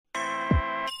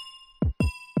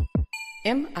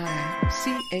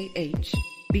MICAH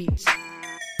Beats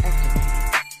activated.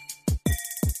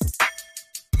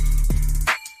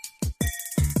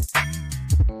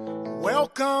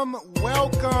 Welcome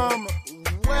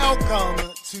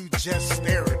to Just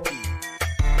Therapy,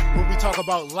 where we talk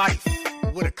about life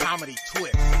with a comedy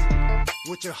twist.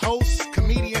 With your hosts,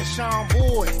 comedian Sean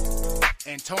Boyd,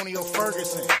 Antonio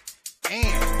Ferguson,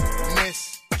 and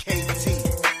Miss KT.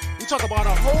 We talk about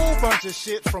a whole bunch of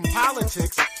shit from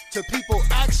politics to people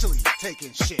actually taking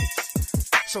shits.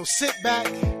 So sit back,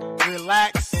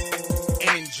 relax,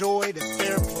 and enjoy the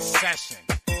therapy session.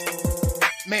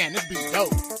 Man, this be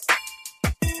dope.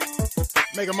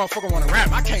 Make a motherfucker want to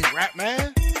rap. I can't rap,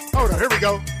 man. Hold on, here we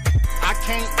go. I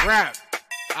can't rap.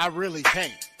 I really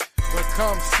can't. But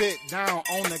come sit down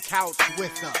on the couch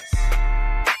with us.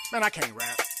 Man, I can't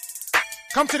rap.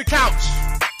 Come to the couch.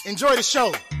 Enjoy the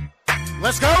show.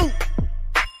 Let's go.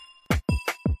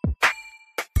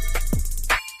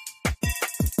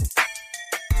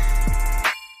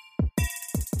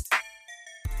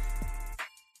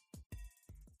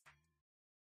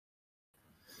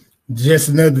 Just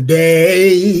another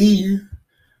day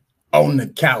on the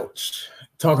couch,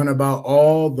 talking about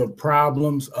all the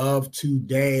problems of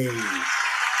today.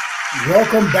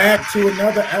 Welcome back to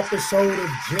another episode of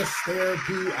Just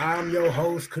Therapy. I'm your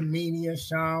host, comedian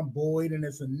Sean Boyd, and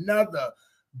it's another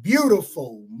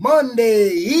beautiful Monday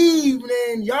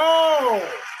evening, y'all.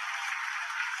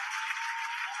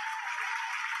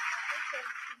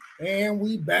 And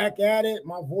we back at it.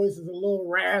 My voice is a little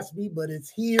raspy, but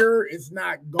it's here. It's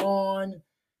not gone.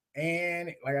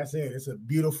 And like I said, it's a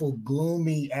beautiful,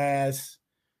 gloomy ass,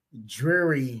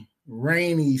 dreary,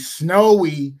 rainy,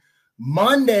 snowy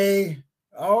Monday.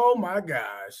 Oh my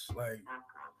gosh. Like,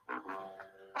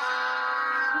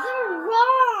 you're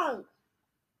wrong.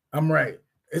 I'm right.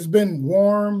 It's been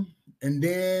warm, and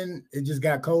then it just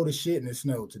got cold as shit, and it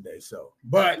snowed today. So,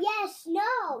 but yes,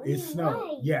 no, it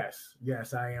snowed. Right.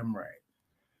 Yes, I am right.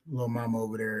 Little mama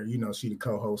over there, you know, she the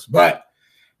co-host. But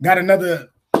got another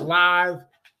live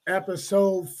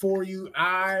episode for you.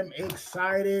 I'm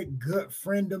excited. Good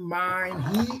friend of mine.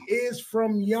 He is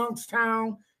from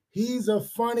Youngstown. He's a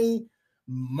funny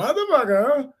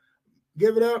motherfucker.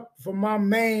 Give it up for my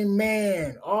main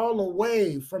man, all the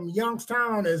way from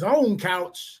Youngstown on his own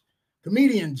couch,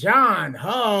 comedian John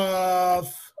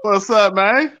Huff. What's up,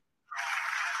 man?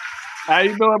 How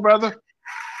you doing, brother?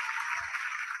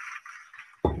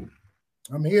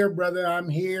 I'm here, brother. I'm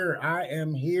here. I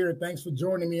am here. Thanks for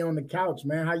joining me on the couch,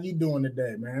 man. How you doing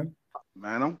today, man?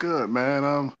 Man, I'm good, man.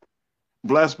 I'm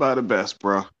blessed by the best,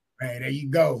 bro. Hey, there you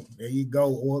go. There you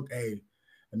go. Hey,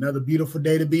 another beautiful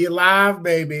day to be alive,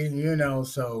 baby. You know,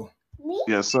 so.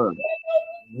 Yes, sir.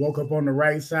 Woke up on the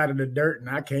right side of the dirt, and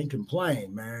I can't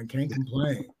complain, man. Can't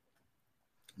complain.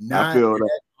 Not I feel that.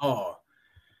 At all.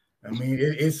 I mean,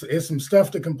 it's some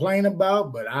stuff to complain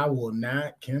about, but I will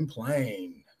not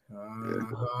complain.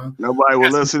 Nobody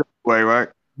will listen anyway, right?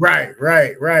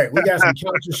 Right. We got some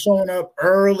couches showing up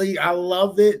early. I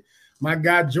love it. My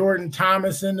guy Jordan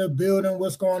Thomas in the building.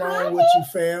 What's going on with you,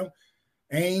 fam?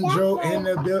 Angel in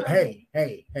the building.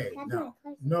 Hey.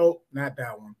 No, not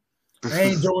that one.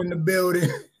 Angel in the building.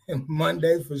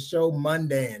 Monday for show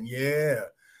Monday. Yeah.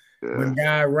 My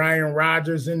guy Ryan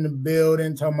Rogers in the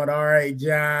building. Talking about, all right,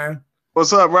 John.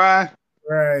 What's up, Ryan?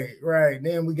 Right.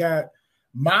 Then we got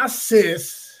my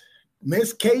sis,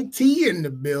 Miss KT in the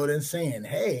building saying,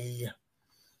 hey,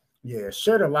 yeah,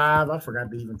 shirt alive. I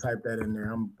forgot to even type that in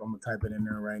there. I'm going to type it in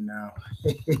there right now.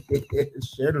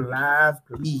 Shirt alive,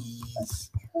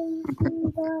 please.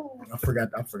 I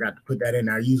forgot to put that in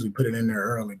there. I usually put it in there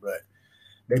early, but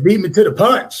they beat me to the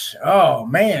punch. Oh,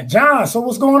 man. John, so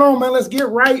what's going on, man? Let's get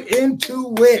right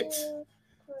into it.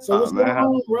 So what's going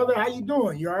on, brother? How you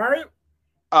doing? You all right?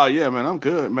 Oh, yeah, man. I'm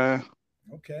good, man.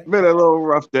 Okay. Been a little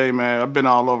rough day, man. I've been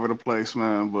all over the place,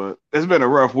 man, but it's been a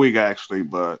rough week, actually,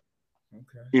 but,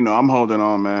 you know, I'm holding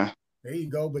on, man. There you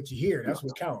go, but you're here. That's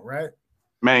what counts, right?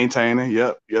 Maintaining.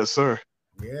 Yep. Yes, sir.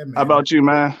 Yeah, man. How about you,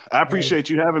 man? I appreciate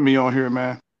you having me on here,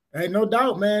 man. Hey, no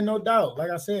doubt, man. No doubt.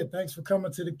 Like I said, thanks for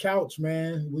coming to the couch,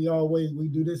 man. We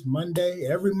do this Monday,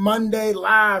 every Monday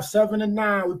live, 7 to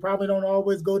 9. We probably don't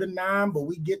always go to 9, but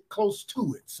we get close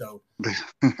to it. So,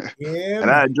 yeah.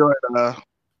 And I enjoyed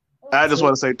I just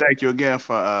want to say thank you again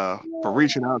for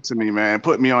reaching out to me, man.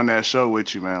 Putting me on that show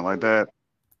with you, man. Like that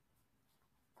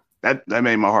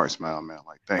made my heart smile, man.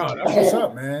 Like, thank you. That's what's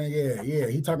up, man. Yeah.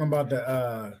 He talking about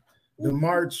the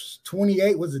March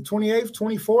 28th. Was it 28th,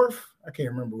 24th? I can't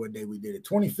remember what day we did it.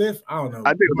 25th? I don't know.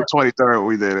 I think it was the 23rd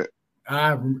we did it.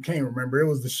 I can't remember. It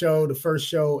was the first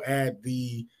show at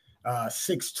the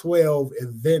 612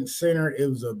 Event Center. It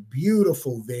was a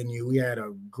beautiful venue. We had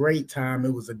a great time.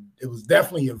 It was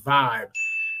definitely a vibe.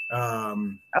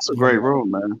 That's a great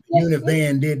room, man. Unit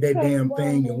Band did their damn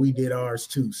thing, and we did ours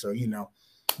too. So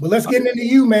but let's get into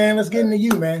you, man.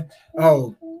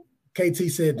 Oh, KT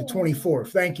said the 24th.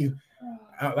 Thank you.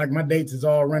 Like my dates is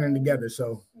all running together,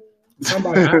 so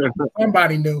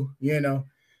somebody knew,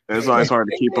 It's always hard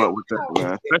to keep up with that,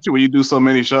 man. Especially when you do so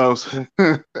many shows.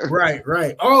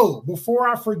 Right. Oh, before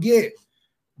I forget,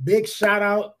 big shout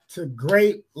out to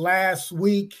Great last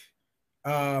week.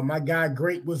 My guy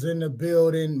Great was in the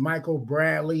building, Michael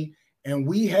Bradley, and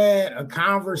we had a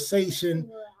conversation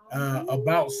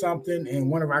about something, and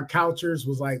one of our couchers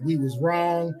was like, we was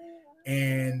wrong,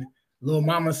 and Lil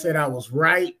Mama said I was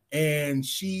right, and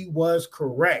she was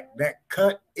correct. That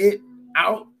Cut It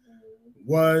Out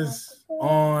was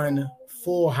on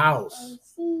Full House.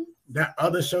 That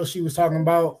other show she was talking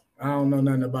about, I don't know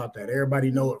nothing about that. Everybody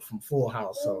know it from Full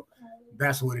House, so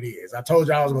that's what it is. I told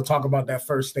you I was going to talk about that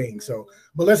first thing. So,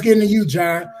 but let's get into you,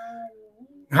 John.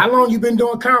 How long you been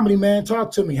doing comedy, man?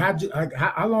 Talk to me. How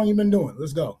long you been doing?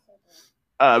 Let's go.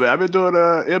 Man, I've been doing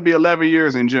it'll be 11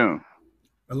 years in June.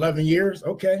 11 years?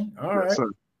 Okay. All right. So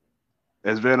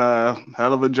it's been a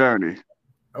hell of a journey.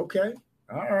 Okay.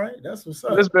 All right. That's what's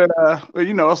up. It's been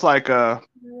it's like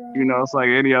it's like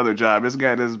any other job. It's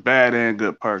got its bad and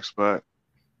good perks, but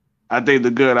I think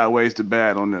the good outweighs the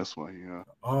bad on this one,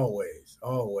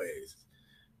 Always.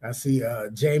 I see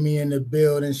Jamie in the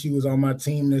building. She was on my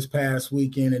team this past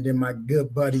weekend. And then my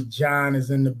good buddy John is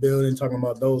in the building talking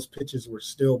about those pitches were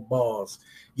still balls.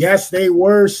 Yes, they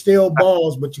were still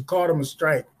balls, but you called them a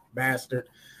strike, bastard.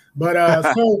 But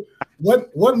so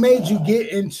what made you get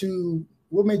into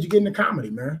comedy,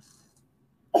 man?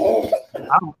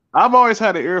 I've always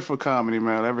had an ear for comedy,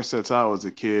 man, ever since I was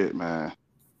a kid, man.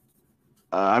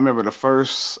 I remember the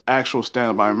first actual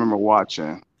stand-up I remember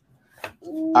watching.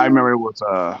 I remember it was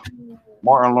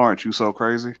Martin Lawrence, You So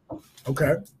Crazy.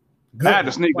 Okay. Good. I had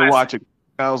to sneak to watch it.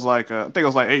 I was like, I think I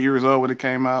was like 8 years old when it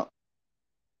came out.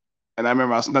 And I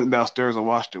remember I snuck downstairs and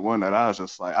watched it one night. I was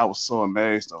just like, I was so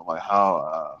amazed of like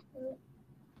how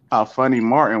funny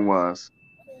Martin was.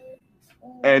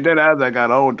 And then as I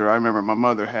got older, I remember my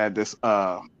mother had this.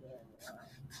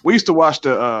 We used to watch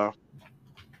the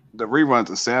reruns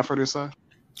of Sanford and Son.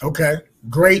 Okay,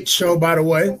 great show, by the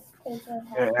way.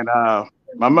 And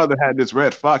my mother had this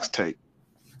Red Fox tape.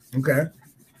 Okay.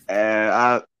 And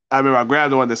I remember I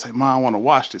grabbed the one that said, "Mom, I want to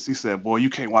watch this." He said, "Boy, you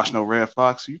can't watch no Red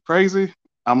Fox. Are you crazy?"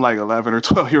 I'm like 11 or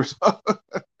 12 years old.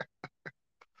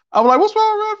 I'm like, "What's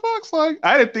wrong with Red Fox?" Like,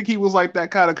 I didn't think he was like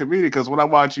that kind of comedian because when I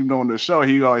watched him on the show,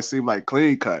 he always seemed like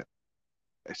clean cut.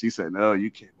 And she said, "No, you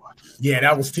can't watch it." Yeah,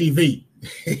 that was TV.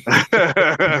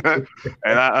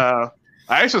 And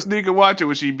I used to sneak and watch it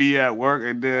when she'd be at work,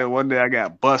 and then one day I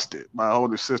got busted. My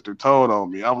older sister told on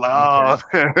me. I'm like,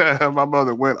 "Oh," my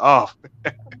mother went off.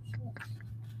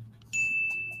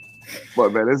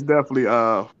 But man, it's definitely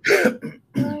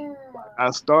I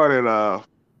started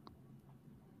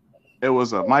it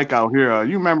was a mic out here.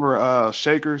 You remember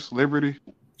Shakers Liberty?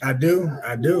 I do.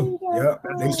 Yeah.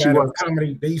 They used to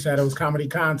have those comedy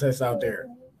contests out there.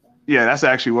 Yeah, that's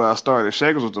actually where I started.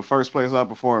 Shakers was the first place I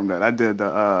performed at. I did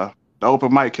the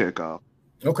open mic kickoff.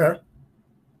 Okay.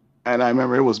 And I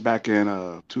remember it was back in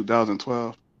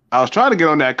 2012. I was trying to get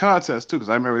on that contest too, because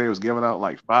I remember they was giving out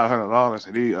like $500,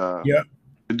 and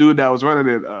the dude that was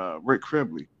running it, Rick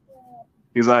Cribley,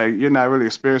 he's like, "You're not really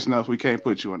experienced enough. We can't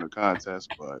put you in the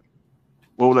contest, but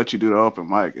we'll let you do the open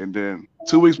mic." And then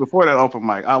 2 weeks before that open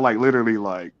mic, I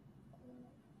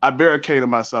I barricaded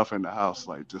myself in the house,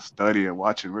 like just studying,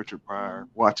 watching Richard Pryor,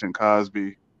 watching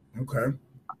Cosby. Okay.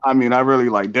 I mean, I really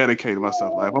like dedicated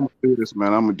myself. Like, if I'm gonna do this,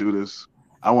 man, I'm gonna do this.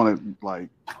 I want to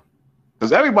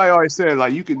because everybody always said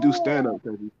like you can do stand up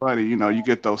because it's funny. You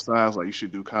get those signs like you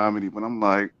should do comedy, but I'm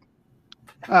like,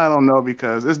 I don't know,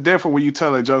 because it's different when you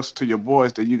telling jokes to your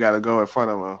boys that you got to go in front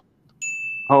of a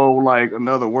whole like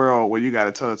another world where you got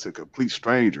to tell it to complete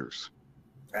strangers.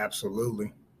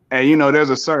 Absolutely. And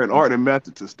there's a certain art and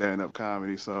method to stand-up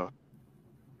comedy, so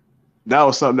that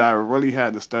was something that I really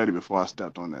had to study before I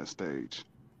stepped on that stage.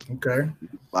 Okay.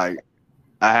 Like,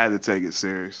 I had to take it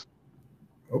serious.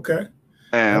 Okay.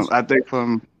 And I think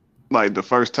from like the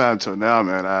first time till now,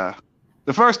 man,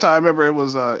 the first time I remember it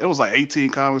was like 18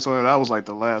 comics on it. I was like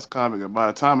the last comic, and by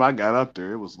the time I got up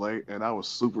there, it was late, and I was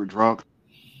super drunk.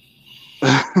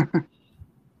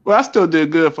 Well, I still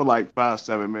did good for like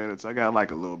 5-7 minutes. I got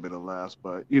like a little bit of laughs,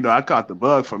 but I caught the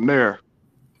bug from there.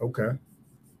 Okay.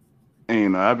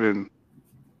 And I've been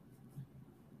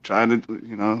trying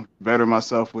to better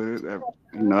myself with it.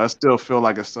 I still feel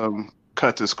like it's something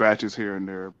cuts and scratches here and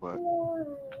there, but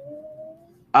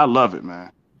I love it,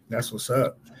 man. That's what's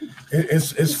up.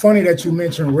 It's funny that you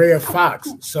mentioned Red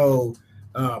Fox. So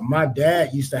my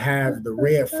dad used to have the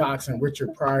Red Fox and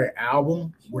Richard Pryor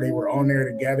album where they were on there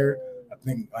together. I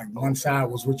think like one side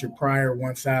was Richard Pryor,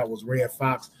 one side was Red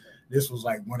Fox. This was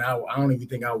like when I don't even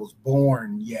think I was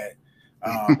born yet.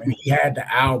 And he had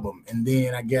the album. And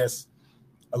then I guess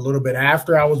a little bit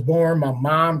after I was born, my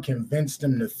mom convinced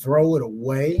him to throw it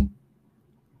away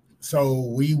so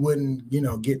we wouldn't,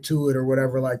 get to it or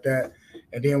whatever like that.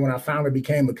 And then when I finally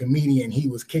became a comedian, he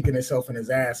was kicking himself in his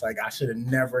ass. Like, I should have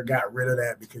never got rid of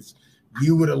that because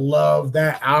you would have loved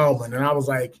that album. And I was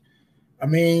like, I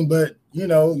mean, but you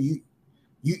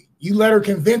let her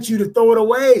convince you to throw it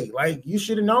away. Like, you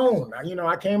should have known.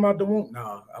 I came out the womb.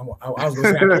 No, I was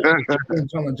gonna say I'm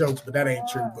telling jokes, but that ain't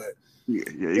true. But you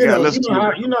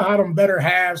know how them better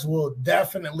halves will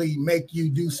definitely make you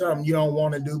do something you don't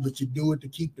want to do, but you do it to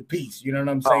keep the peace. You know what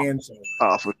I'm saying?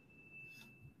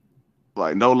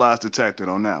 Like no lies detected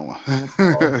on that one.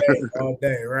 all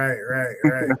day. Right.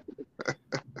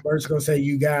 First gonna say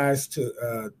you guys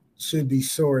should be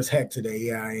sore as heck today.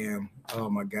 Yeah, I am. Oh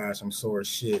my gosh, I'm sore as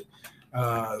shit.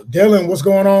 Dylan, what's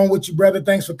going on with you, brother?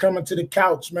 Thanks for coming to the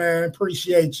couch, man.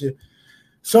 Appreciate you.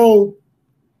 So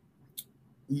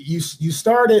you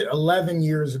started 11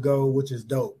 years ago, which is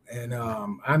dope. And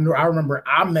I remember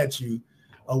I met you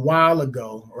a while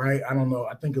ago, right? I don't know.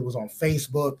 I think it was on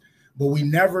Facebook. But we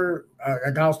never, I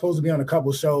was supposed to be on a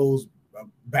couple shows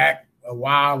back a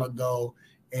while ago,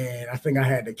 and I think I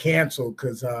had to cancel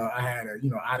because I had a,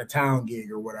 out of town gig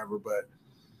or whatever. But,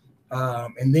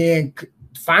 and then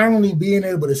finally being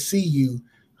able to see you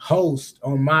host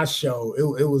on my show,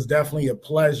 it was definitely a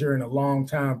pleasure and a long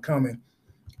time coming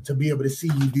to be able to see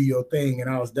you do your thing. And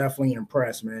I was definitely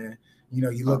impressed, man.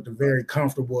 You looked very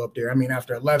comfortable up there. I mean,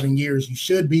 after 11 years, you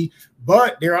should be,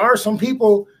 but there are some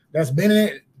people that's been in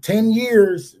it 10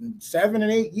 years, 7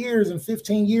 and 8 years, and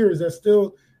 15 years that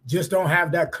still just don't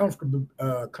have that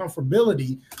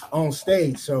comfortability on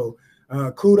stage. So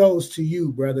kudos to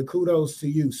you, brother. Kudos to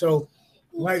you. So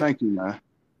thank you, man.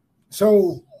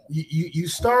 So you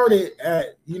started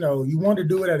at, you wanted to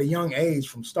do it at a young age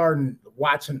from starting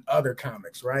watching other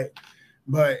comics, right?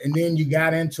 And then you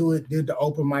got into it, did the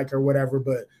open mic or whatever.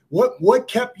 But what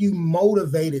kept you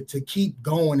motivated to keep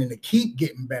going and to keep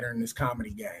getting better in this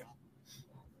comedy game?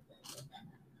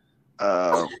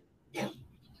 I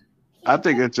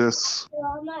think it just,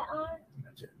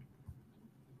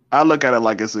 I look at it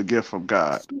like it's a gift from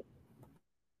God.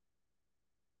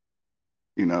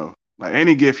 Like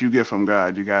any gift you get from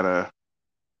God, you gotta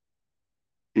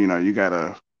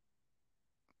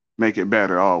make it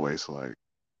better always. Like,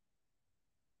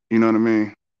 you know what I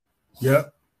mean?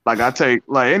 Yep. Like I take,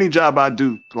 like any job I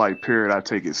do, like period, I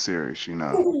take it serious,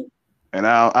 And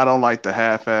I don't like to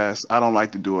half-ass. I don't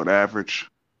like to do it average.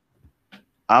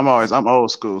 I'm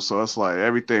old school, so it's like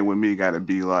everything with me got to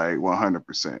be like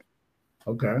 100%.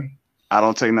 Okay. I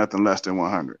don't take nothing less than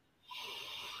 100.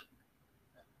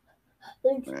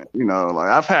 And, like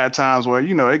I've had times where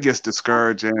it gets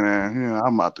discouraging, and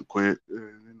I'm about to quit.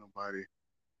 Ain't nobody,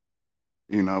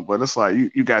 But it's like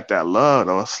you got that love,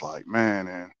 though. It's like, man,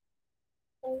 and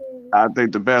I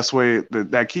think the best way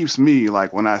that keeps me,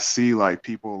 like when I see like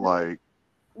people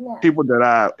that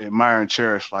I admire and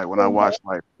cherish, like when I watch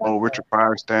like old Richard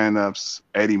Pryor stand-ups,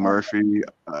 Eddie Murphy,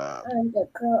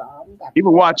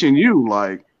 even watching you,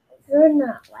 like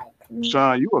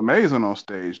Sean, you amazing on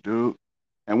stage, dude.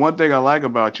 And one thing I like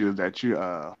about you is that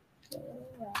you're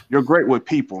great with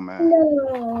people, man.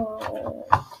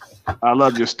 I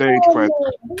love your stage presence.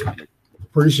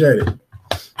 Appreciate it.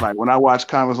 Like when I watch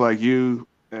comics like you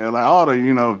and like all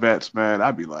the vets, man,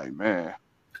 I'd be like, man,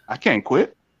 I can't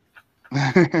quit.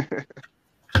 I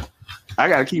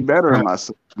gotta keep bettering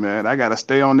myself, man. I gotta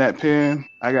stay on that pen.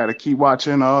 I gotta keep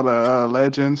watching all the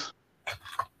legends.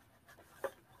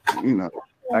 I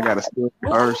gotta still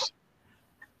rehearse.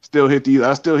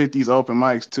 I still hit these open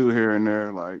mics too here and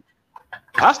there. Like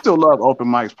I still love open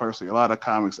mics personally. A lot of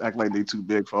comics act like they too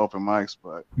big for open mics,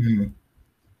 but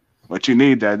you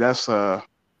need that. That's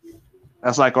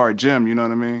like our gym. You know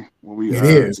what I mean? It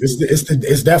is.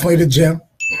 It's definitely the gym.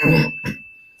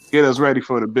 Get us ready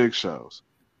for the big shows.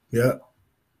 Yeah.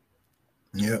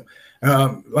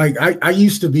 Like I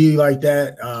used to be like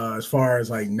that as far as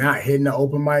like not hitting the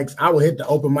open mics. I would hit the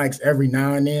open mics every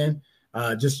now and then,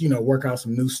 just work out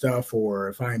some new stuff, or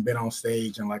if I ain't been on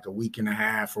stage in like a week and a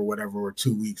half or whatever, or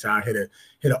 2 weeks, I hit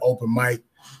an open mic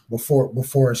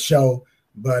before a show.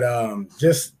 But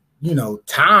just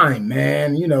time,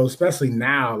 man, especially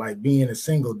now, like being a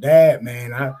single dad,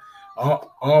 man,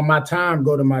 all my time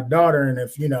go to my daughter. And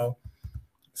if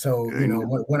So,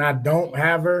 when I don't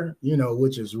have her,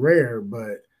 which is rare,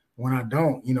 but when I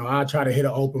don't, I'll try to hit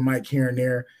an open mic here and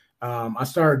there. I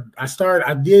started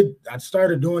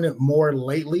doing it more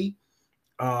lately.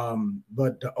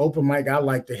 But the open mic I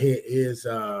like to hit is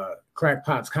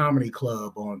Crackpot's Comedy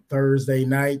Club on Thursday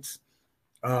nights.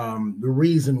 The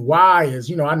reason why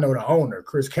is, I know the owner,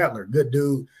 Chris Kettler, good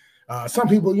dude. Some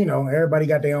people, everybody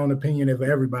got their own opinion of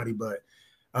everybody, but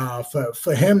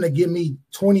for him to give me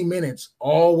 20 minutes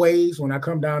always when I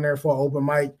come down there for open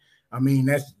mic, I mean,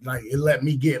 that's like, it let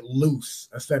me get loose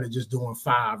instead of just doing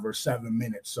 5 or 7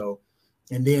 minutes. So,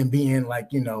 and then being like,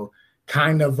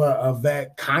 kind of a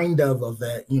vet,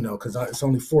 because it's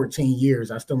only 14 years.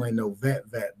 I still ain't no vet,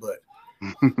 but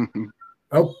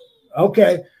oh,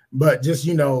 okay. But just,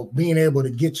 being able to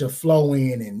get your flow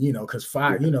in and, because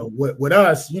with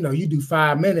us, you do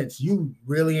 5 minutes, you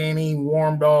really ain't even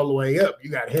warmed all the way up. You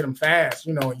got to hit them fast,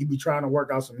 and you be trying to work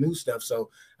out some new stuff. So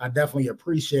I definitely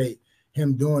appreciate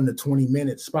him doing the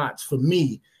 20-minute spots for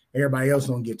me. Everybody else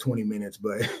don't get 20 minutes,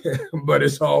 but but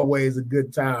it's always a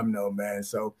good time though, man.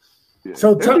 So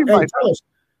tell us.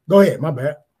 Go ahead, my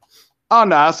bad. Oh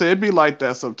no, I say it'd be like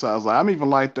that sometimes. Like I'm even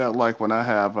like that, like when I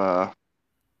have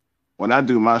when I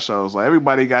do my shows, like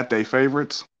everybody got their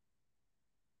favorites.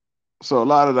 So a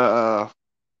lot of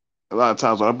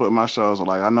times when I put my shows,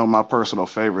 like I know my personal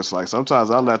favorites. Like sometimes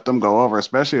I let them go over,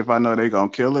 especially if I know they're gonna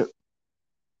kill it.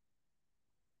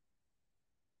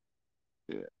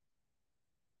 Yeah.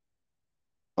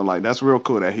 But like that's real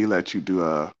cool that he let you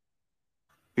go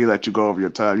over your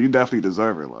time. You definitely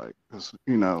deserve it. Like, 'cause,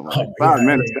 like 5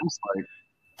 minutes. That's like.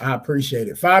 I appreciate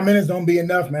it. 5 minutes don't be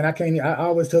enough, man. I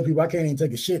always tell people I can't even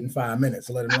take a shit in 5 minutes,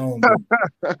 let alone.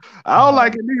 I don't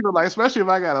like it either. Like, especially if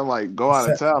I gotta like go out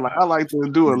of town. Like, I like to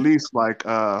do at least like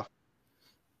 10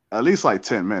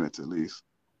 minutes at least.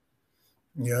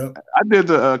 Yeah. I did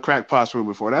the Crackpot's room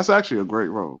before. That's actually a great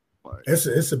room. Like,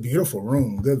 it's a beautiful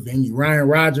room, good venue. Ryan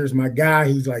Rogers, my guy,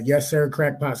 he's like, yes, sir.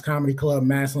 Crackpot's Comedy Club,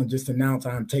 Massillon just announced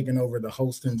I'm taking over the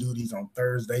hosting duties on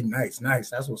Thursday nights.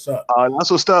 Nice, that's what's up. That's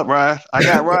what's up, Ryan. I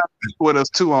got Ryan with us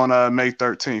too on May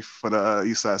 13th for the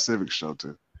Eastside Civic show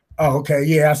too. Oh, okay,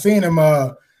 yeah, I seen him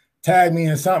tag me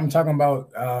in something talking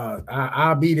about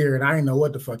I'll be there, and I didn't know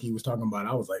what the fuck he was talking about.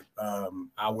 I was like,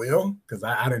 I will, because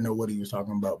I didn't know what he was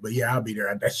talking about. But yeah, I'll be there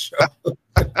at that show.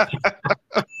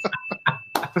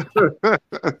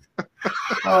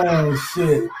 Oh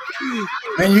shit!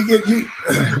 And you get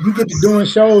to doing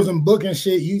shows and booking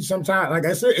shit. You sometimes, like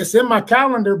I said, it's in my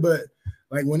calendar, but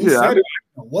like when he said it, I didn't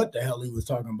know what the hell he was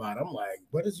talking about. I'm like,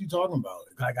 what is he talking about?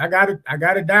 Like I got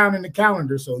it down in the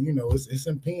calendar, so it's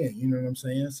in pen. You know what I'm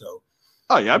saying? So.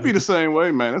 Oh yeah, I'd be the same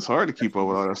way, man. It's hard to keep up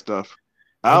with all that stuff.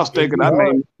 I was thinking I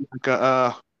made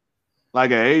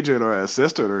like an agent or an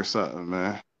assistant or something,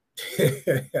 man.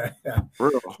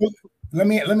 Real. Let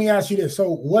me ask you this.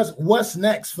 So what's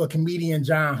next for comedian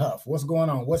John Huff? What's going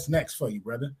on? What's next for you,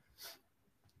 brother? As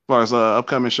far as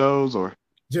upcoming shows or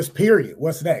just period.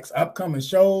 What's next? Upcoming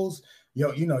shows,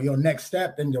 your next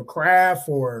step in your craft,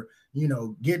 or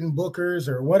getting bookers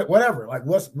or whatever. Like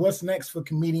what's next for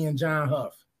comedian John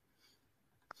Huff?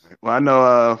 Well, I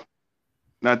know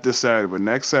not this Saturday, but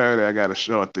next Saturday I got a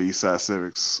show at the Eastside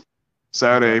Civics.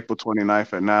 Saturday, April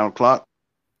 29th at 9:00.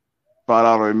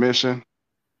 $5 admission.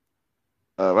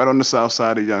 Right on the south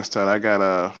side of Youngstown. I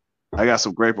got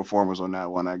some great performers on that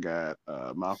one. I got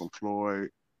Malcolm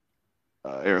Floyd,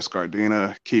 Eric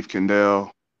Scardina, Keith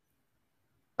Kendall,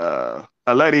 a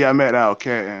lady I met out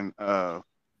Canton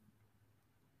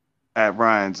at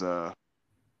Ryan's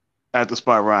at the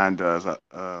spot Ryan does, the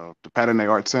Patinay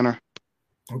Art Center.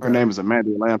 Okay. Her name is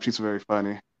Amanda Lamb. She's very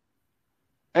funny.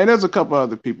 And there's a couple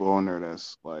other people on there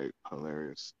that's like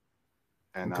hilarious.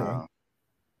 And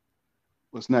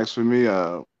what's next for me?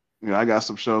 I got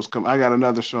some shows coming. I got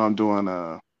another show I'm doing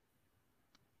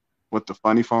with the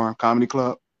Funny Farm Comedy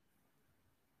Club.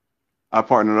 I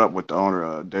partnered up with the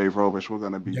owner, Dave Robich. We're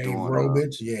gonna be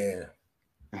doing yeah.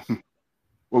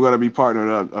 We're gonna be partnered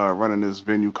up running this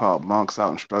venue called Monks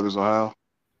out in Struthers, Ohio.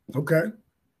 Okay.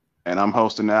 And I'm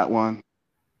hosting that one.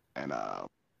 And I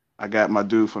got my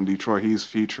dude from Detroit. He's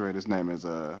featuring. His name is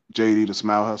JD the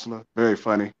Smile Hustler. Very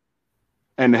funny.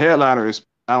 And the headliner is,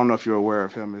 I don't know if you're aware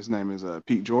of him. His name is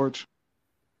Pete George.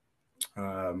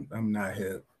 I'm not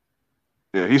hip.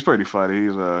 Yeah, he's pretty funny.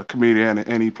 He's a comedian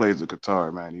and he plays the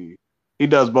guitar, man. He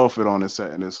does both of it on his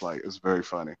set, and it's very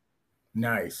funny.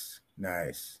 Nice.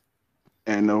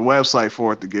 And the website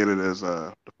for it to get it is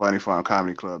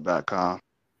thefunnyfarmcomedyclub.com.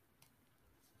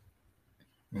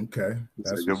 Okay.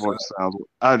 That's your voice sounds.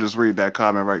 I'll just read that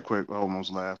comment right quick. I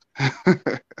almost laughed.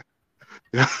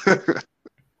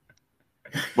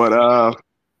 But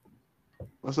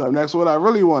What's up next? What I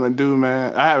really want to do,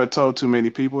 man. I haven't told too many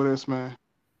people this, man.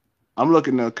 I'm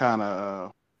looking to kind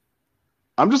of.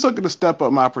 I'm just looking to step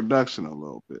up my production a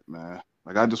little bit, man.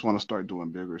 Like I just want to start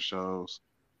doing bigger shows.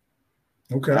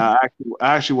 Okay. I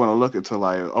actually want to look into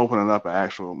like opening up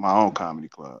my own comedy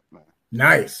club, man.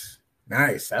 Nice.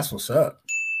 That's what's up.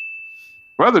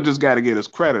 Brother just got to get his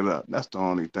credit up. That's the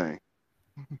only thing.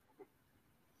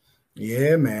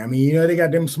 Yeah, man. I mean, they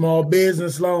got them small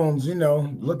business loans.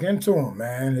 Look into them,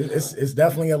 man. It's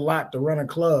definitely a lot to run a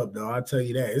club, though. I'll tell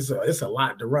you that. It's a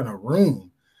lot to run a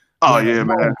room. Oh yeah,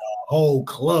 man. A whole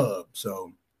club.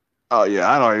 So. Oh yeah,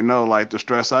 I already know like the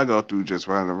stress I go through just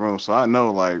running the room. So I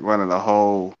know like running the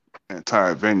whole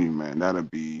entire venue, man. That'll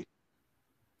be.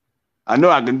 I know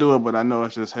I can do it, but I know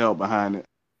it's just hell behind it.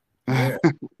 Yeah,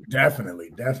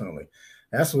 definitely.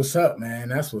 That's what's up,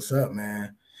 man.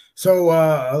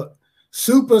 So,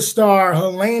 superstar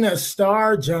Helena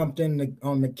Starr jumped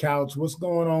on the couch. What's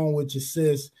going on with your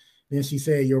sis? Then she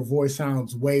said, your voice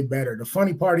sounds way better. The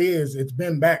funny part is it's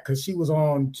been back because she was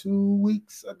on 2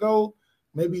 weeks ago,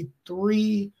 maybe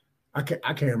 3. I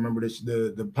can't remember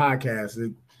the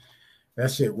podcast.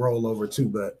 That shit roll over too,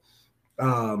 but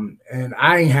and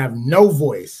I ain't have no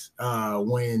voice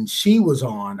when she was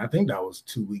on. I think that was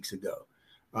 2 weeks ago.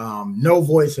 No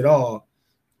voice at all.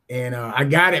 And I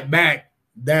got it back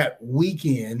that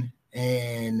weekend,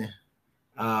 and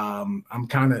I'm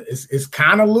kind of it's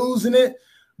kind of losing it,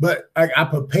 but I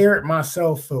prepared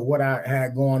myself for what I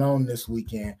had going on this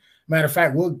weekend. Matter of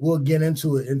fact, we'll get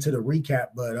into the recap,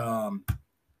 but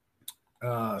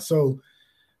so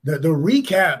the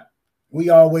recap, we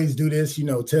always do this,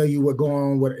 tell you what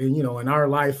going on, in our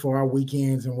life for our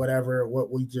weekends and whatever,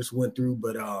 what we just went through.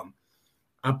 But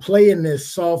I play in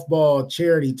this softball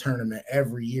charity tournament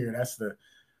every year. That's the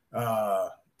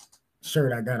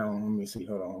shirt I got on. Let me see.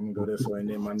 Hold on. Let me go this way and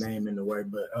then my name in the way.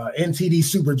 But NTD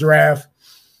Super Draft.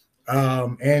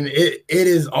 And it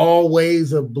is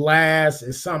always a blast.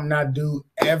 It's something I do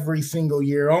every single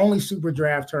year. Only Super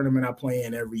Draft tournament I play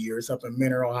in every year. It's up in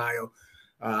Mentor, Ohio.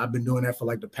 I've been doing that for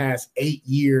like the past 8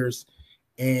 years.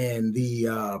 And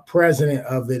the president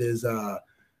of it is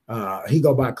he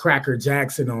go by Cracker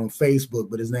Jackson on Facebook,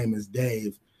 but his name is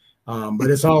Dave. But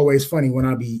it's always funny when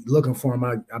I be looking for him.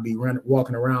 I be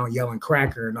walking around yelling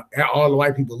Cracker, and all the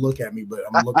white people look at me, but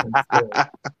I'm looking for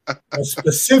a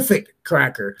specific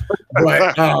Cracker.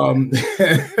 But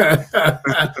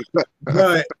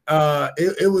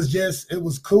it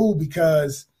was cool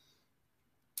because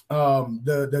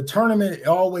the tournament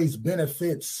always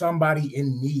benefits somebody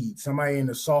in need, somebody in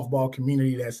the softball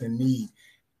community that's in need.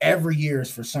 Every year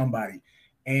is for somebody.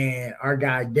 And our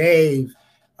guy Dave,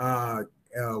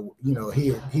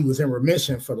 he was in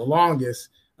remission for the longest,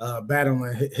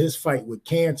 battling his fight with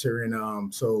cancer,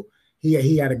 and so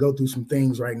he had to go through some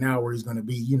things right now where he's going to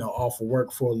be off of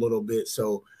work for a little bit.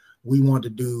 So we want to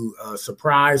do a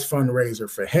surprise fundraiser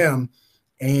for him.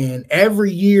 And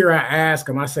every year I ask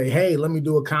him, I say, hey, let me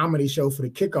do a comedy show for the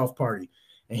kickoff party.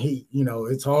 And he,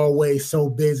 it's always so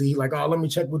busy. He's like, oh, let me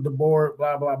check with the board,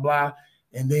 blah, blah, blah.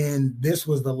 And then this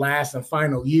was the last and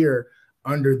final year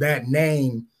under that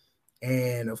name.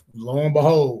 And lo and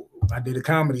behold, I did a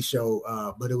comedy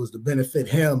show, but it was to benefit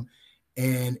him.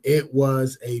 And it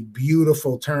was a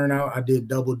beautiful turnout. I did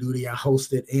double duty. I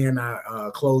hosted and I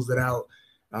closed it out.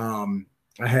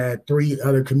 I had 3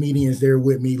 other comedians there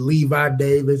with me. Levi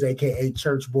Davis, a.k.a.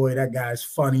 Church Boy. That guy's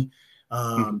funny.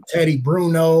 Teddy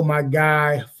Bruno, my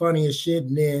guy, funny as shit.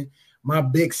 And then my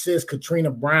big sis, Katrina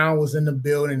Brown, was in the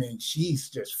building, and she's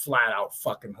just flat out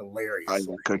fucking hilarious.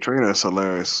 Katrina's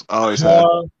hilarious. Always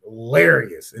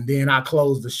hilarious. And then I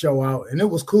closed the show out, and it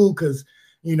was cool because,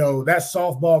 that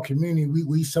softball community,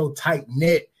 we so tight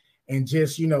knit, and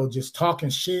just talking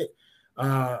shit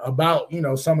about,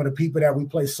 some of the people that we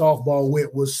play softball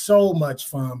with was so much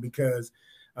fun because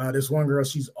this one girl,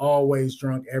 she's always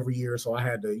drunk every year. So I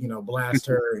had to, blast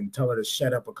her and tell her to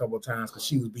shut up a couple of times because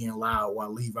she was being loud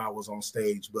while Levi was on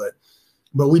stage. But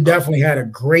we definitely had a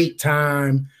great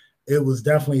time. It was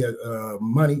definitely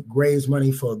raise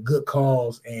money for a good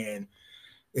cause. And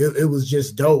it was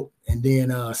just dope. And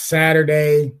then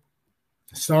Saturday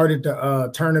started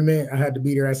the tournament. I had to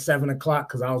be there at 7:00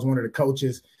 because I was one of the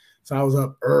coaches. So I was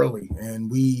up early, and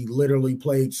we literally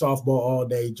played softball all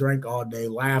day, drank all day,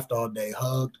 laughed all day,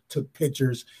 hugged, took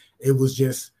pictures. It was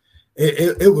just,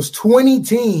 it was 20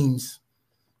 teams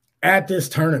at this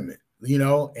tournament,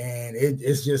 and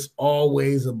it's just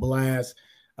always a blast.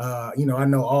 I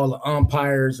know all the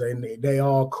umpires, and they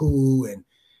all cool. And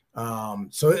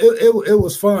so it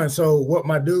was fun. So what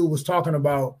my dude was talking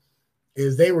about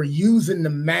is they were using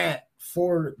the mat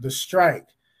for the strike.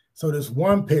 So this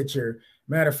one pitcher,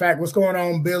 Matter of fact, what's going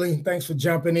on, Billy? Thanks for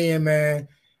jumping in, man.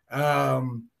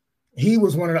 He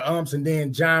was one of the umps, and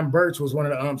then John Birch was one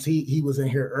of the umps. He was in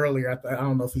here earlier. I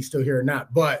don't know if he's still here or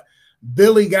not, but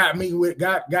Billy got me me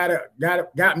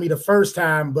the first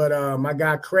time. But my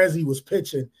guy Krezi was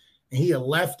pitching, and he a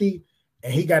lefty,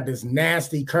 and he got this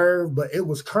nasty curve, but it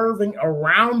was curving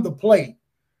around the plate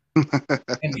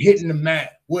and hitting the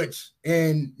mat. Which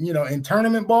in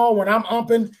tournament ball, when I'm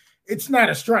umping, it's not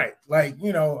a strike. Like,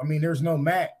 I mean, there's no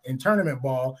mat in tournament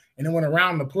ball, and it went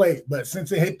around the plate. But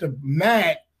since it hit the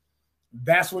mat,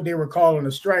 that's what they were calling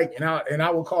a strike. And I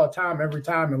will call time every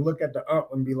time and look at the ump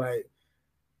and be like,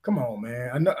 come on,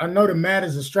 man. I know the mat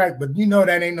is a strike, but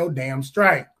that ain't no damn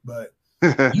strike. But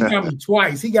he got me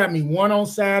twice. He got me one on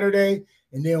Saturday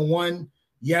and then one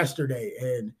yesterday.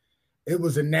 And it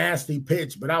was a nasty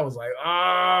pitch, but I was like,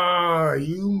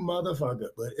 you motherfucker.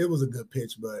 But it was a good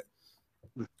pitch, but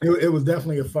it was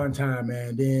definitely a fun time,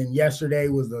 man. Then yesterday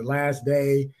was the last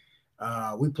day.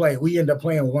 We ended up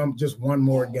playing just one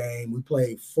more game. We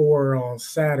played 4 on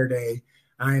Saturday.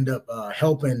 I ended up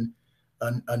helping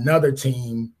another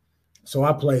team. So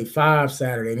I played 5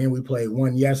 Saturday, and then we played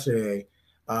 1 yesterday.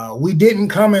 We didn't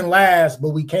come in last,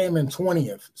 but we came in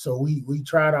 20th. So we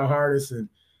tried our hardest, and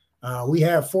we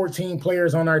have 14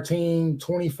 players on our team,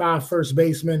 25 first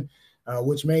basemen,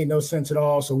 which made no sense at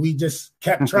all. So we just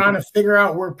kept trying to figure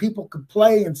out where people could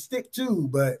play and stick to.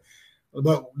 But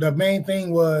the main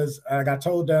thing was, like I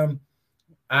told them,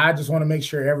 I just want to make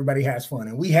sure everybody has fun.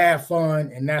 And we had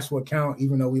fun, and that's what counts,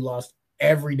 even though we lost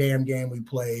every damn game we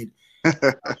played.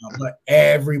 But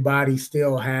everybody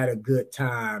still had a good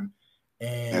time.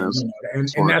 And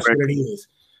that's what it is.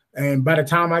 And by the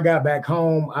time I got back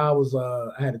home, I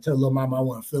had to tell little mama I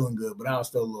wasn't feeling good, but I was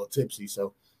still a little tipsy.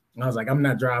 So I was like, I'm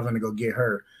not driving to go get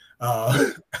her.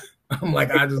 I'm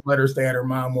like, I just let her stay at her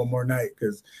mom one more night,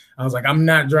 because I was like, I'm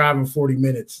not driving 40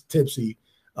 minutes tipsy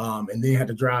and then had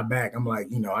to drive back. I'm like,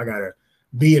 I got to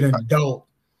be an adult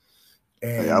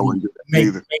and I wouldn't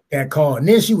make that call. And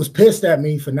then she was pissed at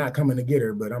me for not coming to get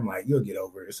her, but I'm like, you'll get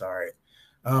over it. It's all right.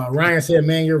 Ryan said,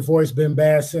 man, your voice been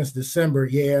bad since December.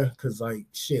 Yeah, because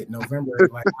November,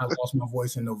 I lost my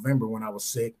voice in November when I was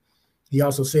sick. He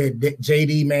also said,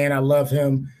 JD, man, I love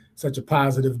him. Such a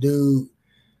positive dude.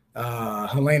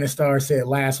 Helena Starr said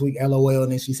last week, LOL,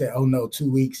 and then she said, oh no,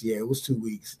 2 weeks. Yeah, it was 2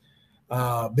 weeks.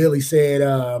 Billy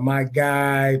said, my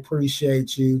guy,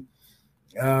 appreciate you.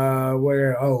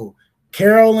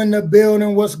 Carol in the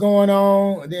building, what's going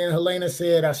on? And then Helena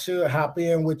said, I should hop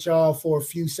in with y'all for a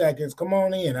few seconds. Come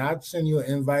on in, I'll send you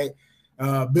an invite.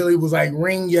 Billy was like,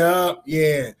 ring you up.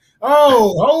 Yeah.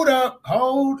 Oh,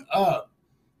 hold up.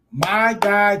 My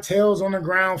guy, Tails on the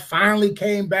Ground, finally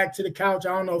came back to the couch. I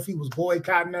don't know if he was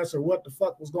boycotting us or what the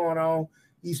fuck was going on.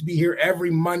 He used to be here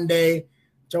every Monday,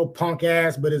 your punk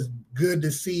ass, but it's good to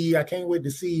see you. I can't wait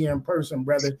to see you in person,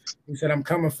 brother. He said, I'm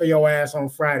coming for your ass on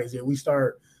Fridays. Yeah, we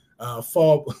start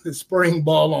spring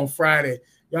ball on Friday.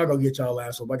 Y'all go get y'all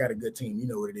ass up. I got a good team. You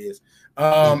know what it is.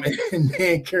 And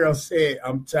then Carol said,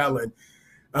 I'm telling.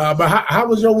 But how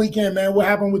was your weekend, man? What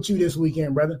happened with you this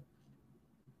weekend, brother?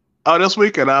 Oh, this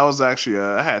weekend I was actually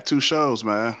I had 2 shows,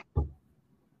 man.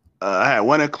 I had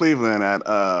one in Cleveland at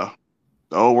the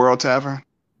Old World Tavern.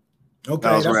 Okay,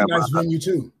 that's a nice venue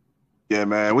too. Yeah,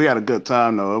 man, we had a good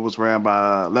time though. It was ran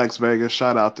by Lex Vegas.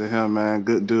 Shout out to him, man.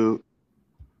 Good dude.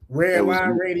 Red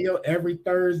Line Radio every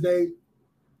Thursday,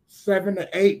 7 to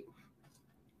 8.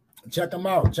 Check him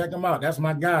out. That's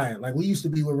my guy. Like, we used to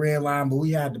be with Red Line, but we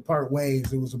had to part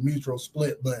ways. It was a mutual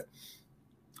split, but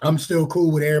I'm still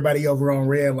cool with everybody over on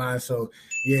Red Line. So,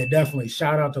 yeah, definitely.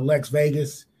 Shout out to Lex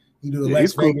Vegas. He do a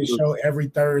Lex Vegas show every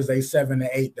Thursday, 7 to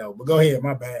 8, though. But go ahead.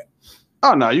 My bad.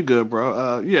 Oh, no, you good,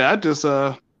 bro. Yeah, I just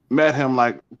met him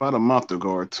like about a month ago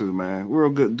or 2, man.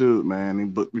 Real good dude, man. He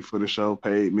booked me for the show,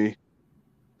 paid me.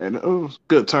 And it was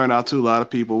good turnout, too. A lot of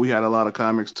people. We had a lot of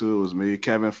comics, too. It was me,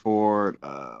 Kevin Ford,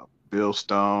 Bill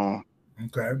Stone.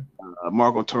 Okay.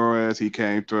 Marco Torres, he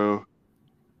came through.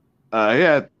 He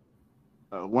had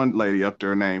one lady up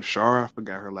there named Shara. I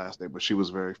forgot her last name, but she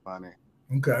was very funny.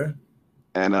 Okay.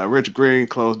 And Rich Green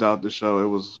closed out the show.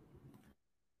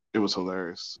 It was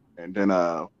hilarious. And then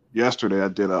yesterday I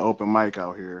did an open mic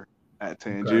out here at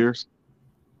Tangiers.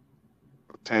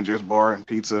 Tangiers Bar and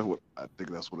Pizza. I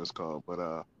think that's what it's called. But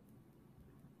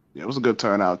yeah, it was a good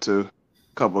turnout too.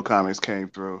 A couple of comics came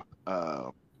through.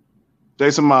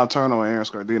 Jason Montano and Aaron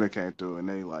Scardina came through,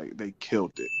 and they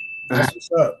killed it. That's what's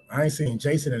up. I ain't seen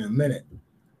Jason in a minute.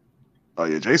 Oh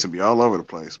yeah, Jason be all over the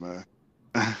place, man.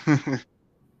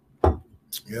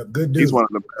 Yeah, good dude. He's one of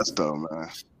the best though, man.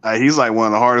 He's like one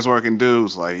of the hardest working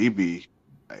dudes. Like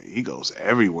he goes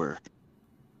everywhere.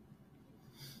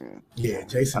 Yeah,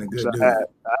 Jason a good dude. I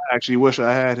actually wish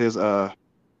I had his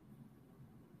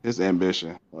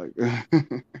ambition. Like,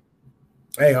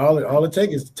 hey, all it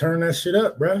takes is to turn that shit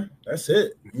up, bro. That's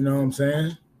it. You know what I'm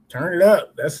saying? Turn it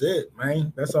up. That's it,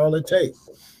 man. That's all it takes.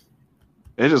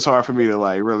 It's just hard for me to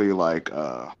like really like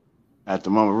at the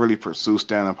moment really pursue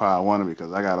stand-up how I want to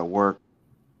because I gotta work.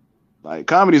 Like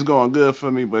comedy's going good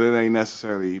for me, but it ain't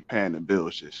necessarily paying the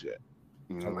bills just yet.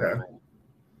 You know what I mean?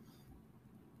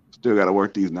 Still gotta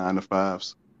work these 9 to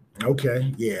 5s.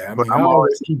 Okay, yeah. I but mean,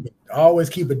 I always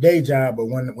keep a day job, but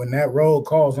when that road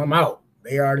calls, I'm out.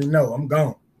 They already know I'm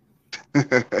gone.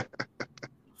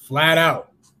 Flat out.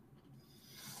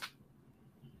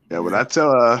 Yeah, but I tell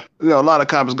a lot of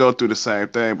comics go through the same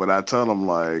thing, but I tell them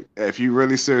like, if you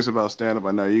really serious about stand-up,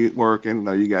 I know you working, I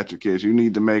know you got your kids, you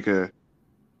need to make it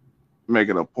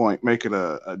a point, make it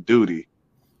a duty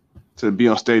to be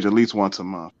on stage at least once a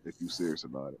month if you're serious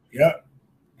about it. Yep.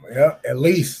 At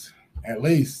least.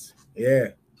 Yeah,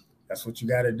 that's what you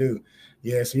got to do.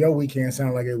 Yeah, so your weekend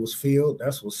sounded like it was filled.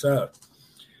 That's what's up.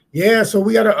 Yeah, so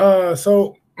we gotta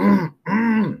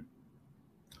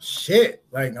shit.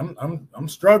 Like I'm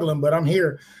struggling, but I'm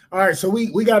here. All right, so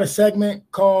we got a segment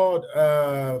called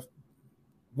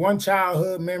One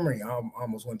Childhood Memory. I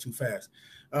almost went too fast.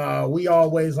 We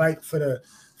always like for the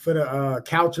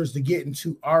couchers to get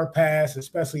into our past,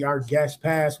 especially our guest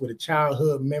past, with a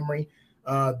childhood memory.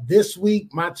 This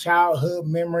week, my childhood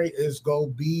memory is gonna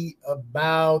be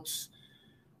about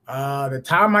the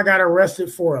time I got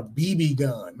arrested for a BB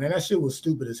gun. Man, that shit was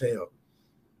stupid as hell.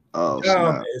 Oh,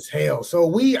 dumb as hell. So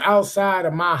we outside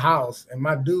of my house, and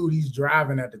my dude, he's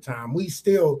driving at the time. We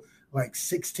still like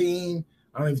 16.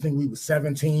 I don't even think we were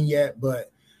 17 yet,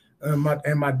 but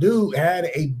my dude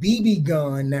had a BB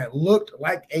gun that looked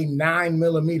like a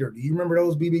 9mm. Do you remember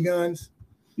those BB guns?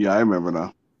 Yeah, I remember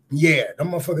now. Yeah,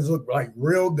 them motherfuckers looked like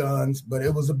real guns, but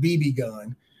it was a BB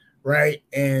gun, right?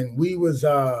 And we was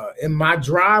in my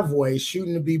driveway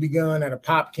shooting the BB gun at a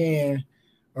pop can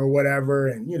or whatever,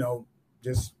 and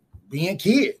just being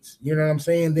kids, you know what I'm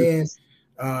saying? Then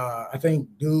I think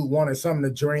dude wanted something to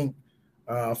drink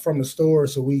from the store,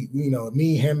 so we,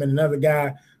 me, him, and another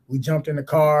guy, we jumped in the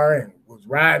car and was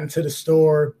riding to the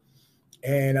store,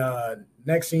 and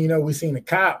next thing you know, we seen a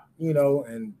cop,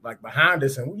 and like behind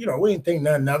us, and we didn't think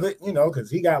nothing of it,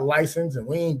 because he got license and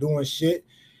we ain't doing shit.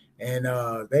 And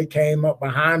they came up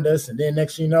behind us, and then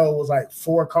next thing you know, it was like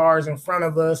 4 cars in front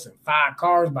of us and 5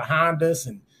 cars behind us,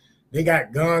 and they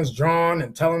got guns drawn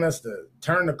and telling us to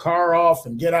turn the car off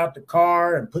and get out the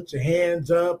car and put your hands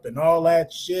up and all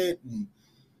that shit. And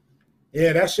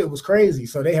yeah, that shit was crazy.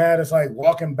 So they had us like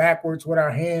walking backwards with our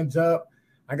hands up.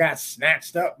 I got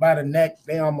snatched up by the neck.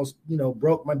 They almost,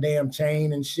 broke my damn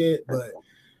chain and shit. But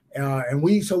and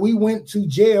we went to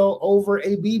jail over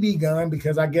a BB gun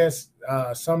because I guess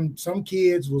some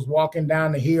kids was walking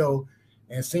down the hill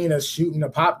and seen us shooting a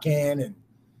pop can and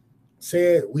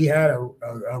said we had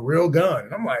a real gun.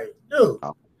 And I'm like, dude,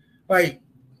 like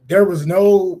there was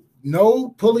no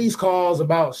police calls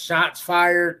about shots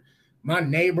fired. My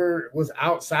neighbor was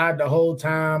outside the whole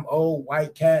time. Old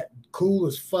white cat, cool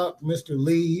as fuck. Mr.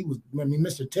 Lee,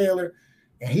 Mr. Taylor,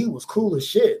 and he was cool as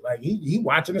shit. Like he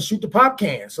watching us shoot the pop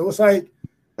can. So it's like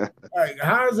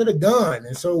how is it a gun?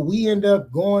 And so we end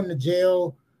up going to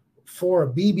jail for a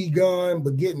BB gun,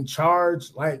 but getting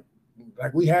charged like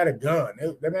we had a gun.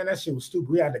 Man, that shit was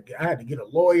stupid. I had to get a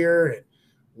lawyer and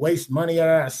waste money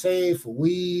that I saved for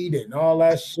weed and all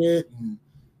that shit. And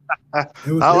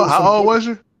how old was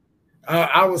you?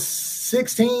 I was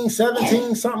 16,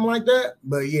 17, something like that.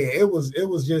 But yeah, it was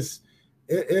just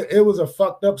it was a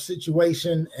fucked up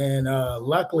situation. And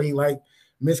luckily, like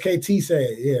Miss KT said,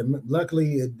 yeah,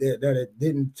 luckily that it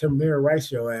didn't Tamir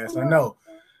Rice your ass. I know.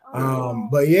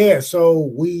 But yeah,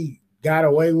 so we got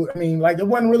away with, it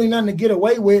wasn't really nothing to get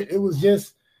away with. It was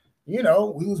just, we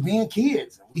was being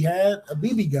kids. We had a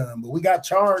BB gun, but we got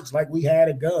charged like we had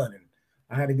a gun, and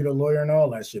I had to get a lawyer and all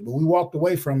that shit. But we walked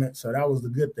away from it, so that was the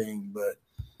good thing. But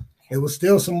it was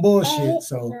still some bullshit.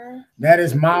 So that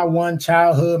is my one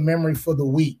childhood memory for the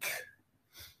week.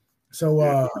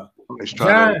 So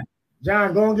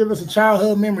John, go and give us a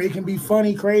childhood memory. It can be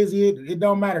funny, crazy. It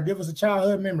don't matter. Give us a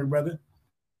childhood memory, brother.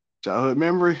 Childhood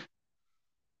memory?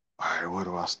 All right, where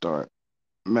do I start?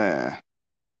 Man,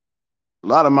 a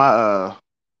lot of my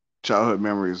childhood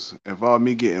memories involve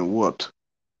me getting whooped.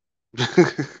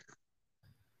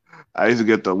 I used to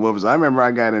get the whoops. I remember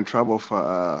I got in trouble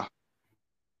for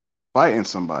fighting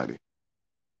somebody,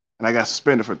 and I got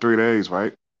suspended for 3 days,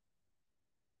 right?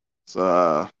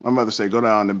 So my mother said, go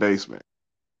down in the basement.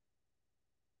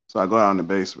 So I go down in the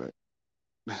basement.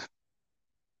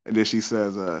 And then she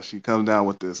says, she comes down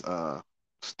with this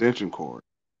extension cord.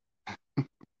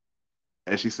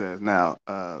 And she says, now,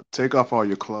 take off all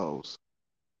your clothes.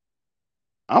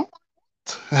 I'm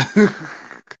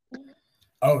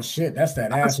Oh shit, that's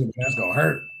that ass whooping. That's gonna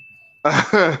hurt.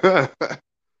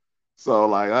 So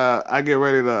like I get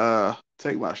ready to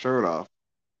take my shirt off.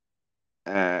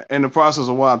 And in the process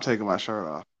of while I'm taking my shirt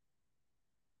off,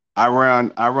 I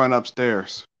run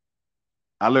upstairs.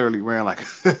 I literally ran like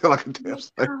like a damn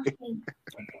slave.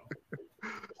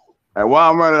 And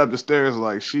while I'm running up the stairs,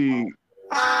 like she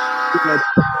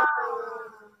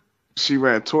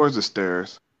ran towards the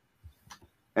stairs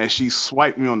and she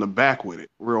swiped me on the back with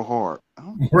it real hard.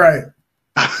 Right.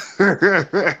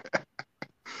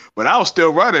 But I was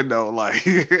still running though, like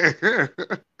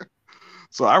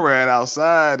so I ran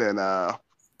outside and I'm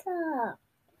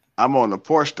on the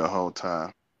porch the whole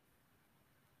time.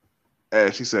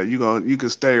 And she said, you can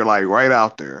stay like right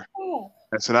out there.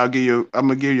 I said, I'm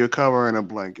gonna give you a cover and a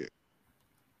blanket.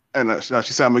 And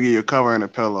she said, I'm gonna give you a cover and a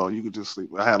pillow. You could just sleep.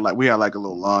 We had like a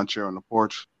little lawn chair on the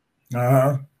porch.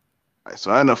 Uh-huh. Right,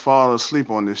 so I ended up falling asleep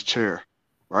on this chair,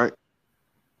 right?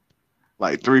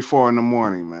 Like 3, 4 in the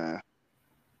morning, man.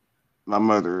 My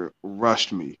mother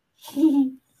rushed me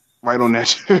right on that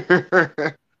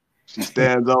chair. She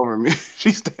stands over me.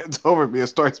 She stands over me and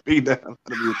starts beating down.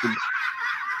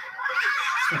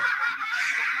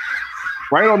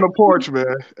 Right on the porch,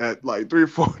 man, at like 3 or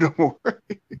 4 in the morning.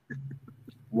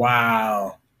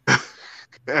 Wow.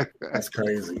 That's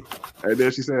crazy. And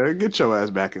then she said, get your ass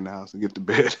back in the house and get to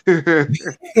bed.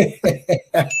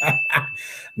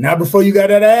 Not before you got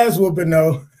that ass whooping,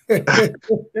 though. I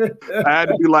had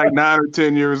to be like 9 or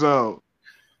 10 years old.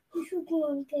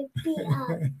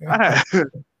 I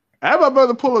had my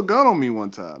brother pull a gun on me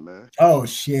one time, man. Oh,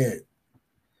 shit.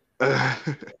 I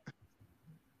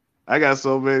got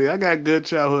so many. I got good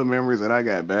childhood memories and I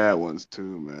got bad ones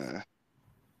too, man.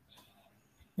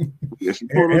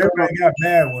 Everybody got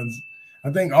bad ones.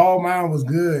 I think all mine was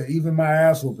good, even my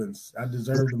ass whoopings. I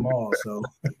deserved them all. So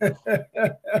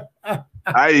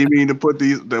I didn't mean to put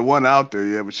the one out there,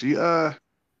 yeah, but she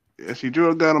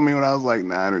drew a gun on me when I was like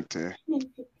 9 or 10.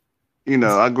 You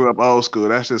know, I grew up old school.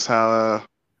 That's just how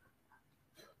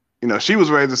you know, she was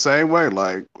raised the same way.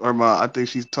 Like her mom, I think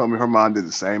she told me her mom did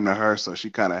the same to her, so she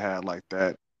kind of had like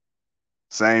that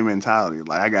same mentality.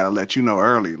 Like I gotta let you know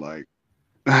early, like.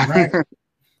 Right.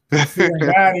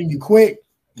 Guiding you quick.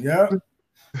 Yep.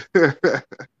 Like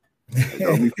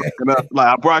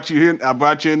I brought you in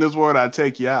this world, I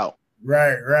take you out.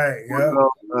 Right. Yep.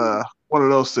 One of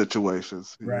those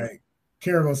situations. Right.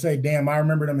 Kara will say, damn, I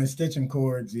remember them in stitching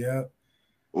cords. Yep.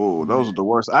 Oh, those are the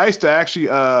worst. I used to actually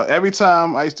every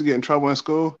time I used to get in trouble in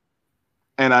school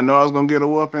and I know I was gonna get a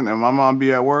whooping and my mom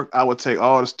be at work, I would take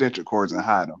all the stitching cords and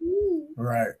hide them.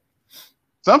 Right.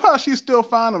 Somehow she still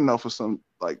found them though for some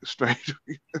like strange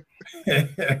reason.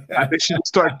 I think she'll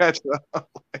start catching up.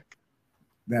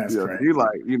 That's crazy. You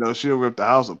like, you know, she'll rip the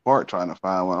house apart trying to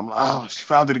find one. I'm like, oh, she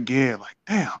found it again. Like,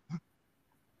 damn.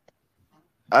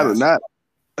 I do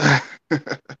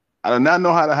not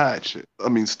know how to hide shit. I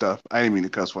mean stuff. I didn't mean to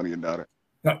cuss one of your daughter.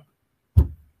 No.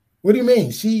 What do you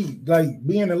mean? She like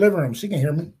be in the living room. She can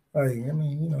hear me. Like, I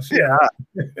mean, you know, she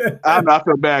I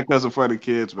feel bad cussing for the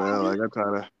kids, man. Like I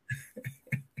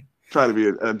try to be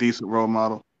a decent role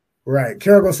model. Right.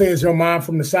 Carol gonna say, is your mom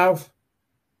from the South?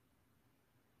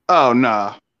 Oh,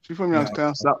 nah. She's from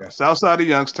Youngstown. No, okay. South side of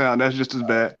Youngstown. That's just as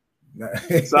bad.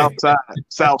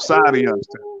 South side of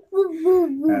Youngstown.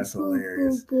 That's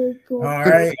hilarious. All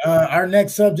right. Our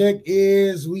next subject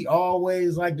is, we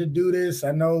always like to do this.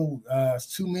 I know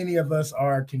too many of us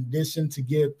are conditioned to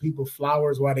give people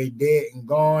flowers while they're dead and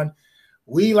gone.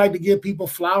 We like to give people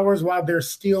flowers while they're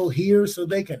still here so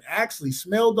they can actually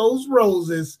smell those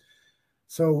roses.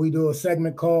 So we do a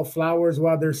segment called Flowers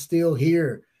While They're Still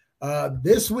Here.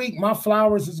 This week, my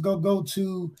flowers is gonna go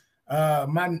to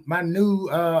my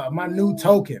new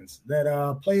tokens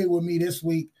that played with me this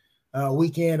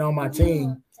weekend on my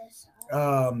team.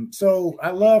 So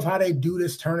I love how they do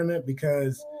this tournament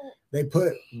because they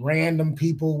put random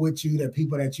people with you,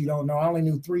 people that you don't know. I only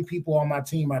knew 3 people on my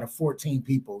team out of 14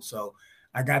 people. So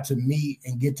I got to meet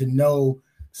and get to know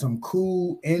some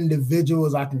cool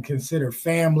individuals I can consider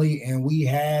family, and we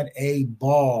had a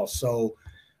ball. So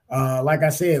like I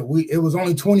said, it was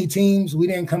only 20 teams. We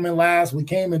didn't come in last. We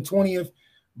came in 20th,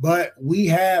 but we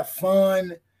had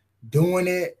fun doing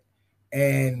it.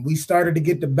 And we started to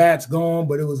get the bats going,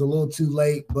 but it was a little too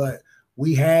late. But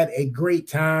we had a great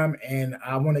time, and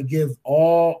I want to give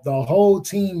the whole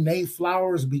team Nate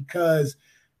flowers because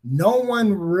no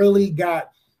one really got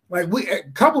a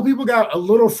couple people got a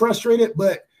little frustrated,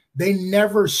 but they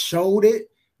never showed it.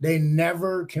 They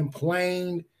never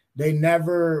complained.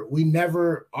 we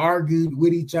never argued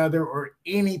with each other or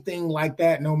anything like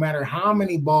that. No matter how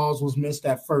many balls was missed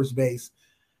at first base,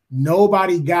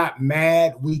 nobody got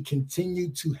mad. We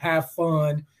continued to have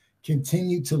fun,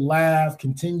 continue to laugh,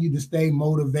 continue to stay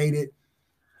motivated.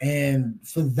 And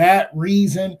for that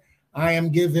reason, I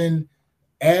am giving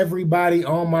everybody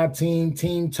on my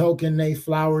Team Token they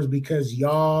flowers, because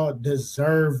y'all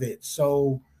deserve it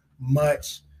so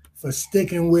much for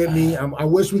sticking with me. I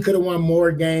wish we could have won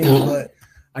more games, but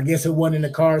I guess it wasn't in the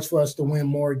cards for us to win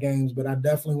more games. But I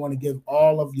definitely want to give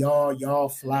all of y'all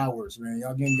flowers, man.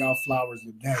 Y'all getting y'all flowers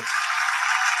today.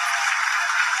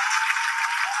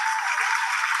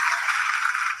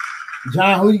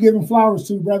 John, who you giving flowers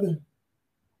to, brother?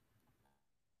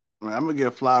 I'm gonna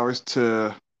give flowers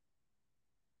to,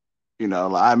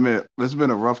 I admit it's been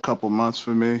a rough couple months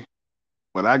for me,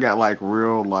 but I got like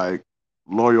real like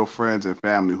loyal friends and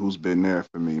family who's been there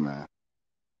for me, man.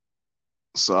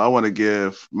 So I want to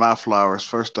give my flowers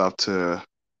first off to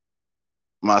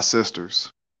my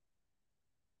sisters,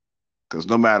 because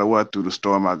no matter what through the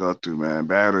storm I go through, man,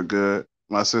 bad or good,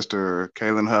 my sister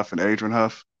Kaylin Huff and Adrian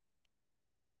Huff,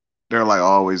 they're like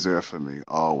always there for me,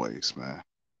 always, man.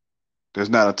 There's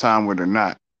not a time where they're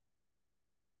not.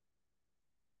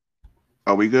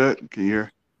 Are we good? Can you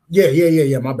hear?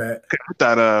 Yeah. My bad. I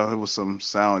thought it was some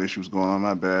sound issues going on.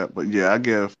 My bad. But yeah, I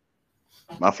give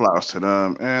my flowers to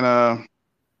them, and I'm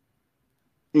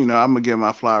gonna give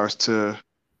my flowers to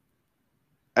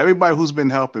everybody who's been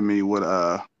helping me with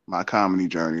my comedy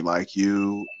journey, like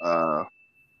you,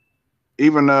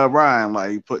 even Ryan,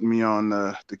 like putting me on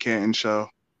the Canton show.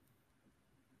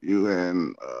 You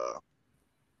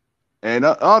and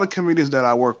all the comedians that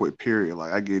I work with, period.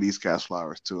 Like I give these cats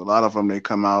flowers too. A lot of them they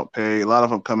come out paid. A lot of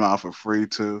them come out for free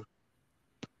too.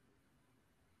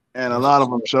 And a lot of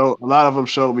them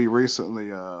showed me recently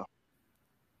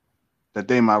that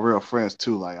they my real friends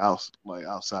too. Like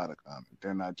outside of comedy,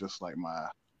 they're not just like my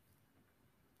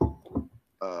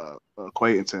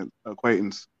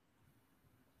acquaintance.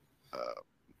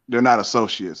 They're not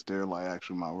associates. They're like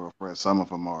actually my real friends. Some of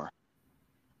them are,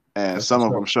 and some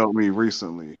of them showed me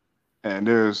recently. And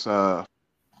there's a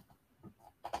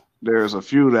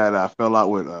few that I fell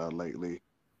out with lately.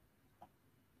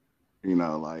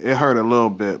 Like it hurt a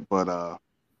little bit, but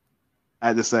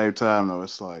at the same time, though,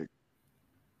 it's like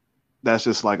that's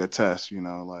just like a test,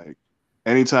 like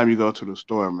anytime you go to the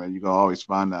store, man, you gonna always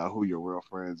find out who your real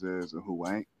friends is and who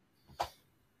ain't.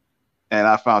 And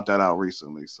I found that out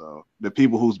recently. So the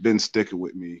people who's been sticking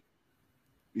with me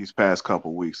these past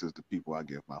couple weeks is the people I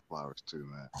give my flowers to,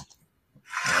 man.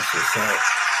 That's what's up.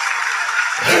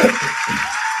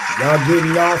 Y'all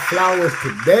getting y'all flowers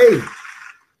today.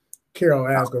 Carol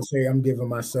asked, "Go say I'm giving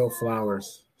myself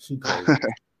flowers." She crazy.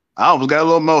 I almost got a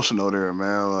little emotional there,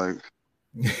 man. Like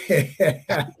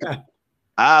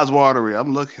eyes watery.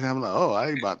 I'm looking. I'm like, oh, I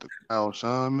ain't about to call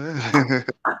Sean, man.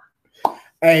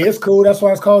 Hey, it's cool. That's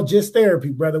why it's called Just Therapy,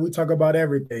 brother. We talk about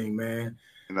everything, man.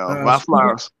 My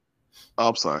flowers. Oh,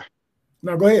 I'm sorry.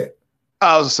 No, go ahead.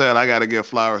 I was saying I got to give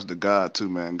flowers to God too,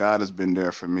 man. God has been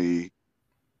there for me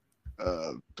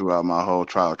throughout my whole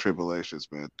trial tribulations,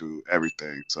 man, through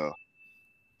everything. So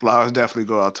flowers definitely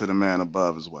go out to the man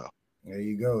above as well. There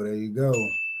you go.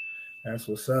 That's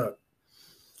what's up.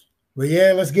 But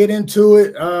yeah, let's get into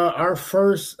it. Our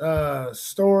first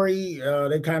story,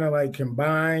 they kind of like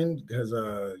combined because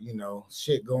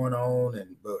shit going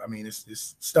on, but I mean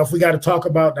it's stuff we got to talk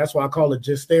about. That's why I call it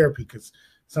Just Therapy, because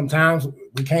sometimes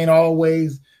we can't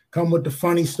always come with the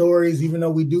funny stories. Even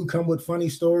though we do come with funny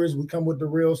stories, we come with the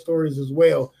real stories as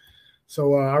well.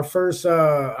 So our first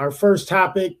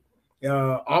topic,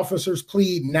 officers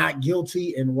plead not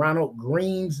guilty in Ronald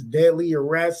Green's deadly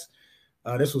arrest.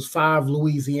 This was 5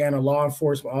 Louisiana law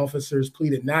enforcement officers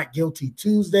pleaded not guilty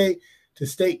Tuesday to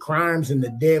state crimes in the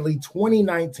deadly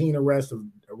 2019 arrest of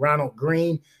Ronald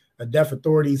Green, a death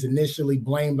authorities initially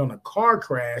blamed on a car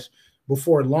crash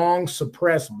before long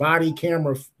suppressed body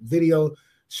camera video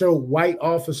showed white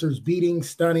officers beating,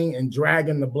 stunning, and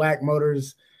dragging the black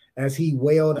motorist as he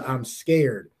wailed, "I'm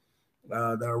scared."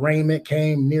 The arraignment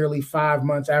came nearly 5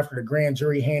 months after the grand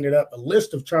jury handed up a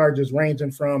list of charges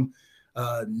ranging from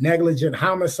negligent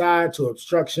homicide to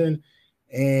obstruction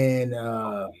and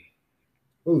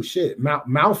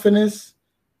malfeasance.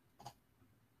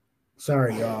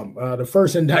 Sorry, y'all. The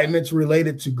first indictments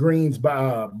related to Green's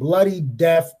bloody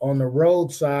death on the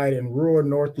roadside in rural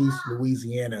northeast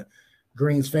Louisiana.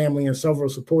 Green's family and several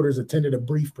supporters attended a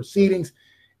brief proceedings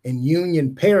in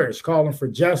Union Parish calling for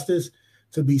justice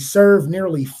to be served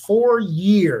nearly 4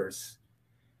 years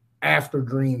after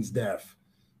Green's death.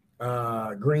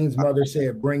 Green's mother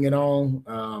said, "Bring it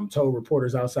on," told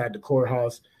reporters outside the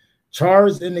courthouse.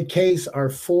 Charged in the case are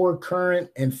 4 current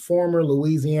and former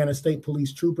Louisiana State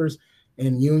Police troopers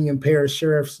and Union Parish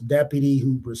Sheriff's deputy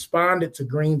who responded to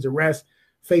Green's arrest,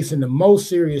 facing the most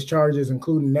serious charges,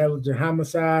 including negligent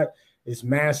homicide. Is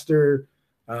Master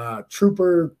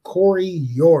Trooper Corey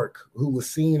York, who was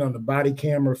seen on the body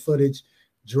camera footage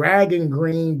dragging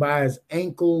Green by his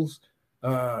ankles,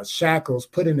 shackles,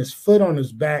 putting his foot on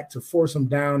his back to force him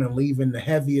down and leaving the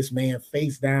heaviest man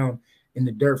face down in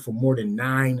the dirt for more than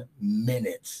 9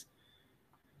 minutes.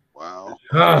 Wow.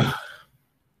 I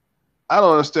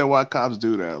don't understand why cops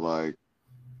do that. Like,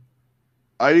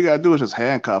 all you gotta do is just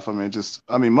handcuff them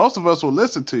and most of us will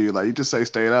listen to you. Like, you just say,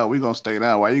 stay down, we're gonna stay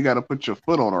down. Why you gotta put your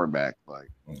foot on our back? Like,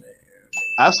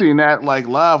 I've seen that like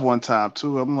live one time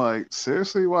too. I'm like,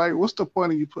 seriously, what's the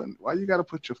point of you why you gotta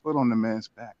put your foot on the man's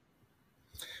back?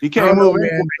 You can't move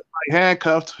anyway, like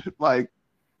handcuffed, like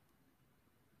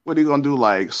what are you gonna do?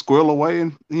 Like squirrel away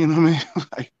and you know what I mean?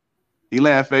 Like he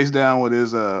laying face down with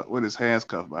his hands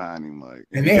cuffed behind him, like.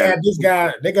 And they had this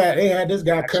guy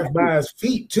cuffed by his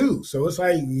feet too. So it's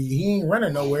like he ain't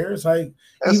running nowhere. It's like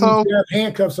even if you have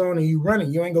handcuffs on and you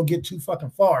running, you ain't gonna get too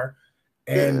fucking far.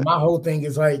 And my whole thing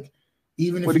is like,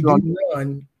 even if you do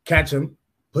run, catch him,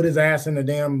 put his ass in the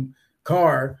damn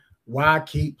car. Why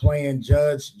keep playing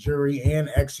judge, jury, and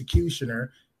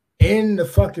executioner in the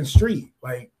fucking street?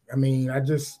 Like, I mean, I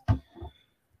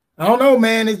don't know,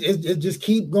 man. It just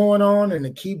keep going on and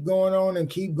it keep going on and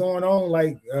keep going on.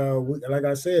 Like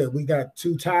I said, we got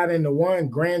 2 tied into 1.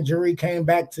 Grand jury came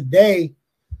back today,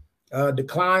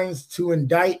 declines to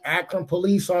indict Akron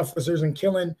police officers in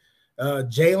killing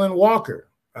Jalen Walker.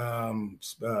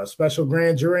 Special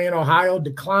grand jury in Ohio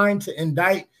declined to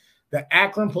indict the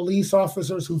Akron police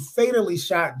officers who fatally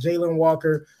shot Jalen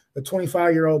Walker, a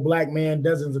 25-year-old black man,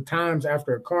 dozens of times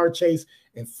after a car chase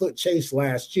and foot chase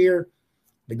last year.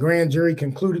 The grand jury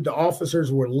concluded the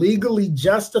officers were legally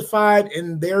justified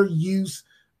in their use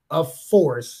of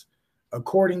force,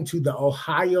 according to the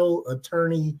Ohio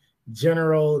Attorney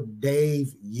General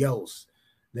Dave Yost.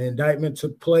 The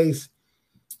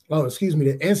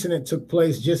incident took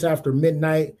place just after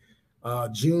midnight,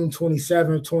 June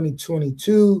 27,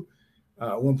 2022,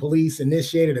 when police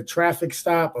initiated a traffic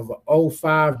stop of an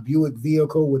 05 Buick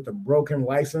vehicle with a broken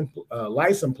license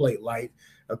plate light,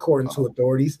 according to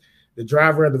authorities. The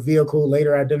driver of the vehicle,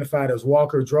 later identified as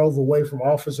Walker, drove away from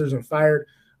officers and fired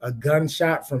a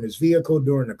gunshot from his vehicle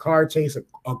during the car chase,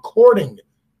 according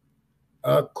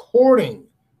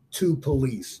to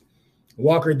police.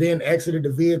 Walker then exited the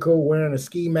vehicle wearing a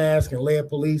ski mask and led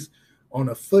police on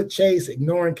a foot chase,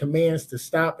 ignoring commands to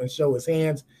stop and show his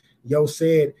hands. Yo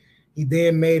said he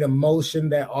then made a motion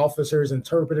that officers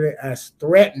interpreted as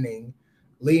threatening,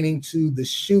 leading to the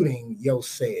shooting, Yo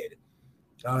said.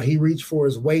 He reached for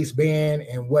his waistband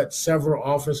and what several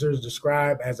officers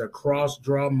describe as a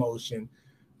cross-draw motion,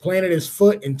 planted his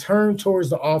foot and turned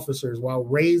towards the officers while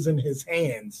raising his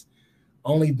hands.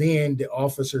 Only then did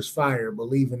officers fire,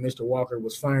 believing Mr. Walker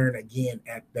was firing again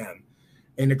at them.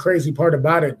 And the crazy part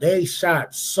about it, they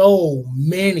shot so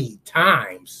many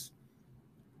times.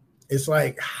 It's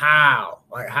like, how?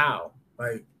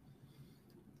 Like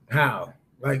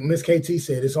Miss KT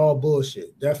said, it's all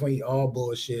bullshit. Definitely all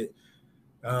bullshit.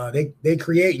 They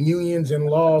create unions and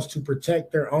laws to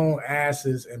protect their own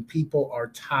asses, and people are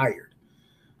tired.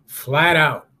 Flat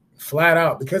out,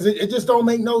 because it just don't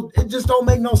make no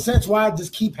sense why it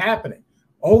just keep happening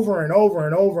over and over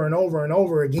and over and over and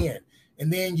over again.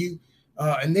 And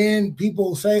then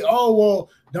people say, oh well,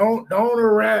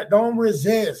 don't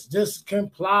resist, just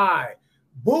comply.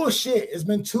 Bullshit. It's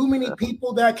been too many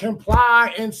people that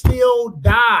comply and still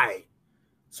die.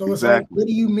 So it's like, what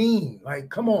do you mean? Like,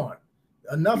 come on.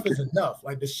 Enough is enough.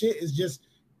 Like, the shit is just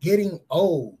getting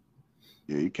old.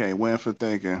 Yeah, you can't win for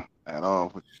thinking at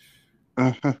all.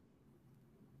 It's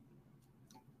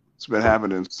been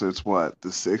happening since what, the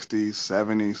 60s,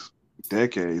 70s,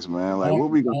 decades, man. Like, what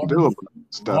we gonna do about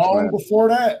stuff, long man? Before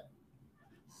that.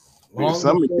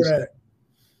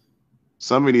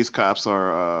 Some of these cops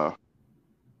are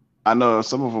I know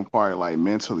some of them probably like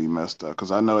mentally messed up,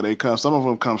 because I know some of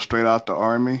them come straight out the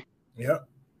army. Yep.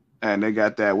 And they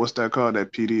got that, what's that called?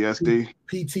 That PTSD?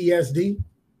 PTSD?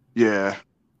 Yeah.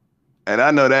 And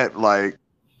I know that, like,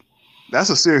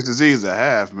 that's a serious disease to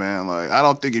have, man. Like, I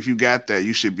don't think if you got that,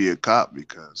 you should be a cop,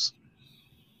 because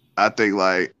I think,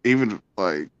 like, even,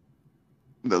 like,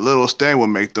 the littlest thing would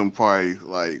make them probably,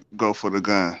 like, go for the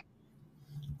gun.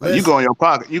 Like, you go in your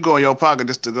pocket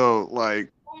just to go,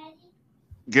 like,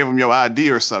 give them your ID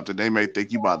or something. They may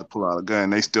think you about to pull out a gun.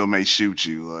 They still may shoot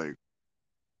you, like.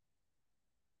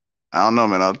 I don't know,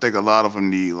 man. I think a lot of them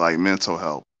need like mental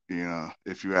help, you know,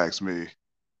 if you ask me.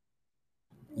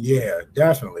 Yeah,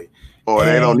 definitely. Or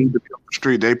they don't need to be on the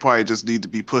street. They probably just need to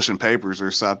be pushing papers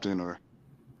or something, or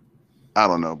I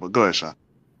don't know. But go ahead, Sean.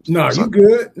 No, you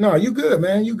good. No, you good,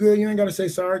 man. You good. You ain't got to say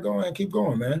sorry. Go ahead. Keep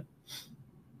going, man.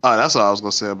 That's all I was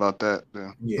going to say about that.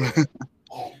 Yeah.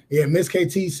 Yeah, Miss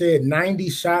KT said 90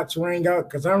 shots rang out,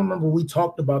 because I remember we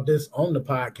talked about this on the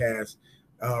podcast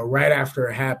right after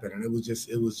it happened, and it was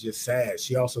just sad.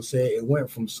 She also said it went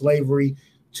from slavery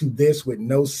to this with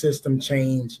no system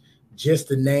change,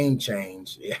 just a name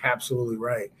change. Yeah, absolutely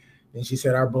right. And she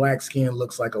said our black skin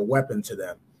looks like a weapon to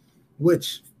them,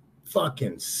 which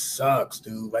fucking sucks,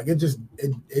 dude. Like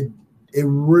it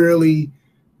really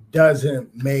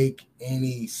doesn't make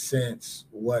any sense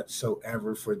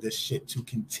whatsoever for this shit to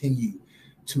continue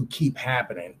to keep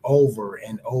happening over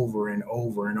and over and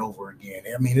over and over again.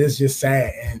 I mean, it's just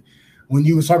sad. And when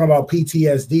you were talking about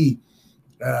PTSD,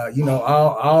 I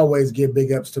always give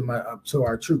big ups to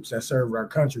our troops that serve our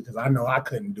country, because I know I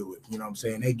couldn't do it. You know what I'm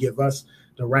saying? They give us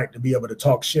the right to be able to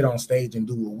talk shit on stage and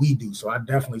do what we do. So I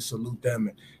definitely salute them.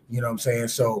 And, you know what I'm saying?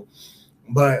 So,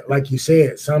 but like you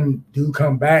said, some do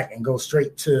come back and go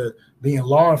straight to being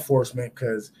law enforcement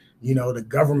because, the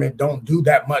government don't do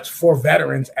that much for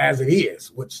veterans as it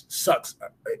is, which sucks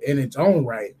in its own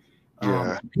right.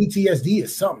 Yeah. PTSD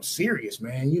is something serious,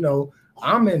 man.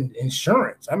 I'm in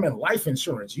insurance. I'm in life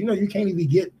insurance. You can't even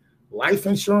get life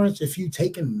insurance if you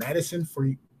taking medicine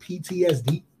for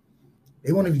PTSD.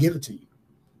 They won't even give it to you.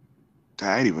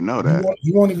 I didn't even know that.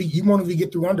 You won't even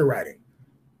get through underwriting.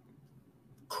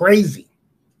 Crazy.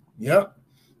 Yep.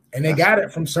 And they got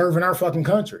it from serving our fucking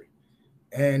country.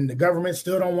 And the government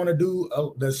still don't want to do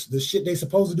the shit they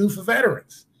supposed to do for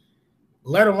veterans,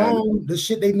 let alone the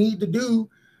shit they need to do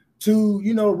to,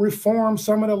 reform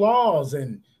some of the laws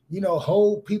and,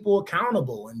 hold people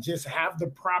accountable and just have the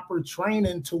proper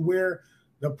training to where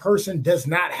the person does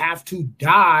not have to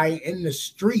die in the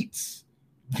streets.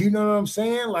 You know what I'm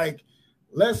saying? Like,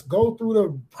 let's go through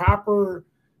the proper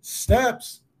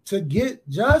steps to get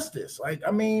justice. Like,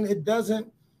 I mean, it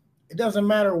doesn't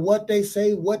matter what they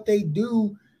say, what they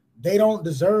do. They don't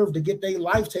deserve to get their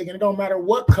life taken. It don't matter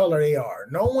what color they are.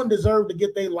 No one deserves to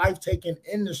get their life taken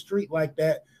in the street like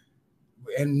that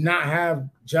and not have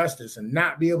justice and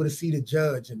not be able to see the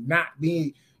judge and not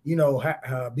be,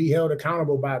 be held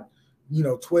accountable by,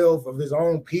 12 of his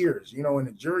own peers, in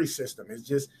the jury system. It's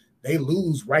just, they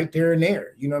lose right there and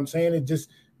there. You know what I'm saying? It just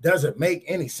doesn't make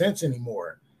any sense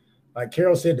anymore. Like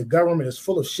Carol said, the government is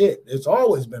full of shit. It's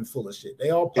always been full of shit.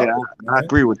 They all puppet, I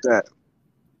agree with that.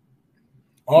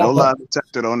 No lie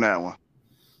detected on that one.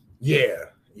 Yeah.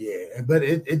 But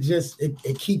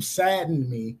it keeps saddening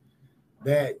me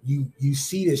that you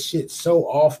see this shit so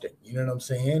often. You know what I'm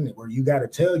saying? Where you got to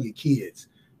tell your kids,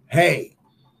 hey,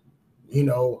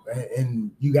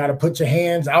 and you got to put your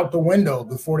hands out the window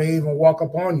before they even walk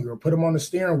up on you, or put them on the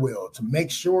steering wheel to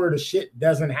make sure the shit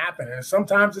doesn't happen. And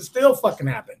sometimes it still fucking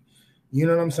happen. You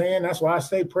know what I'm saying? That's why I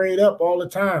stay prayed up all the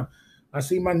time. I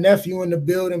see my nephew in the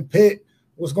building, Pitt.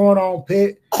 What's going on,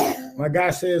 Pitt? My guy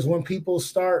says when people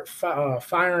start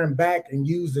firing back and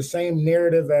use the same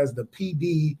narrative as the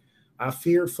PD, I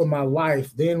feared for my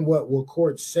life. Then what will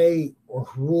courts say or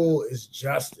rule is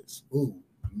justice? Ooh,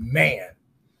 man.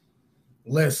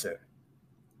 Listen,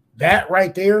 that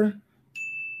right there.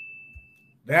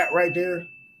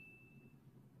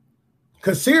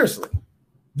 Because seriously,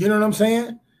 you know what I'm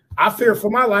saying? I fear for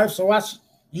my life, so what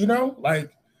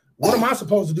am I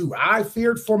supposed to do? I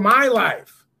feared for my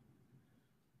life.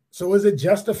 So is it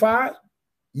justified?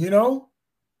 I know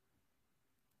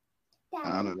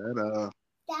that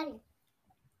Daddy.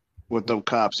 With them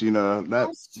cops,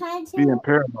 that being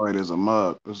paranoid is a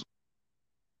mug.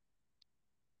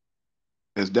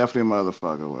 It's definitely a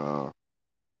motherfucker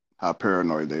how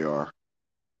paranoid they are.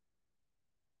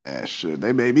 And shit,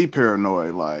 they may be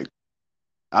paranoid. Like,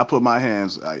 I put my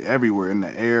hands everywhere in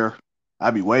the air.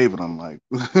 I be waving them like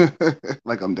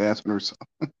like I'm dancing or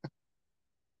something.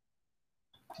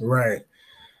 Right.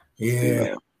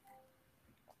 Yeah.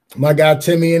 My guy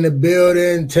Timmy in the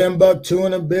building, Timbuktu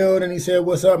in the building. He said,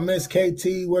 "What's up, Miss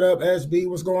KT? What up, SB?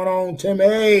 What's going on, Tim?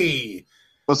 Hey,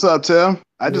 what's up, Tim?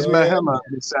 I just met him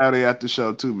this Saturday at the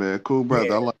show too, man. Cool brother.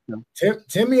 Yeah. I like him.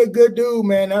 Timmy, a good dude,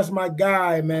 man. That's my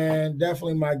guy, man.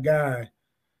 Definitely my guy.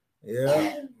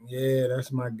 Yeah,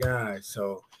 that's my guy.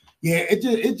 So yeah,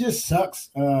 it just sucks.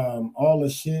 All the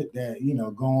shit that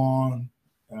go on.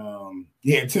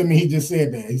 Yeah, Timmy, he just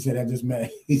said that. He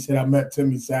said I met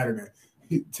Timmy Saturday.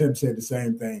 Tim said the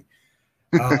same thing.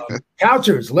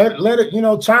 Couchers, let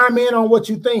it chime in on what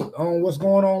you think on what's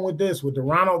going on with the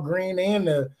Ronald Green and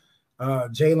the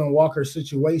Jalen Walker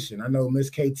situation. I know Miss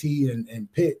KT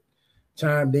and Pitt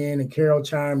chimed in and Carol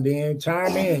chimed in.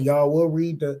 Chime in, y'all. We'll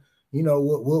read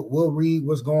we'll read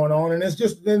what's going on, and it's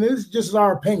just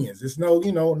our opinions. It's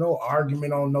no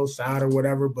argument on no side or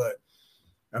whatever. But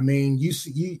I mean,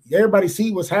 everybody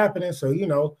see what's happening, so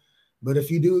But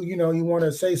if you do, you want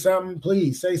to say something,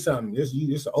 please say something.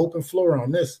 It's an open floor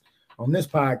on this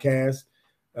podcast.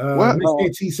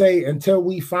 Miss KT say, until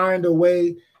we find a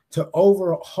way to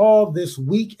overhaul this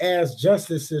weak-ass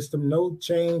justice system, no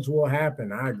change will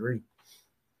happen. I agree.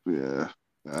 Yeah,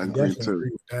 I agree too.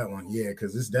 Agree with that one. Yeah,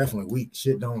 because it's definitely weak.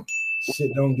 Shit don't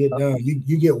get done.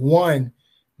 You get one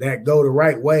that go the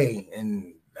right way,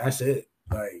 and that's it.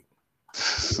 Like,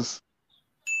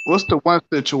 what's the one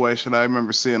situation I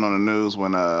remember seeing on the news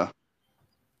when the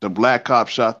black cop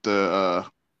shot the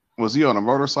was he on a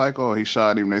motorcycle or he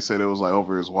shot him? They said it was like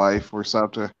over his wife or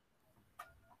something.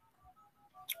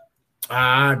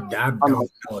 I don't know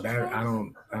that. I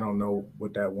don't know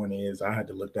what that one is. I had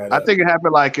to look that up. I think it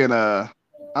happened like in I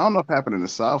don't know if it happened in the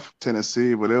South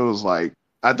Tennessee, but it was like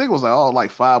I think it was like all like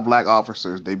 5 black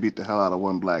officers. They beat the hell out of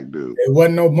one black dude. There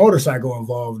wasn't no motorcycle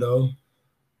involved though.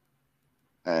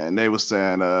 And they were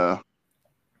saying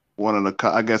one of the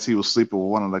I guess he was sleeping with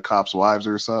one of the cops' wives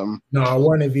or something. No, it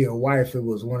wasn't even a wife. It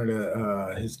was one of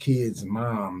the his kids'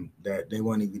 mom that they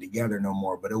weren't even together no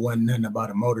more. But it wasn't nothing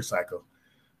about a motorcycle.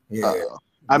 Yeah,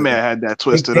 I may have had that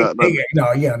twisted up.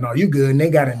 No, you good. And they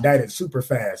got indicted super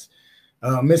fast.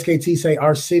 Miss KT say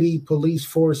our city police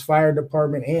force, fire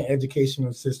department, and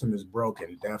educational system is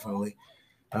broken. Definitely.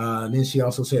 And then she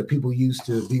also said people used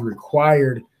to be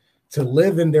required to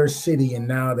live in their city, and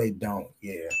now they don't.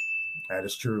 Yeah, that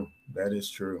is true. That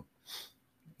is true.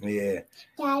 Yeah,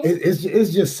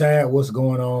 it's just sad what's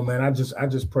going on, man. I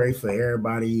just pray for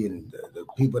everybody and the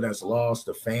people that's lost,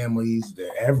 the families,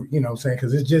 what I'm saying,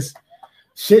 because it's just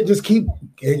shit just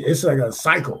it's like a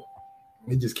cycle.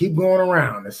 It just keep going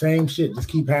around. The same shit just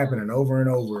keep happening over and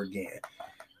over again.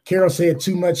 Carol said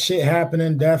too much shit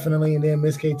happening, definitely. And then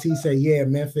Miss KT said, yeah,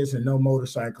 Memphis and no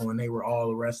motorcycle, and they were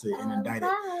all arrested and indicted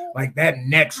like that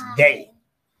next day.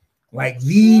 Like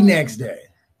the next day.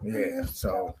 Yeah.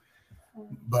 So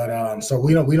so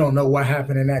we don't know what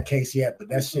happened in that case yet, but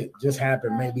that shit just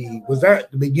happened. Maybe was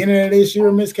that the beginning of this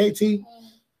year, Miss KT?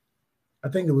 I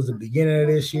think it was the beginning of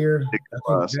this year. I think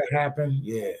that happened.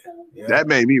 Yeah. That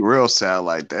made me real sad.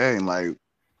 Like, dang, like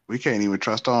we can't even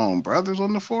trust our own brothers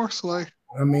on the force. Like,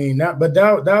 I mean, that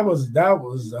was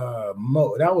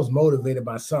motivated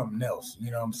by something else.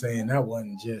 You know what I'm saying? That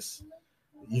wasn't just,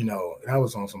 that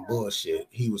was on some bullshit.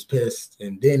 He was pissed,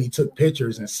 and then he took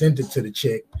pictures and sent it to the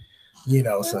chick.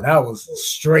 So that was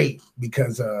straight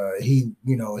because he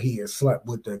had slept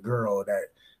with the girl that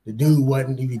the dude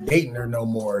wasn't even dating her no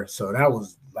more. So that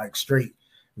was like straight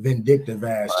vindictive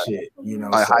ass shit,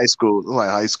 like high school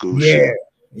yeah, shit.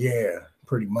 Yeah,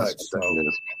 pretty much. So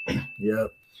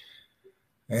yep.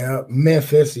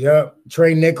 Memphis, yep.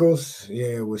 Trey Nichols,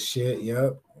 yeah, it was shit.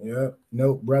 Yep.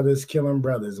 Nope, brothers killing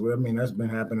brothers. Well, I mean, that's been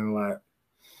happening a lot.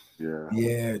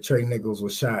 Yeah, Trey Nichols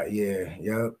was shot. Yeah,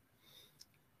 yep.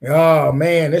 Oh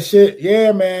man, this shit,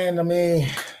 yeah, man. I mean,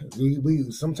 we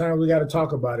sometimes we got to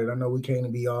talk about it. I know we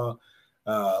can't be all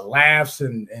laughs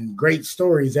and great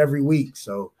stories every week.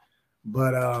 So,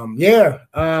 but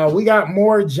we got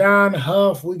more John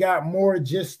Huff. We got more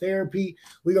Just Therapy.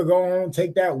 We gonna go on and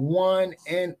take that one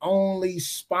and only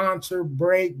sponsor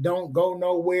break. Don't go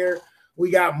nowhere. We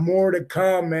got more to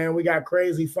come, man. We got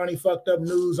crazy, funny, fucked up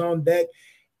news on deck.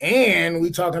 And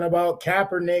we talking about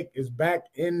Kaepernick is back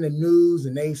in the news,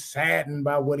 and they saddened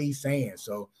by what he's saying.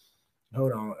 So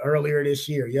hold on. Earlier this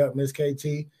year, yep, Miss KT.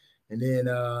 And then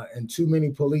and too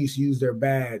many police use their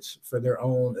badge for their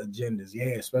own agendas.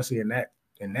 Yeah, especially in that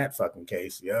fucking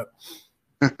case. Yep.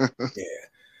 Yeah.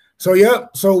 So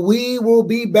yep. So we will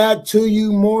be back to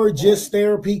you. More Just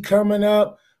Therapy coming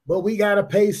up. But we got to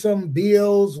pay some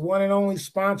bills. One and only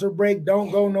sponsor break. Don't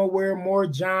go nowhere. More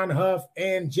John Huff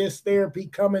and Just Therapy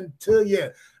coming to you.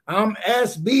 I'm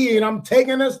SB, and I'm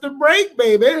taking us to break,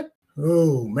 baby.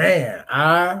 Oh, man.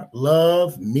 I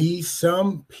love me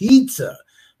some pizza.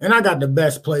 And I got the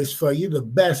best place for you. The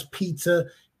best pizza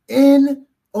in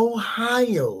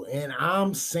Ohio. And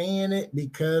I'm saying it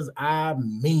because I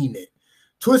mean it.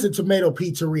 Twisted Tomato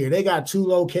Pizzeria. They got 2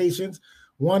 locations.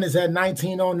 One is at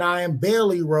 1909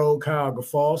 Bailey Road, Cuyahoga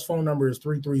Falls. Phone number is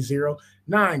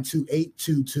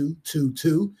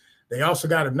 330-928-2222. They also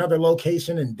got another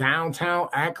location in downtown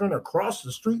Akron across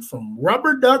the street from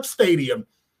Rubber Duck Stadium.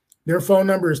 Their phone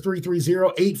number is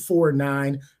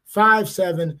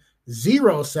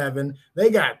 330-849-5707. They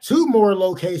got 2 more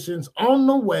locations on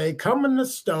the way coming to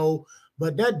Stowe,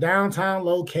 but that downtown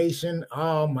location,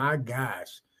 oh my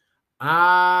gosh.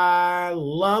 I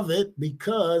love it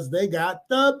because they got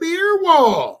the beer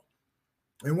wall.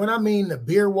 And when I mean the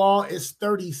beer wall, it's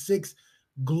 36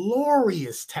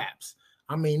 glorious taps.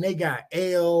 I mean, they got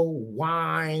ale,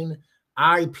 wine,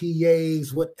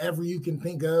 IPAs, whatever you can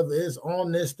think of is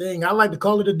on this thing. I like to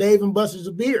call it a Dave and Buster's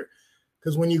of beer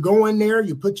because when you go in there,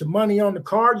 you put your money on the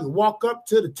card, you walk up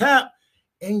to the tap,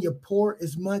 and you pour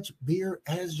as much beer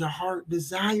as your heart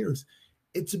desires.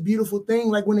 It's a beautiful thing.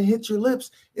 Like when it hits your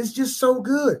lips, it's just so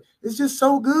good. It's just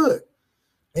so good.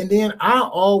 And then I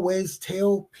always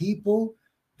tell people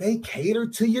they cater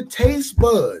to your taste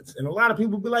buds. And a lot of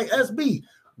people be like, SB,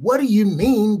 what do you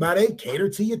mean by they cater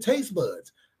to your taste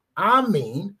buds? I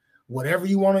mean, whatever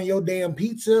you want on your damn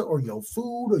pizza or your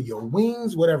food or your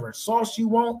wings, whatever sauce you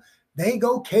want, they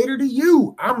go cater to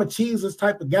you. I'm a cheeseless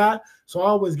type of guy, so I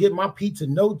always get my pizza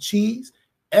no cheese,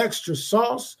 extra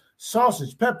sauce,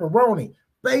 sausage, pepperoni,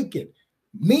 bacon,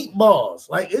 meatballs.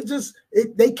 Like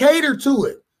they cater to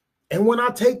it. And when I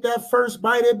take that first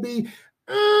bite, it be,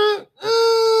 bitch,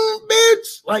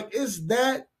 like it's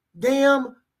that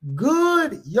damn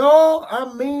good, y'all.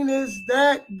 I mean, it's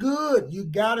that good. You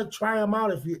gotta try them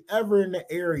out if you're ever in the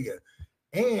area.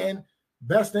 And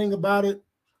best thing about it,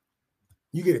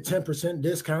 you get a 10%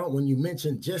 discount when you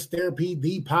mention Just Therapy,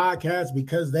 the podcast,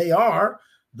 because they are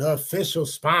the official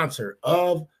sponsor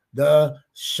of the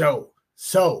show.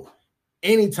 So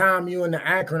anytime you're in the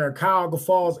Akron or Cuyahoga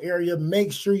Falls area,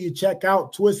 make sure you check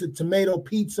out Twisted Tomato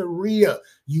Pizzeria.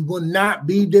 You will not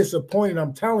be disappointed.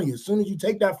 I'm telling you, as soon as you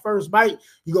take that first bite,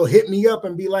 you go hit me up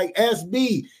and be like,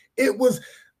 SB, it was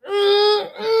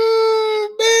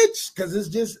bitch, because it's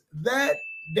just that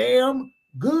damn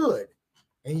good.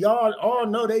 And y'all all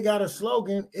know they got a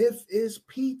slogan, if it's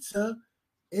pizza,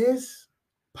 it's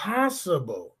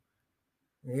possible.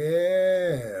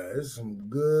 Yeah, it's some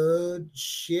good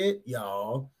shit,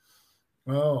 y'all.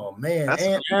 Oh, man.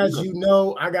 And as you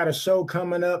know, I got a show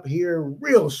coming up here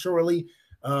real shortly,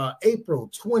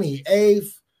 April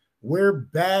 28th. We're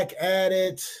back at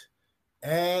it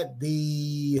at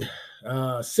the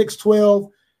 612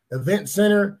 Event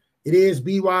Center. It is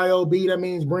BYOB. That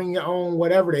means bring your own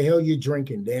whatever the hell you're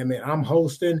drinking, damn it. I'm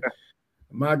hosting.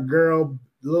 My girl,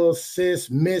 little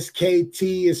sis, Miss KT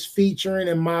is featuring,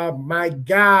 and my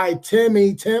guy,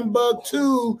 Timmy,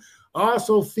 Timbuktu,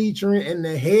 also featuring in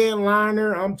the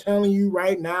headliner. I'm telling you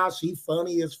right now, she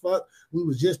funny as fuck. We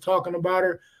was just talking about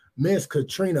her. Miss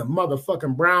Katrina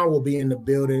motherfucking Brown will be in the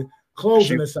building,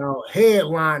 closing us out,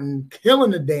 headlining,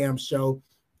 killing the damn show.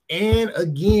 And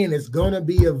again, it's going to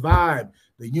be a vibe.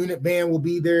 The unit band will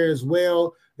be there as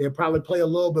well. They'll probably play a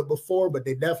little bit before, but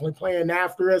they're definitely playing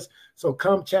after us. So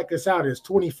come check us out. It's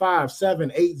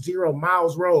 25780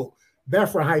 Miles Road,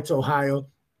 Bedford Heights, Ohio.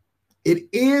 It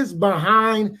is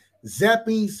behind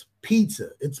Zeppi's Pizza.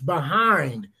 It's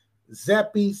behind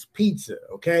Zeppi's Pizza,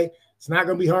 okay? It's not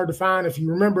going to be hard to find. If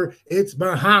you remember, it's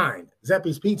behind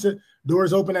Zeppi's Pizza.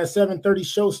 Doors open at 7:30.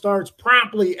 Show starts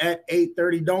promptly at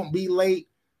 8:30. Don't be late.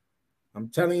 I'm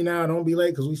telling you now, don't be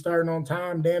late because we starting on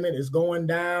time. Damn it, it's going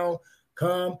down.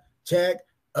 Come check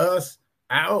us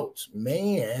out,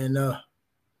 man.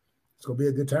 It's going to be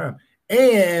a good time.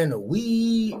 And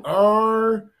we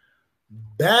are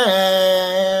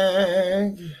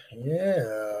back.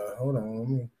 Yeah, hold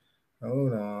on.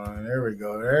 Hold on. There we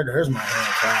go. There's my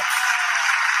hand claps.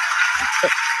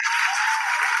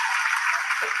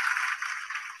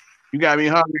 You got me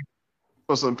hungry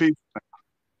for some pizza.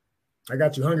 I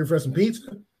got you hungry for some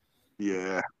pizza?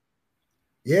 Yeah.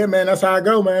 Yeah, man, that's how I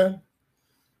go, man.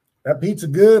 That pizza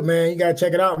good, man. You got to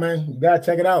check it out, man. You got to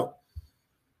check it out.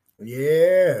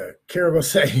 Yeah. Carol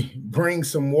say, bring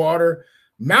some water.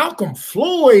 Malcolm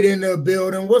Floyd in the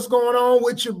building. What's going on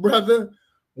with you, brother?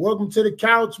 Welcome to the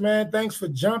couch, man. Thanks for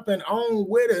jumping on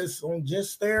with us on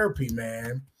Just Therapy,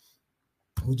 man.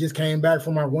 We just came back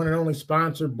from our one and only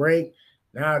sponsor break.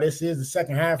 Now this is the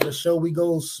second half of the show. We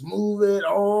go smooth it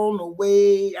on the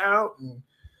way out and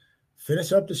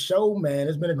finish up the show, man.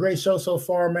 It's been a great show so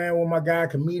far, man, with my guy,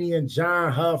 comedian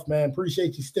John Huff, man.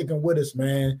 Appreciate you sticking with us,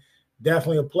 man.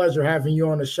 Definitely a pleasure having you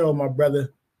on the show, my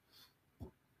brother.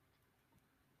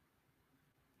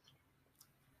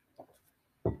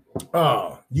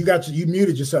 Oh, you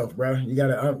muted yourself, bro. You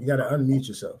gotta unmute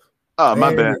yourself. Oh,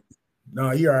 my bad.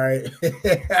 No, you're all right.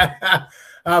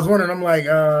 I was wondering, I'm like,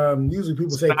 usually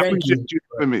people say thank you.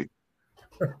 For me.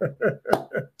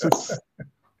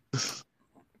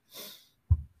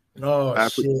 Oh,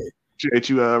 shit. Appreciate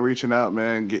you reaching out,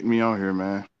 man, getting me on here,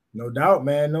 man. No doubt,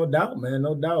 man. No doubt, man.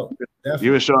 No doubt. Definitely.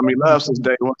 You've been showing me love since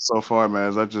day one so far,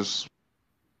 man. The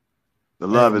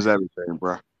love is everything,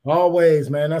 bro. Always,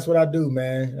 man. That's what I do,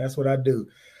 man. That's what I do.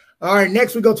 All right,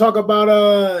 next we go talk about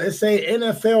it say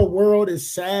NFL world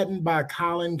is saddened by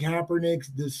Colin Kaepernick's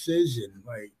decision.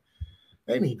 Like,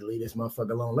 they need to leave this motherfucker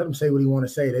alone. Let him say what he want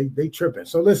to say. They tripping.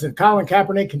 So listen, Colin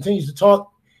Kaepernick continues to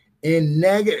talk in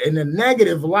a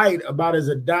negative light about his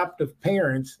adoptive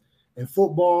parents, and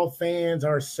football fans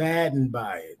are saddened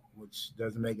by it, which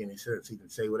doesn't make any sense. He can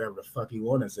say whatever the fuck he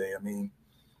want to say. I mean,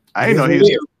 I didn't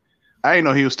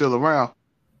know he was still around.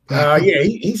 Yeah,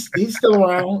 he's still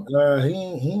around.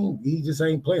 He just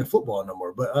ain't playing football no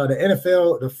more. But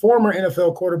the former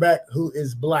NFL quarterback who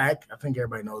is black, I think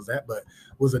everybody knows that, but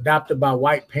was adopted by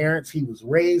white parents. He was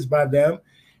raised by them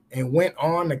and went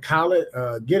on to college,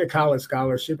 get a college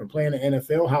scholarship and play in the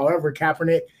NFL. However,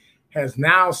 Kaepernick has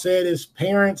now said his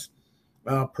parents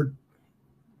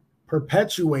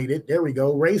perpetuated, there we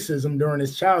go, racism during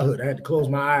his childhood. I had to close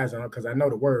my eyes on it because I know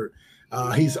the word.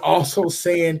 He's also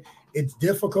saying it's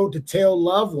difficult to tell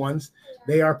loved ones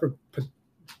they are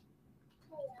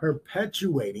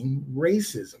perpetuating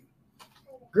racism.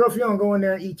 Girl, if you don't go in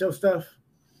there and eat your stuff,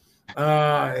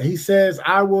 he says,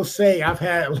 I will say I've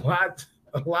had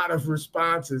a lot of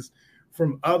responses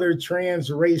from other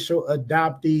transracial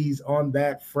adoptees on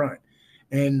that front.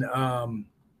 And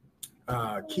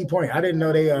key point, I didn't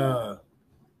know they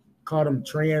called them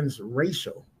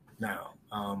transracial now.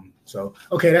 So,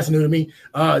 okay, that's new to me.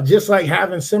 Just like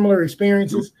having similar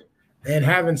experiences and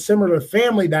having similar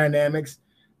family dynamics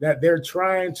that they're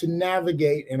trying to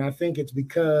navigate. And I think it's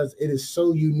because it is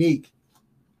so unique.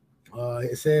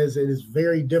 It says it is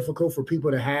very difficult for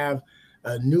people to have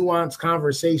a nuanced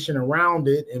conversation around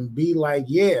it and be like,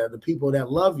 yeah, the people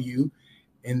that love you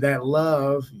and that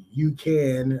love, you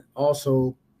can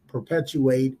also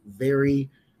perpetuate very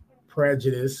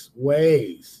prejudiced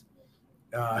ways.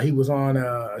 He was on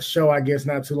a show, I guess,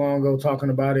 not too long ago talking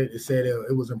about it. It said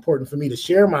it was important for me to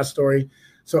share my story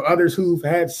so others who've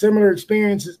had similar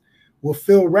experiences will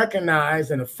feel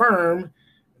recognized and affirmed.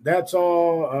 That's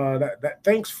all.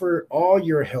 Thanks for all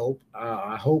your help.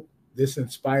 I hope this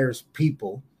inspires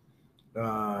people.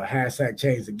 Hashtag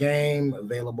change the game,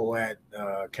 available at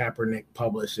Kaepernick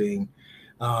Publishing.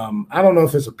 I don't know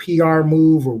if it's a PR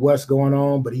move or what's going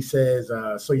on, but he says,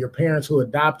 so your parents who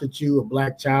adopted you, a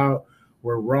black child,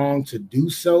 were wrong to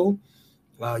do so.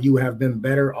 You would have been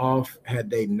better off had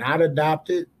they not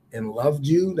adopted and loved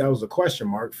you. That was a question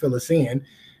mark. Fill us in.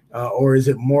 Or is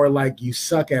it more like you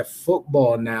suck at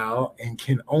football now and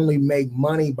can only make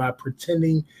money by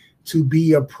pretending to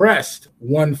be oppressed?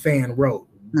 One fan wrote.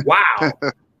 Wow.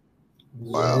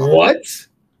 Wow. What?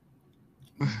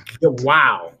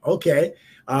 Wow. Okay.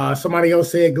 Somebody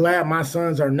else said, glad my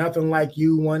sons are nothing like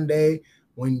you. One day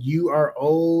when you are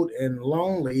old and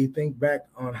lonely, think back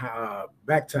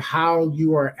to how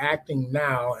you are acting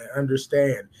now and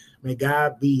understand. May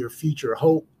God be your future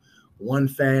hope. One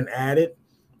fan added.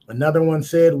 Another one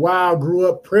said, wow, grew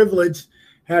up privileged,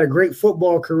 had a great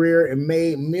football career and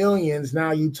made millions.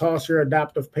 Now you toss your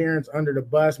adoptive parents under the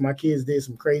bus. My kids did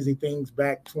some crazy things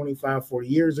back 25, 40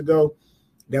 years ago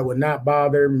that would not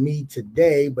bother me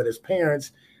today. But as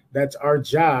parents, that's our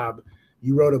job.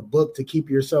 You wrote a book to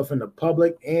keep yourself in the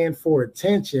public and for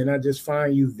attention. I just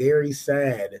find you very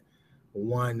sad.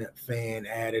 One fan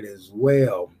added as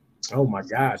well. Oh my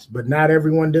gosh, but not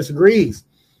everyone disagrees.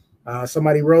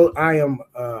 Somebody wrote, I am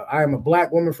a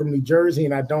black woman from New Jersey,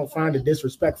 and I don't find it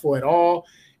disrespectful at all.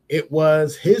 It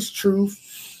was his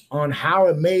truth on how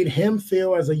it made him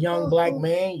feel as a young black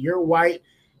man. You're white.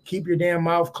 Keep your damn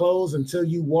mouth closed until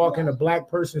you walk in a black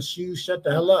person's shoes. Shut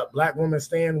the hell up. Black woman,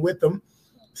 stand with them.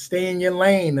 Stay in your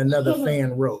lane, another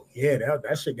fan wrote. Yeah,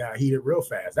 that shit got heated real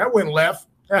fast. That went left.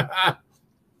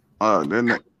 Oh,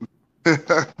 didn't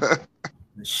it?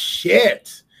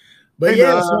 Shit. But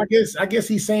yeah, so I guess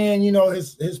he's saying,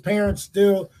 his parents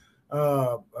still put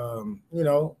out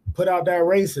that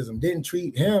racism, didn't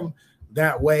treat him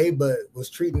that way, but was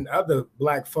treating other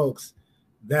black folks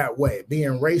that way,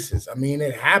 being racist. I mean,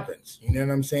 it happens. You know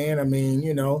what I'm saying? I mean,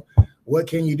 what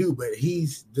can you do? But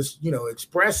he's just,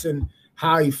 expressing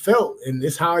how he felt, and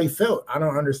it's how he felt. I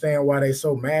don't understand why they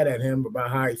so mad at him about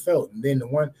how he felt. And then the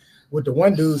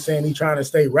one dude saying he's trying to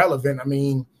stay relevant. I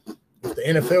mean, if the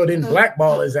NFL didn't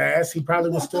blackball his ass, he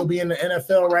probably would still be in the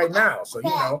NFL right now.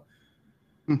 So,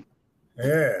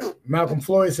 yeah. Malcolm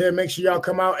Floyd said, make sure y'all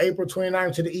come out April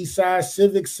 29th to the East Side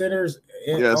Civic Centers.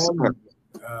 Yes.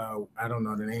 I don't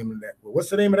know the name of that.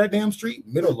 What's the name of that damn street?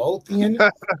 Midlothian?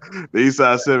 The East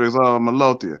Side Civics on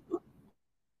Midlothian.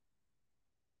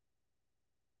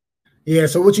 Yeah,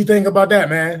 so what you think about that,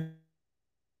 man?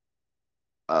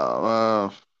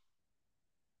 I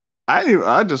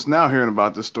just now hearing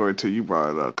about this story till you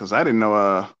brought it up, because I didn't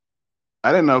know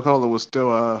Cola was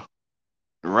still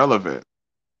relevant.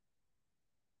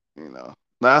 You know,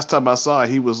 last time I saw it,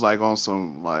 he was like on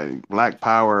some like Black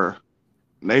Power,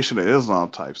 Nation of Islam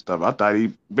type stuff. I thought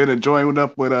he'd been enjoying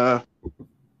up with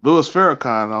Louis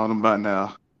Farrakhan on him by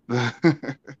now. I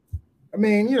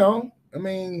mean,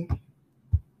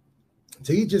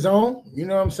 to each his own. You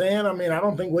know what I'm saying? I mean, I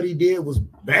don't think what he did was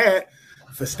bad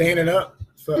for standing up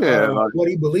for what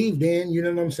he believed in. You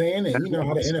know what I'm saying? And you know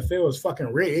how the NFL is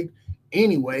fucking rigged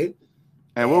anyway.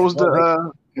 And what was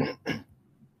the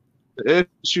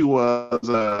issue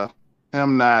was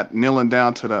him not kneeling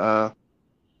down to the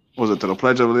was it to the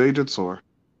Pledge of Allegiance or?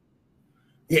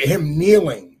 Yeah, him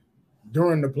kneeling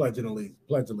during the Pledge of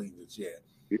Allegiance. Yeah,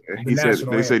 he said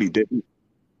they said he didn't.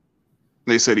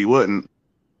 They said he wouldn't.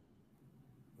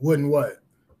 Wouldn't what?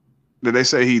 Did they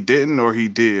say he didn't or he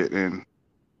did? And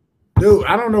dude,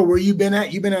 I don't know where you've been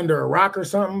at. You've been under a rock or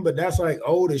something, but that's like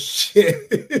old as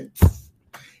shit.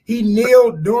 He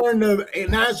kneeled during the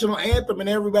national anthem, and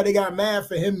everybody got mad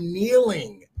for him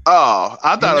kneeling. Oh,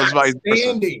 I thought it was vice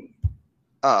versa.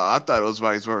 Oh, I thought it was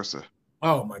vice versa.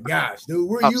 Oh my gosh, dude,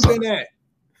 where you been at?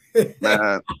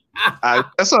 Man,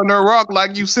 that's on the rock,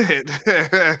 like you said.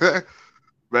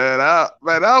 Man, I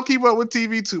don't keep up with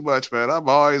TV too much, man. I'm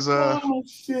always oh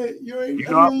shit, you ain't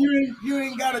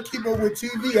gotta keep up with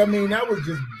TV. I mean, that was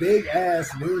just big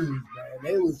ass news, man.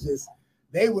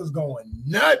 They was going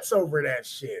nuts over that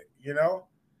shit, you know,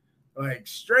 like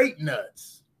straight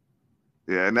nuts.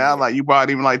 Yeah, now like you brought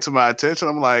him like to my attention.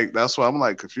 I'm like, that's why I'm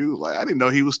like confused. Like I didn't know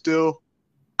he was still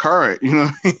current, you know.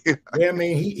 Yeah, I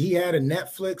mean, he had a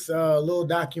Netflix little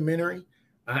documentary.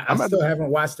 I still haven't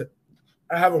watched it.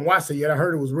 I haven't watched it yet. I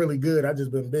heard it was really good. I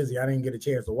just been busy. I didn't get a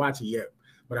chance to watch it yet,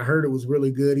 but I heard it was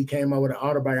really good. He came out with an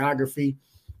autobiography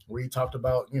where he talked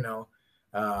about,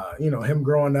 him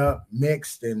growing up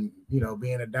mixed and,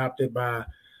 being adopted by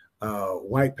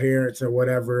white parents or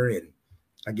whatever. And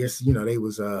I guess, they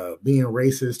was being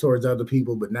racist towards other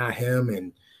people, but not him.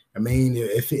 And I mean,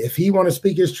 if he want to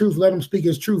speak his truth, let him speak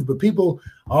his truth. But people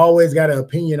always got an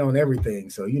opinion on everything.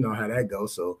 So you know how that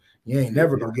goes. So you ain't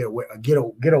never gonna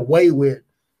get away with,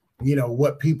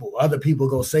 what other people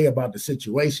go say about the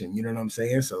situation. You know what I'm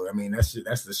saying? So I mean, that's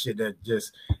the shit that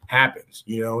just happens.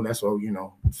 That's what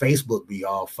Facebook be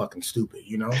all fucking stupid.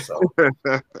 So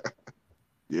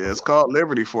yeah, it's called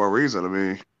liberty for a reason. I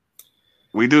mean,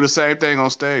 we do the same thing on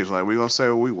stage. Like we gonna say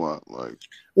what we want. Like,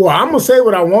 well, I'm gonna say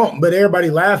what I want, but everybody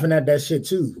laughing at that shit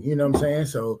too. You know what I'm saying?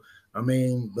 So I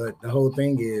mean, but the whole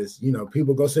thing is,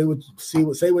 people go say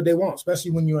what they want,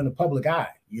 especially when you're in the public eye.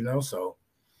 So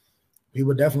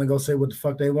people definitely go say what the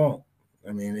fuck they want.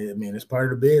 I mean, it's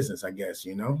part of the business, I guess.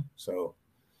 So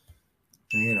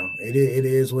it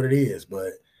is what it is.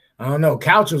 But I don't know,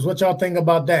 Couchers, what y'all think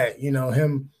about that?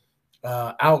 Him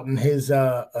outing his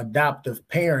adoptive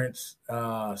parents,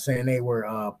 saying they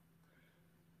were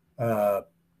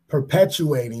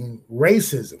perpetuating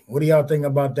racism. What do y'all think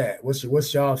about that?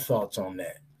 What's y'all thoughts on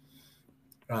that?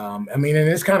 I mean, and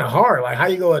it's kind of hard. Like, how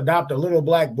you go adopt a little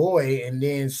black boy and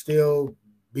then still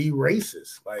be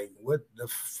racist? Like, what the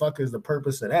fuck is the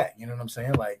purpose of that? You know what I'm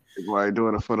saying? Like, why are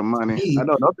doing it for the money? I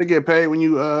don't they get paid when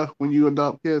you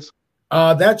adopt kids?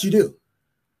 That you do.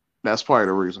 That's part of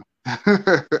the reason.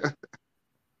 That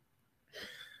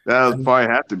would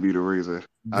probably have to be the reason.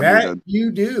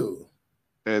 You do.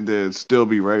 And then still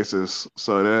be racist.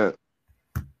 So that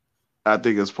I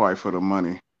think it's probably for the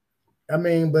money. I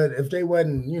mean, but if they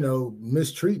wasn't,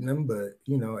 mistreating them, but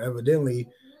evidently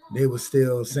they were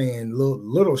still saying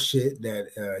little shit that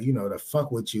to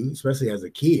fuck with you, especially as a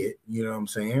kid, you know what I'm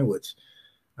saying? Which,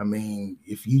 I mean,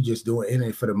 if you just doing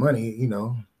it for the money,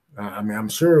 I mean, I'm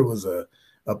sure it was a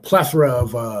plethora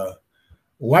of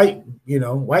white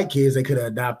kids they could have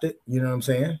adopted, you know what I'm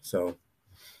saying? So,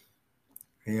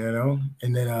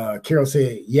 and then Carol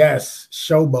said, yes,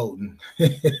 showboating.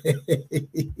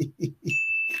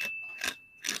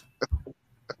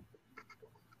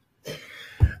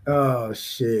 Oh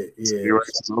shit! Yeah,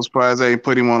 I'm surprised they ain't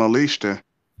put him on a leash then.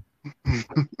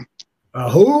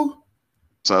 Who?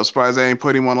 So I'm surprised they ain't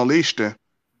put him on a leash then.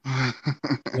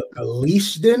 A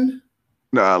leash then?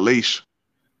 No, a leash.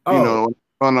 Oh.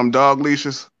 On them dog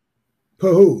leashes.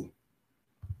 Put who?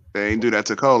 They ain't do that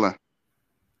to Colin.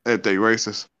 If they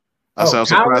racist. I'm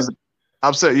surprised.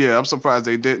 I'm surprised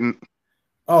they didn't.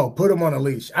 Oh, put him on a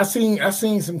leash. I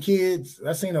seen some kids.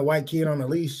 I seen a white kid on a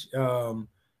leash.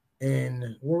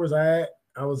 And where was I at?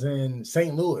 I was in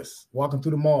St. Louis walking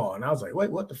through the mall, and I was like, wait,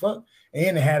 what the fuck?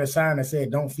 And it had a sign that said,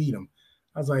 don't feed him.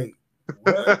 I was like,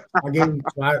 what? I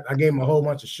gave him a whole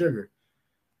bunch of sugar.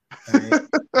 And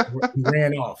he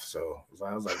ran off. So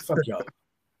I was like, fuck y'all.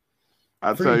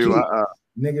 I'll tell you,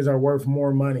 niggas are worth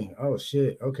more money. Oh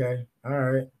shit. Okay. All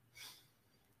right.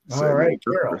 All right,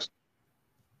 Carol.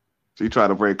 She tried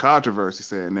to bring controversy,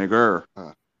 saying nigger.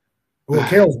 Well,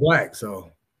 Carol's black,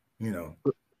 so you know.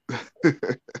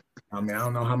 I mean, I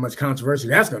don't know how much controversy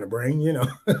that's going to bring, you know.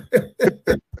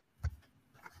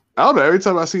 I don't know. Every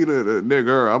time I see the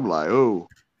nigger, I'm like, oh,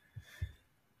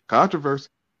 controversy.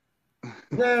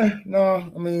 Yeah,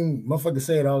 no, I mean, motherfuckers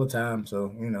say it all the time,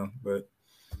 so you know. But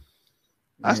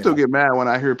I still get mad when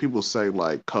I hear people say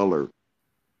like colored.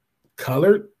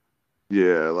 Colored?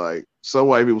 Yeah, like some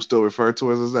white people still refer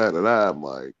to us as that, and I'm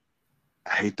like,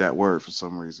 I hate that word for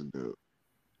some reason, dude.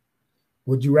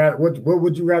 Would you rather? What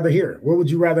would you rather hear? What would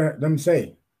you rather them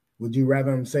say? Would you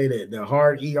rather them say that the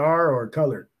hard ER or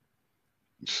colored?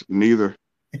 Neither.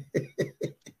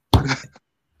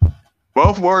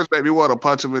 Both words make me want to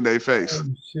punch them in their face.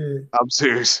 Oh, shit. I'm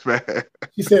serious, man.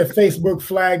 She said Facebook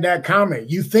flagged that comment.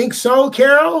 You think so,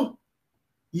 Carol?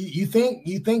 You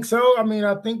think so? I mean,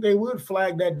 I think they would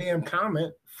flag that damn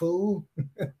comment, fool.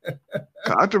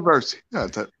 Controversy.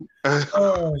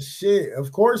 Oh shit!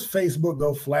 Of course, Facebook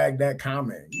go flag that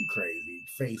comment. You crazy?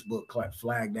 Facebook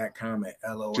flag that comment.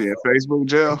 LOL. She in Facebook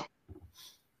jail.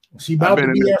 She about to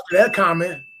be after that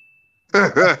comment.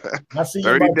 I see you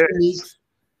in about 2 weeks.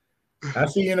 I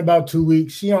see you in about 2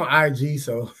 weeks. She on IG,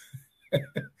 so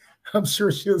I'm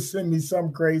sure she'll send me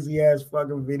some crazy ass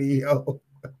fucking video.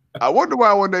 I wonder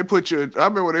why when they put you, I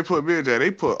remember when they put me in jail,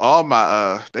 they put all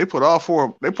my, they put all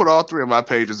 3 of my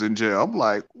pages in jail. I'm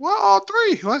like, well, all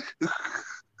 3? What?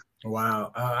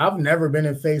 Wow. I've never been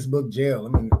in Facebook jail.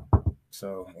 I mean,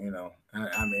 so, you know,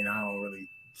 I mean, I don't really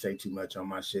say too much on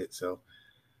my shit. So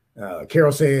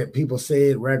Carol said, people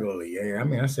say it regularly. Yeah, I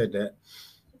mean, I said that.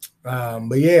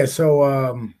 But yeah,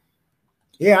 so,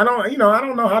 yeah, I don't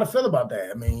know how to feel about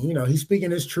that. I mean, you know, he's speaking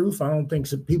his truth. I don't think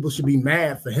people should be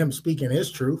mad for him speaking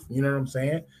his truth. You know what I'm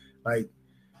saying? Like,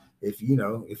 if you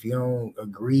don't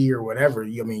agree or whatever, I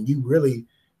mean, you really,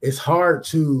 it's hard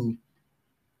to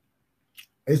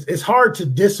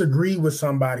disagree with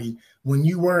somebody when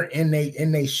you weren't in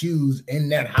they shoes in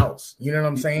that house. You know what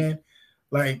I'm saying?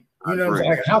 Like, you know what I'm saying?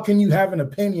 Like, how can you have an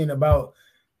opinion about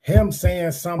him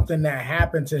saying something that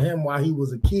happened to him while he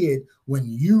was a kid when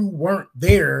you weren't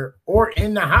there or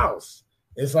in the house?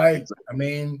 It's like, I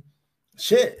mean,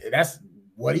 shit, that's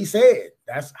what he said.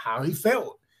 That's how he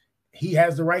felt. He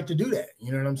has the right to do that.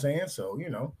 You know what I'm saying? So,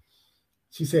 you know,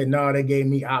 she said, no, they gave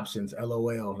me options.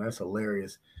 LOL. That's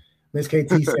hilarious. Miss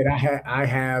KT said, I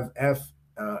have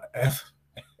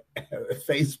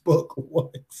Facebook.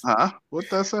 What? Huh? What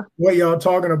that say? What y'all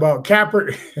talking about?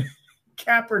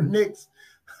 Kaepernick's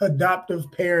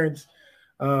adoptive parents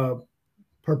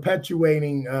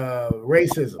perpetuating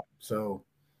racism. So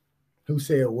who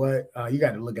said what? You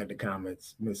got to look at the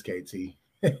comments, Miss KT.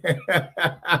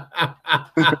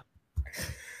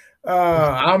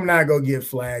 I'm not gonna get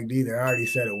flagged either. I already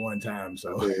said it one time.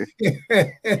 So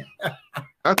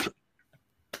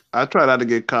I try not to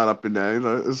get caught up in that. You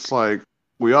know, it's like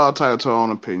we all entitled to our own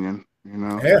opinion, you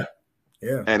know.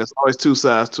 Yeah. And it's always 2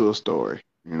 sides to a story,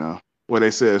 you know. What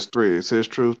they say is 3. It's his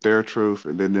truth, their truth,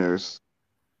 and then there's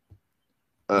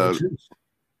the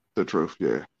truth.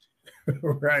 Yeah.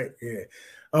 Right. Yeah.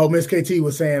 Oh, Miss KT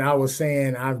was saying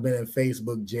I've been in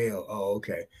Facebook jail. Oh,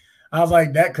 okay. I was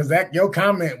like that because that your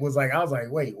comment was like, I was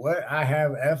like, wait, what? I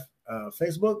have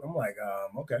Facebook? I'm like,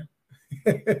 okay.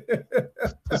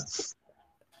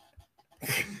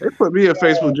 They put me in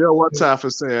Facebook jail one time for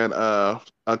saying a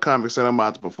comic said I'm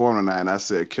about to perform tonight, and I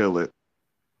said kill it.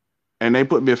 And they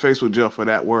put me in Facebook jail for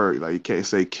that word. Like, you can't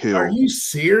say kill. Are you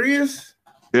serious?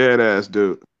 Dead ass,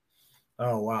 dude.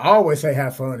 Oh wow! I always say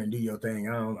have fun and do your thing.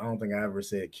 I don't think I ever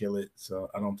said kill it. So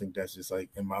I don't think that's just like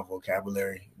in my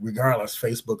vocabulary, regardless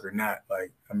Facebook or not.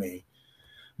 Like, I mean,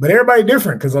 but everybody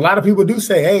different because a lot of people do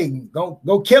say, "Hey, go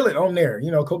kill it on there."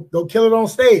 You know, go kill it on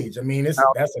stage. I mean, that's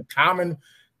a common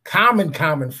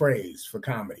phrase for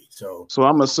comedy. So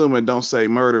I'm assuming don't say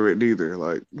murder it either.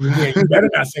 Like, yeah, you better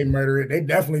not say murder it. They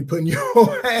definitely putting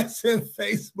your ass in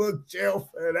Facebook jail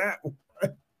for that one.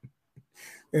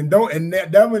 And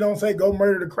definitely don't say go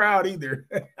murder the crowd either.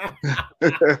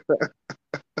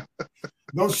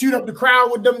 Don't shoot up the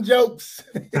crowd with them jokes.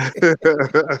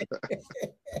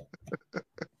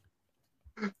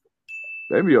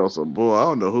 They be on some bull. I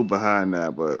don't know who behind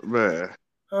that, but man.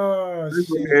 Oh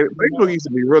shit. Facebook used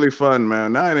to be really fun,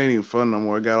 man. Now it ain't even fun no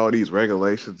more. It got all these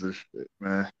regulations and shit,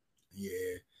 man.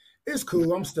 Yeah. It's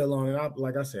cool. I'm still on it.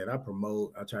 Like I said, I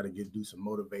promote. I try to do some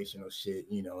motivational shit,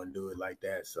 you know, and do it like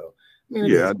that. So, I mean,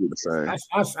 yeah, I do the same.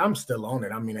 I'm still on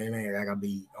it. I mean, it ain't like I'll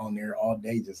be on there all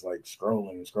day, just like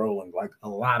scrolling, like a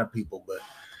lot of people.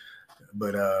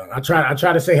 But I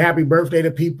try to say happy birthday to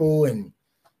people, and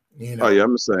you know, oh yeah,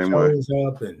 I'm the same way.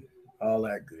 Up and all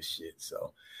that good shit.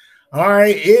 So, all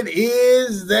right, it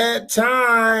is that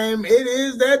time. It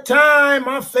is that time.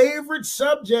 My favorite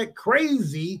subject: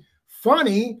 crazy,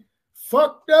 funny,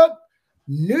 fucked up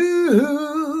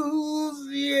news.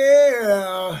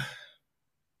 Yeah.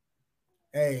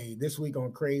 Hey, this week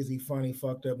on crazy, funny,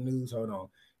 fucked up news. Hold on.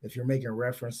 If you're making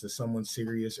reference to someone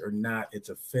serious or not, it's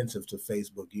offensive to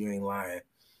Facebook. You ain't lying.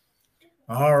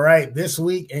 All right. This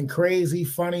week in crazy,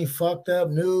 funny, fucked up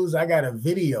news, I got a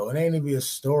video. It ain't even a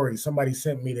story. Somebody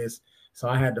sent me this, so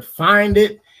I had to find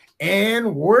it,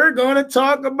 and we're going to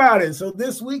talk about it. So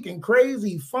this week in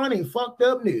crazy, funny, fucked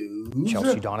up news.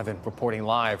 Chelsea Donovan reporting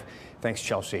live. Thanks,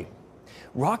 Chelsea.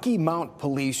 Rocky Mount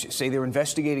police say they're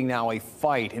investigating now a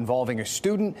fight involving a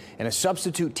student and a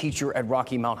substitute teacher at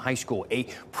Rocky Mount High School. A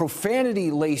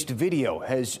profanity-laced video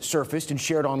has surfaced and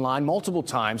shared online multiple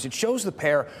times. It shows the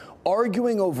pair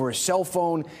arguing over a cell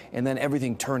phone and then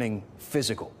everything turning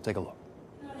physical. Take a look.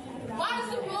 Why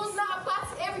does the rules not apply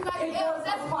to everybody else?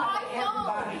 That's my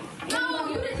phone. No,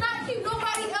 you did not keep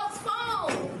nobody else's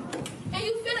phone. And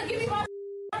you finna give me my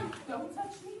don't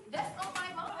touch me. That's on my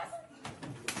phone.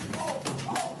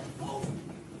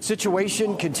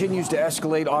 Situation continues to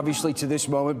escalate, obviously, to this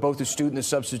moment. Both the student and the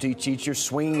substitute teacher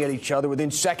swinging at each other. Within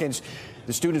seconds,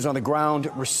 the student is on the ground,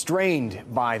 restrained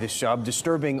by the sub,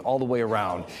 disturbing all the way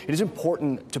around. It is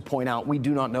important to point out we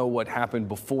do not know what happened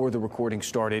before the recording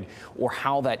started or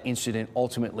how that incident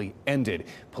ultimately ended.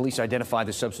 Police identify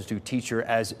the substitute teacher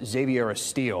as Xaviera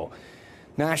Steele.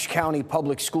 Nash County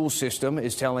Public School System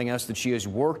is telling us that she has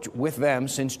worked with them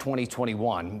since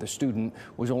 2021. The student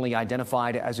was only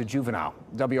identified as a juvenile.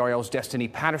 WRL's Destiny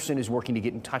Patterson is working to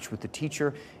get in touch with the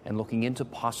teacher and looking into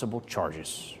possible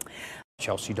charges.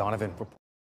 Chelsea Donovan.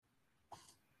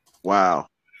 Wow.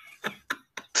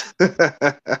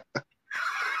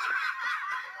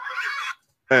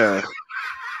 Yeah.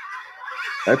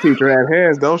 That teacher had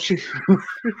hands, don't she?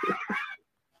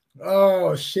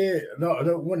 Oh shit!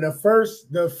 No, when the first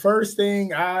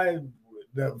thing I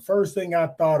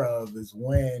thought of is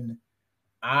when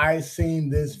I seen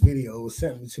this video. It was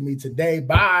sent to me today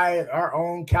by our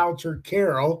own culture,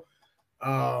 Carol.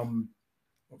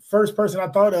 First person I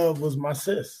thought of was my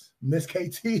sis, Miss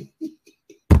KT.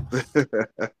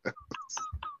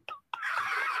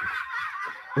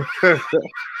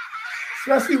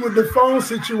 Especially with the phone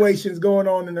situations going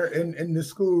on in the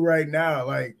school right now,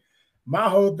 like. My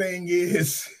whole thing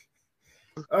is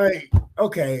like,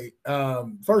 okay,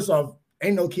 first off,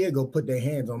 ain't no kid gonna put their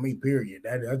hands on me, period.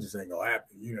 That just ain't gonna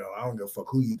happen. You know, I don't give a fuck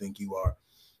who you think you are.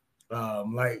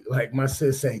 Like my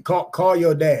sis say, call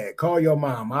your dad, call your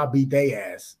mom, I'll beat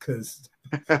their ass because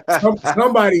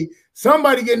somebody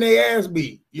getting their ass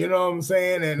beat, you know what I'm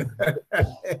saying? And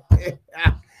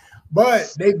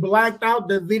but they blacked out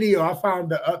the video. I found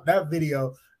that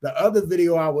video. The other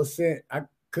video I was sent, I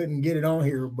couldn't get it on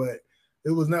here, but it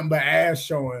was nothing but ass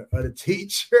showing of the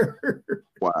teacher.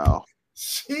 Wow.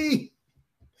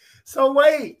 So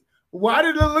wait, why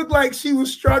did it look like she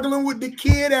was struggling with the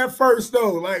kid at first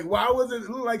though? Like, why was it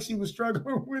look like she was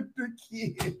struggling with the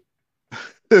kid?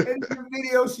 In the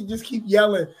video, she just keep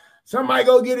yelling, somebody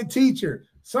go get a teacher.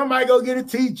 Somebody go get a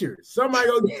teacher. Somebody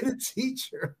go get a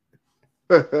teacher.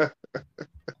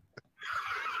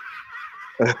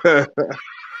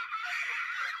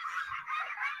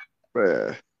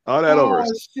 Man, all that over.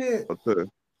 Shit.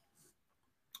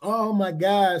 Oh my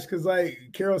gosh, because like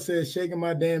Carol said, shaking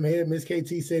my damn head. Miss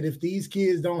KT said, if these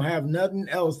kids don't have nothing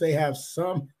else, they have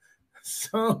some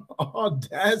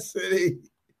audacity.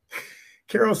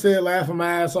 Carol said, laughing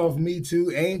my ass off, me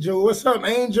too. Angel, what's up,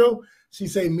 Angel? She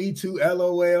say, me too,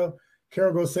 LOL.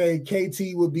 Carol go say,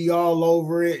 KT would be all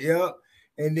over it. Yep.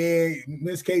 And then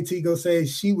Miss KT go say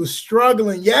she was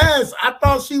struggling. Yes, I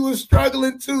thought she was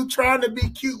struggling too, trying to be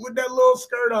cute with that little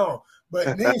skirt on.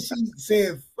 But then she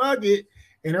said, fuck it.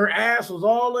 And her ass was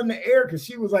all in the air because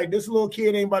she was like, this little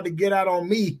kid ain't about to get out on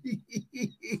me.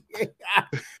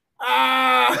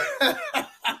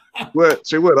 What?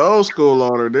 She went old school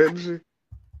on her, didn't she?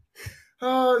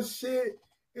 Oh, shit.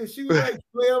 And she was like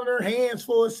flailing her hands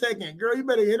for a second. Girl, you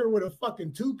better hit her with a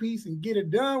fucking two-piece and get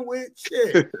it done with.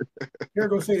 Shit. Here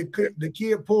go say the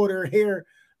kid pulled her hair.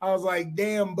 I was like,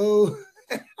 damn, boo.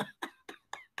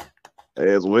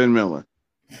 It's windmilling.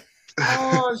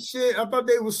 Oh, shit. I thought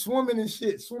they was swimming and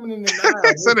shit. Swimming in the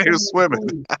Nile. So they was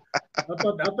swimming. I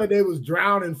thought they was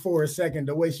drowning for a second,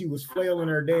 the way she was flailing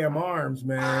her damn arms,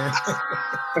 man.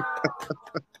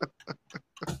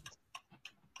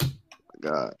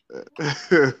 God.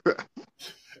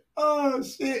 Oh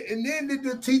shit! And then did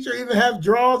the teacher even have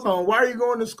drawers on? Why are you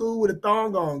going to school with a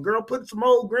thong on, girl? Put some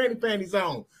old granny panties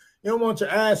on. You don't want your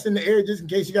ass in the air just in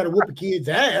case you got to whoop a kid's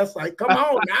ass. Like, come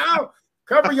on now,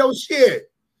 cover your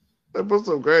shit. Put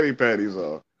some granny panties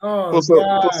on. Oh, put some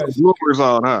bloopers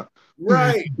on, huh?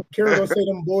 Right. Carol gonna say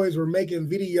them boys were making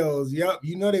videos. Yup,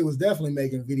 you know they was definitely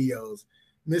making videos.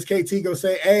 Miss KT go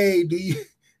say, hey, do you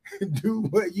do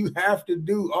what you have to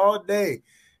do all day?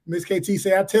 Miss KT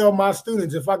say, I tell my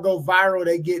students if I go viral,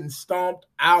 they getting stomped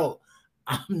out.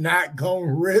 I'm not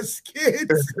gonna risk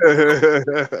it.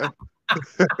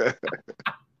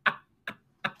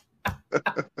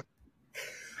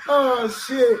 Oh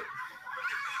shit.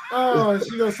 Oh,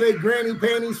 she gonna say granny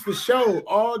panties for show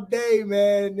all day,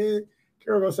 man. Then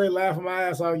Carol gonna say laughing my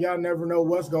ass off. Y'all never know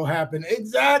what's gonna happen.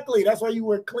 Exactly. That's why you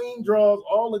wear clean drawers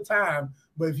all the time.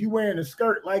 But if you wearing a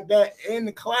skirt like that in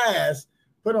the class,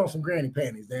 put on some granny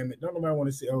panties. Damn it! Don't nobody want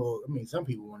to see. Oh, I mean, some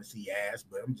people want to see your ass,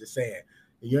 but I'm just saying,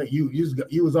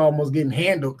 you was almost getting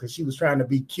handled because she was trying to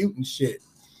be cute and shit.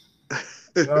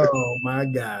 Oh my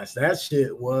gosh, that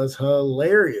shit was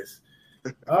hilarious.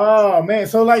 Oh man,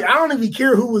 so like I don't even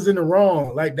care who was in the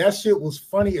wrong. Like that shit was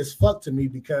funny as fuck to me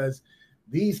because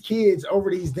these kids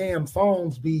over these damn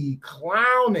phones be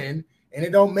clowning and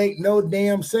it don't make no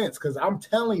damn sense. Because I'm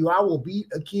telling you, I will beat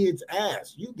a kid's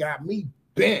ass. You got me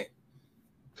bent.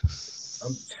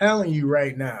 I'm telling you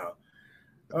right now.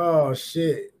 Oh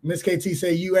shit. Miss KT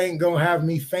say you ain't gonna have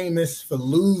me famous for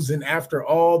losing after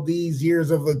all these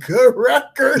years of a good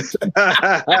record.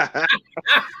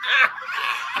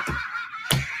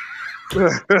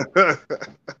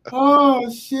 Oh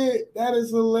shit, that is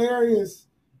hilarious.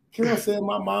 Carol said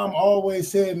my mom always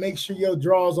said make sure your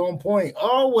drawers on point.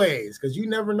 Always, because you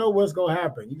never know what's gonna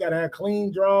happen. You gotta have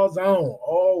clean drawers on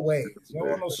always. You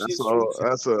don't want no shit.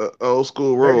 That's an old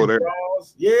school rule there.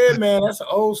 Yeah, man, that's an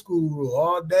old school rule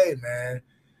all day, man.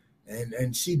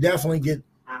 And she definitely get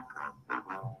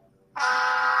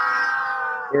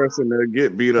person to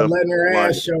get beat up for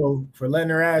letting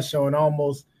her ass show and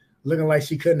almost looking like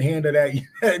she couldn't handle that.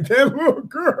 That little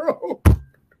girl,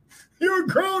 you're a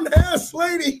grown ass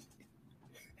lady.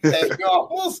 And you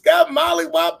almost got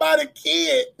mollywopped by the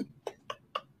kid.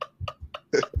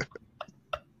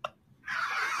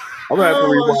 I'm gonna have to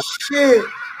rewatch. Shit.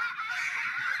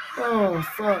 Oh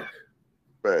fuck.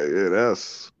 Man, yeah,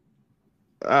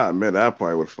 I admit that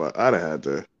part would fuck. I'd have had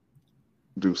to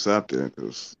do something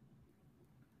because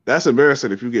that's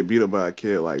embarrassing if you get beat up by a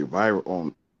kid like viral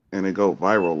on and it go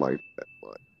viral like that.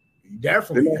 But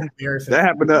definitely embarrassing. That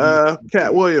happened to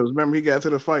Cat Williams. Remember he got to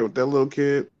the fight with that little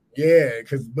kid? Yeah,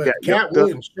 Cat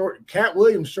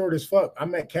Williams short as fuck. I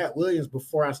met Cat Williams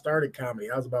before I started comedy.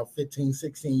 I was about 15,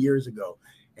 16 years ago.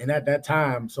 And at that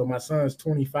time, so my son's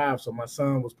 25, so my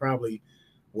son was probably,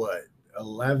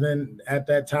 11 at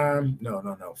that time? No,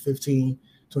 15,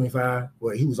 25.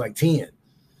 Well, he was like 10.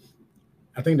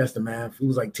 I think that's the math. He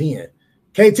was like 10.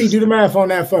 KT, do the math on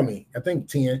that for me. I think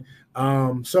 10.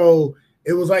 So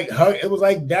it was like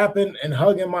dapping and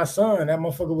hugging my son. That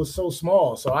motherfucker was so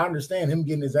small. So I understand him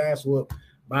getting his ass whooped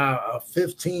by a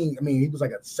 15. I mean, he was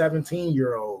like a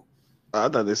 17-year-old. I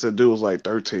thought they said dude was like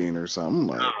 13 or something.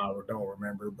 Like, I don't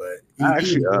remember, but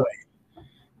actually,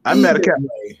 I met a cat.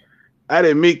 I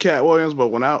didn't meet Cat Williams, but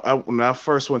when I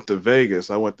first went to Vegas,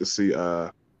 I went to see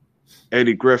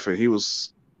Eddie Griffin. He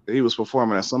was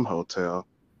performing at some hotel,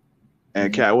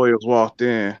 and Cat Williams walked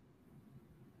in.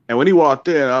 And when he walked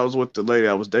in, I was with the lady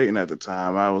I was dating at the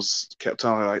time. Kept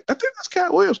telling her, like, I think that's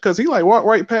Cat Williams, because he like walked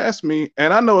right past me,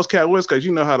 and I know it's Cat Williams because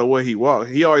you know how the way he walked.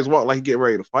 He always walked like he get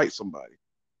ready to fight somebody.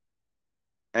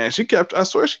 And I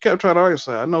swear she kept trying to argue.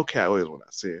 Say, I know Cat Williams when I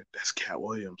said that's Cat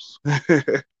Williams.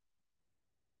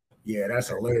 Yeah, that's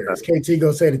hilarious. KT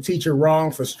go say the teacher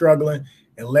wrong for struggling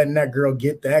and letting that girl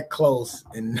get that close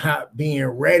and not being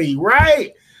ready.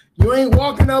 Right. You ain't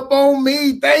walking up on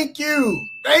me. Thank you.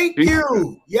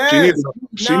 Yes.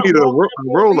 She needed a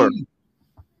ruler.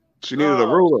 She needed a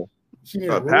ruler. She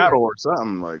needed a paddle or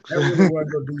something like that. That really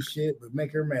wasn't gonna do shit, but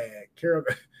make her mad. Carol,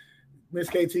 Miss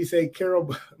KT say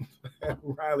Carol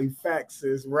Riley facts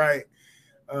is right.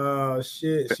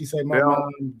 Shit. She said my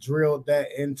mom drilled that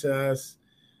into us.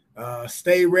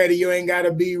 Stay ready. You ain't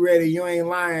gotta be ready. You ain't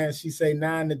lying. She say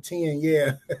 9 to 10.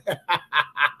 Yeah.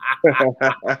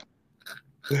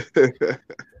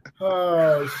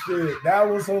 Oh shit, that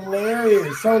was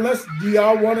hilarious. So do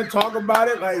y'all want to talk about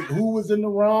it? Like who was in the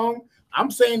wrong? I'm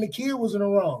saying the kid was in the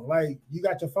wrong. Like you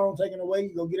got your phone taken away,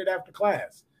 you go get it after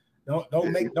class.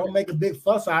 Don't make a big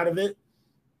fuss out of it.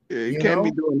 Yeah, you can't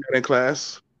be doing that in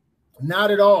class.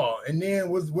 Not at all. And then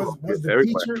was the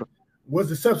teacher, was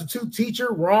the substitute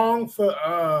teacher wrong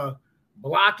for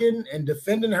blocking and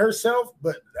defending herself?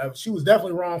 But she was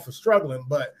definitely wrong for struggling.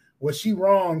 But was she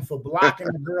wrong for blocking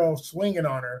the girl swinging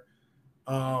on her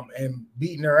and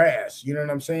beating her ass. You know what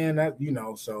I'm saying? That, you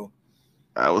know, so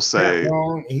I would say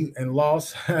wrong and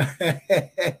lost.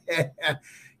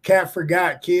 Cat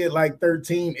forgot kid like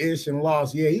 13-ish and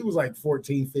lost. Yeah, he was like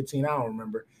 14, 15. I don't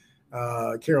remember.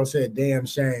 Carol said, damn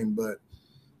shame. But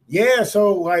yeah,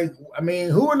 so like, I mean,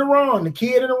 who in the wrong? The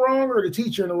kid in the wrong or the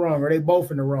teacher in the wrong? Or they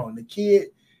both in the wrong? The kid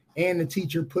and the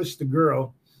teacher pushed the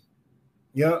girl.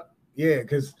 Yep. Yeah,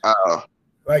 because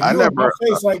like you in my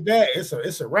face like that,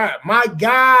 it's a wrap. My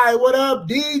guy, what up,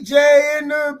 DJ in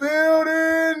the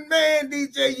building? Man,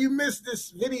 DJ, you missed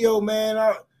this video, man.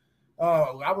 I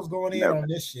was going in on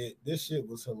this shit. This shit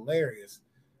was hilarious.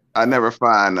 I never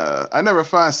find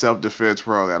self-defense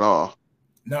wrong at all.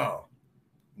 No,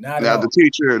 not now at all.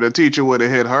 The teacher would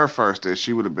have hit her first, and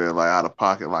she would have been like out of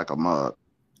pocket like a mug.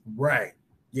 Right.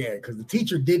 Yeah, because the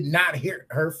teacher did not hit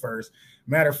her first.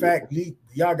 Matter of fact,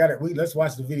 y'all got it. Let's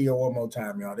watch the video one more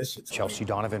time, y'all. This shit's Chelsea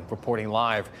Donovan reporting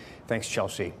live. Thanks,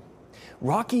 Chelsea.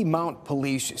 Rocky Mount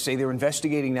police say they're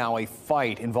investigating now a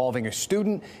fight involving a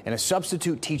student and a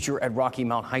substitute teacher at Rocky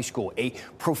Mount High School. A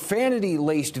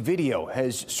profanity-laced video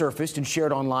has surfaced and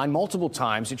shared online multiple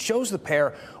times. It shows the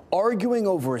pair arguing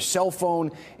over a cell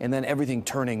phone and then everything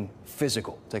turning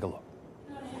physical. Take a look.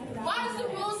 Why does the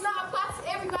rules not apply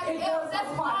to everybody else?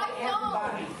 That's my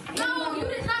phone. No, you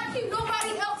did not keep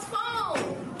nobody else's phone.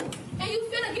 And you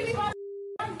finna give me my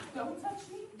don't touch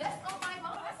me. That's on my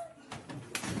phone.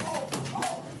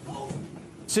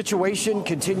 Situation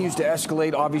continues to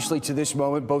escalate, obviously, to this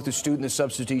moment. Both the student and the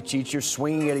substitute teacher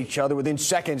swinging at each other. Within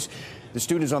seconds, the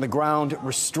student is on the ground,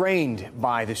 restrained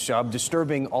by the sub,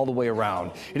 disturbing all the way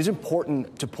around. It is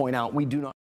important to point out we do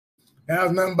not. That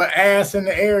was nothing but ass in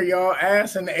the air, y'all.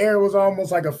 Ass in the air was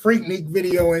almost like a Freaknik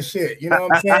video and shit. You know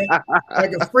what I'm saying?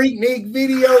 Like a Freaknik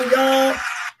video, y'all.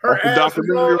 Her ass was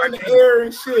all in the air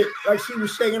and shit. Like she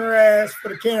was shaking her ass for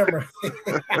the camera.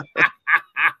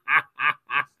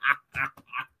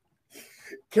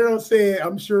 Carol said,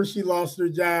 I'm sure she lost her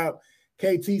job.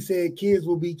 KT said, kids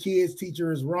will be kids.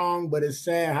 Teacher is wrong, but it's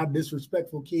sad how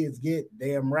disrespectful kids get.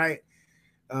 Damn right.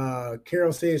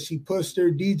 Carol says she pushed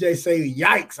her. DJ say,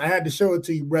 yikes. I had to show it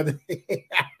to you, brother.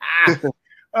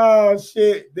 Oh,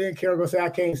 shit. Then Carol gonna say, I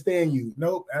can't stand you.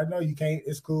 Nope, I know you can't.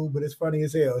 It's cool, but it's funny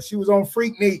as hell. She was on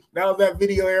Freaknik. That was that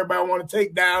video everybody want to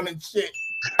take down and shit.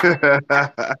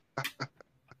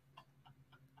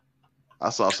 I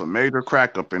saw some major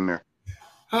crack up in there.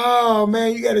 Oh,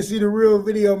 man, you got to see the real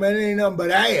video, man. It ain't nothing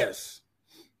but ass.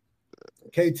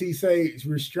 KT say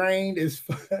restrained is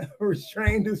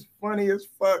funny as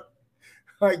fuck.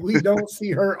 Like we don't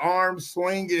see her arms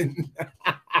swinging.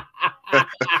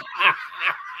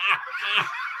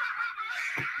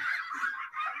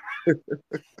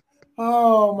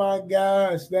 Oh my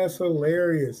gosh, that's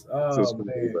hilarious. Oh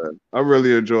man. I'm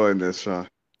really enjoying this, Sean.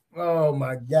 Oh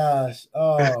my gosh.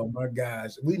 Oh my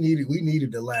gosh. We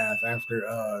needed to laugh after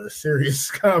the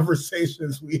serious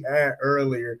conversations we had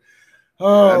earlier.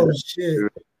 Oh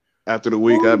shit. After the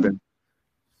week I've been.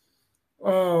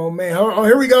 Oh man. Oh,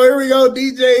 here we go,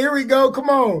 DJ. Here we go. Come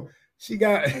on. She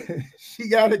got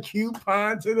a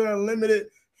coupon to the unlimited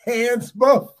hands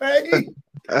buffet.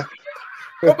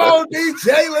 Come on,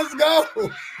 DJ. Let's go.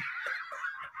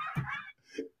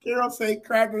 Carol say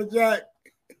Cracker Jack.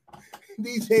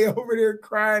 DJ over there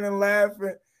crying and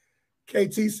laughing.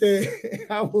 KT said,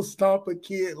 I will stomp a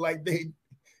kid like they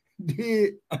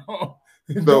did. Oh,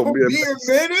 don't be a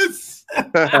menace.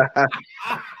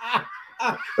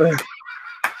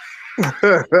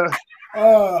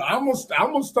 I'm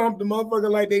gonna stomp the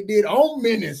motherfucker like they did on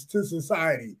Menace to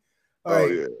Society. Like,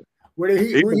 yeah. Where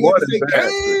he had to say,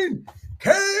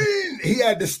 Kane! He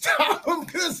had to stop him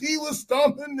because he was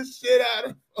stomping the shit out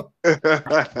of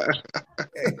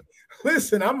him.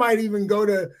 Listen, I might even go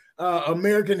to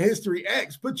American History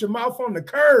X. Put your mouth on the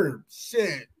curb.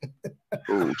 Shit.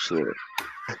 Oh, shit.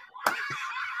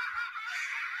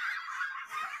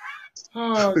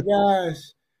 Oh, gosh.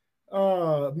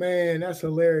 Oh, man, that's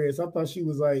hilarious. I thought she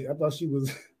was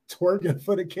twerking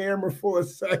for the camera for a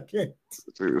second.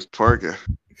 She was twerking.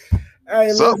 Hey,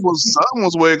 something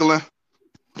was wiggling.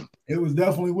 It was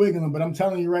definitely wiggling, but I'm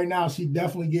telling you right now, she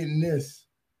definitely getting this.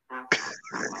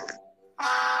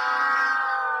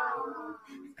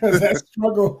 Because that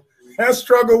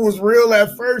struggle was real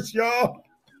at first, y'all.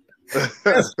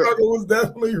 That struggle was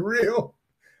definitely real.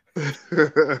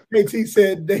 KT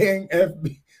said, dang,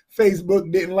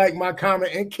 Facebook didn't like my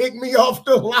comment and kicked me off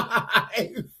the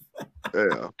live.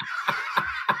 Yeah.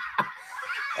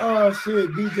 Oh,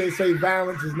 shit. DJ say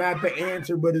violence is not the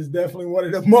answer, but it's definitely one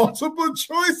of the multiple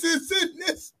choices in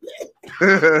this.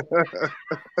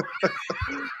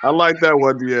 I like that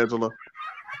one, D'Angelo.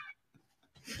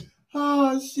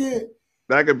 Oh, shit.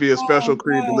 That could be a special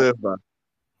creed to live by.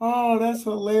 Oh, that's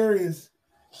hilarious.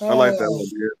 I like that one,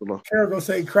 D'Angelo. Carol gonna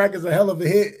say crack is a hell of a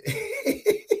hit.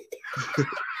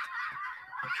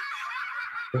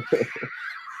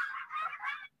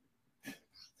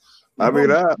 I mean,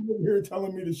 you're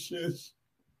telling me to shush.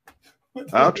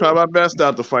 I'll try my best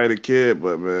not to fight a kid,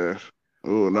 but man, I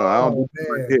don't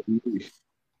hit me.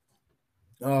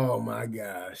 Oh my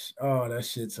gosh. Oh, that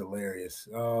shit's hilarious.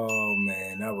 Oh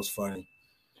man, that was funny.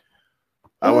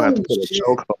 I would have to put a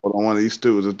choke on one of these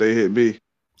students if they hit me.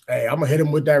 Hey, I'm gonna hit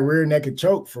him with that rear naked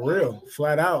choke for real,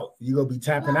 flat out. You gonna be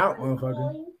tapping out,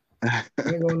 motherfucker.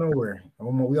 Ain't going nowhere.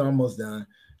 We almost done.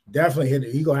 Definitely hit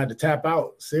it. He gonna have to tap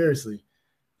out. Seriously.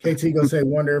 KT gonna say,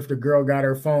 wonder if the girl got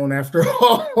her phone after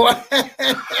all. What? I'm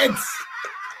taking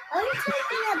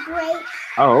a break.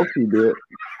 I hope she did.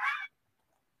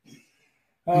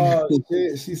 Oh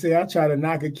shit. She said, I try to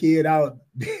knock a kid out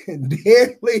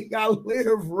deadly. I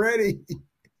live ready.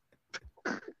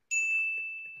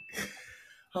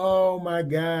 Oh my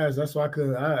gosh. That's why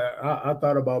I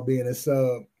thought about being a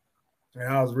sub. And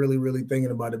I was really, really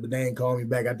thinking about it, but they ain't calling me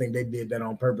back. I think they did that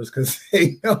on purpose because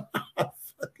they know I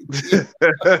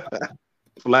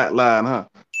flat line, huh?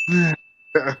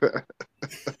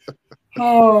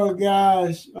 Oh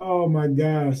gosh. Oh my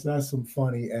gosh. That's some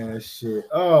funny ass shit.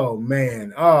 Oh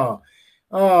man. Oh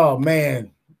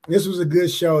man. This was a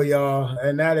good show, y'all.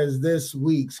 And that is this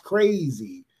week's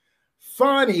crazy,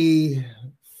 funny,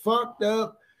 fucked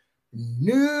up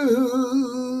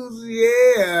news.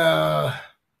 Yeah.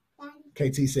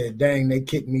 KT said, dang, they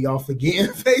kicked me off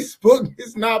again. Facebook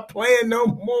is not playing no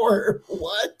more.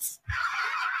 What?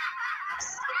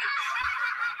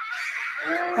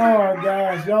 Oh,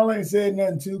 gosh. Y'all ain't said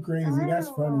nothing too crazy. That's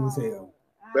funny as hell.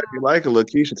 Bet you like a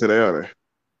Lakeisha today, are they?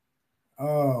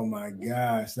 Oh, my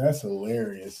gosh. That's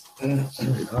hilarious.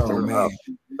 Oh, man.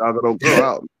 Dog don't go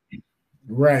out.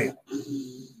 Right.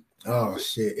 Oh,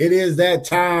 shit. It is that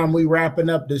time. We wrapping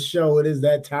up the show. It is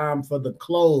that time for the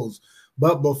close.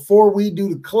 But before we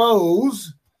do the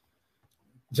close,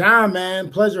 John, man,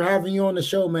 pleasure having you on the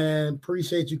show, man.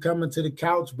 Appreciate you coming to the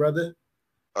couch, brother.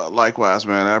 Likewise,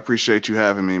 man. I appreciate you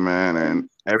having me, man, and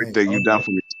everything you've done for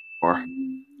me so far.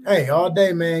 Hey, all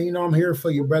day, man. You know I'm here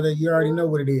for you, brother. You already know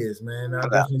what it is, man. I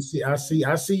definitely see.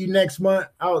 I see you next month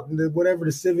out in whatever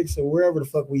the Civics or wherever the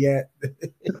fuck we at.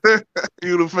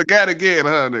 You forgot again,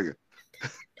 huh, nigga?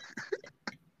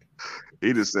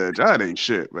 He just said, John ain't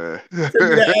shit, man. Send me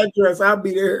the address. I'll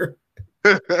be there.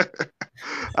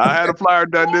 I had a flyer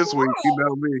done this week. You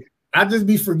know me. I just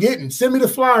be forgetting. Send me the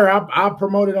flyer. I'll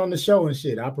promote it on the show and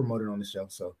shit. I'll promote it on the show.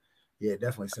 So, yeah,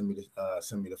 definitely send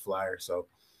me the flyer. So,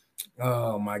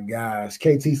 oh my gosh.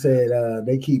 KT said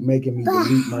they keep making me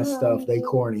delete my stuff. They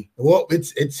corny. Well,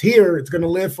 it's here. It's gonna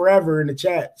live forever in the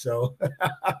chat. So.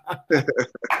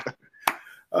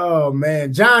 Oh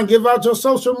man, John, give out your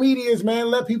social medias,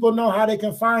 man. Let people know how they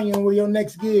can find you and where your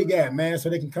next gig at, man, so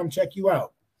they can come check you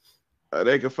out.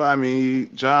 They can find me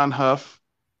John Huff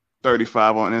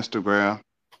 35 on Instagram.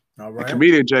 All right.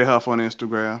 Comedian J Huff on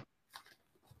Instagram.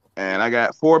 And I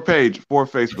got 4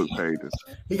 Facebook pages.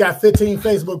 He got 15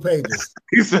 Facebook pages.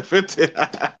 He said 15.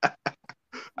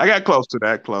 I got close to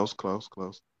that. Close.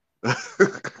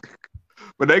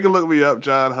 But they can look me up,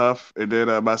 John Huff, and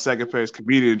then my second page,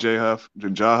 Comedian J Huff,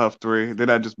 John Huff 3. Then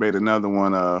I just made another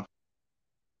one,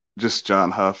 just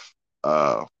John Huff.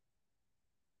 And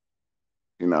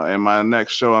my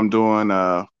next show I'm doing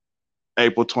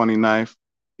April 29th,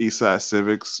 Eastside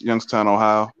Civics, Youngstown,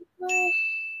 Ohio.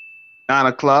 9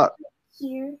 o'clock.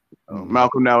 Here.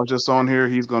 Malcolm now is just on here.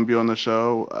 He's going to be on the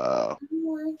show.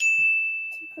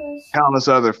 Countless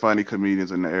other funny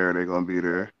comedians in the area. They're going to be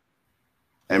there.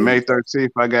 And May 13th,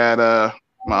 I got I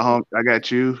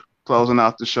got you closing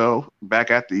out the show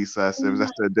back at the Eastside Civics.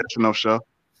 That's the additional show.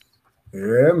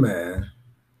 Yeah, man.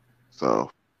 So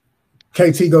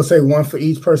KT go say one for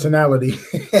each personality.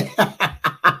 Yeah,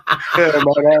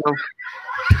 man.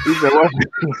 He said, what?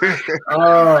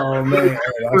 Oh man,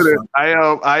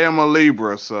 I am a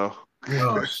Libra, so.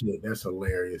 Oh shit, that's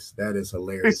hilarious. That is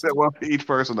hilarious. He said one for each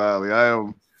personality. I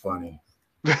am funny.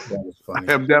 That is funny.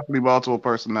 I have definitely multiple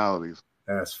personalities.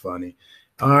 That's funny.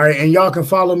 All right, and y'all can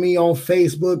follow me on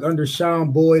Facebook under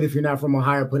Sean Boyd. If you're not from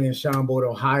Ohio, put in Sean Boyd,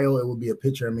 Ohio. It will be a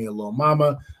picture of me and Lil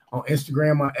Mama. On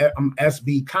Instagram, I'm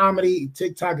SB Comedy.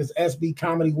 TikTok is SB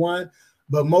Comedy 1.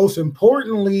 But most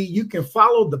importantly, you can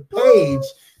follow the page,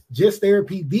 Just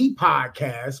Therapy the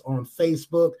Podcast, on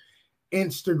Facebook,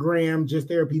 Instagram, Just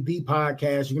Therapy the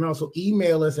Podcast. You can also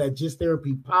email us at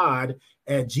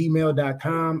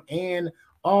justtherapypod@gmail.com, and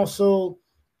also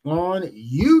on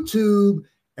YouTube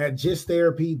at Just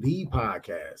Therapy the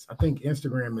Podcast. I think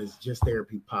Instagram is Just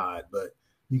Therapy Pod, but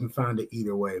You can find it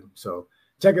either way. So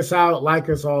check us out, like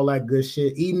us, all that good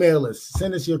shit. Email us,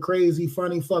 send us your crazy,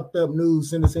 funny, fucked up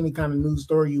news. Send us any kind of news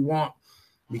story you want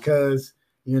because,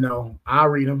 I'll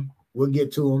read them. We'll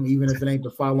get to them. Even if it ain't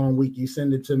the following week, you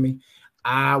send it to me.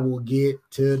 I will get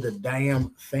to the damn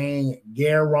thing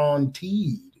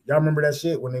guaranteed. Y'all remember that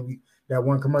shit when that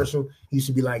one commercial used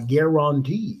to be like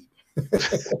guaranteed.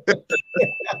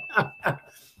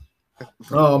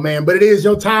 Oh, man, but it is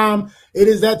your time. It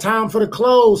is that time for the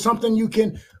close, something you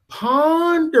can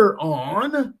ponder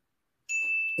on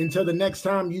until the next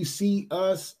time you see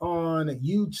us on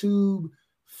YouTube,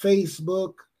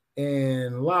 Facebook,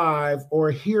 and live,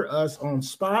 or hear us on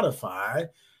Spotify.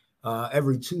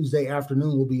 Every Tuesday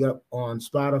afternoon, we'll be up on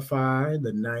Spotify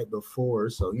the night before.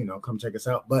 So, come check us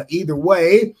out. But either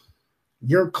way,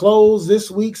 your close this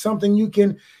week, something you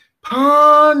can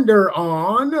ponder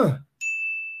on.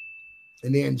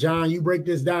 And then, John, you break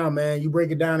this down, man. You break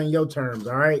it down in your terms,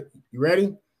 all right? You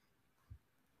ready?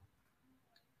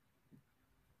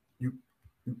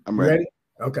 I'm ready.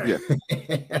 Okay. Yeah.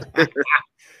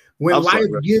 When life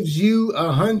gives you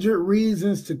 100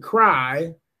 reasons to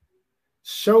cry,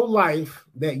 show life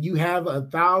that you have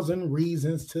 1,000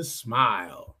 reasons to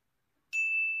smile.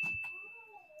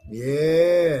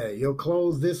 Yeah, your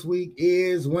close this week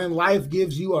is when life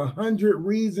gives you 100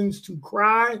 reasons to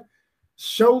cry,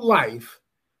 show life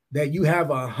that you have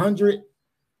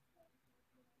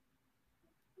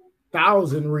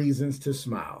 100,000 reasons to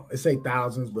smile. It say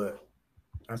thousands, but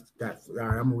that's all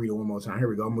right. I'm gonna read it one more time. Here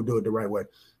we go. I'm gonna do it the right way.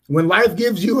 When life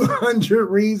gives you 100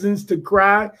 reasons to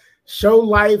cry, show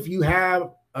life you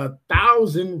have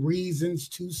 1,000 reasons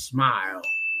to smile.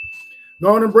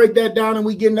 Go on and break that down, and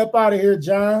we getting up out of here,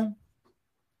 John.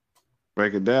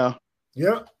 Break it down.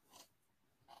 Yep.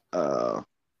 Okay.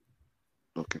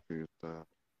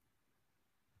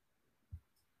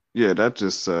 Yeah, that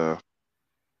just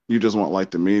you just want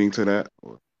like the meaning to that.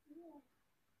 Or?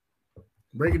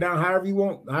 Break it down however you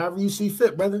want, however you see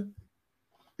fit, brother.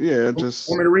 Yeah, just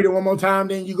want me to read it one more time,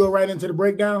 then you go right into the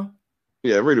breakdown?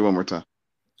 Yeah, read it one more time.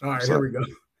 All right, here we go.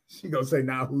 She gonna say,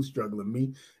 now who's struggling?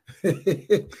 Me.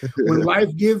 When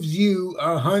life gives you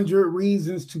 100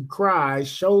 reasons to cry,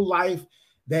 show life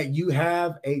that you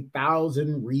have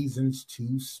 1,000 reasons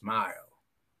to smile.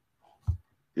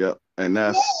 Yep, and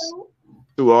that's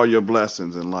through all your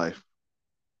blessings in life.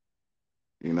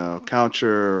 Count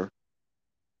your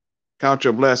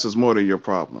blessings more than your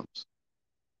problems.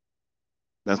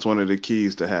 That's one of the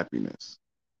keys to happiness.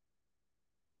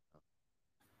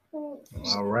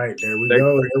 All right, there we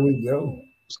go. There we go.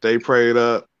 Stay prayed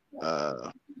up.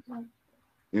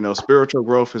 Spiritual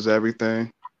growth is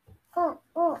everything.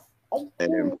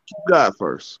 And keep God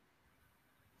first.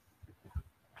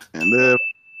 And live,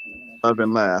 love,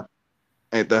 and laugh.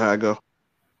 Ain't that how I go?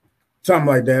 Something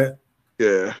like that.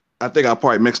 Yeah. I think I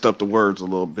probably mixed up the words a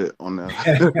little bit on that.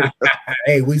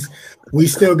 Hey, we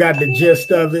still got the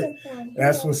gist of it.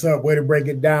 That's what's up. Way to break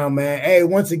it down, man. Hey,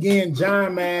 once again,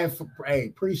 John, man,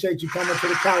 appreciate you coming to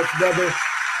the couch, brother.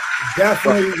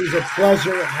 Definitely it was a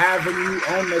pleasure having you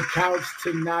on the couch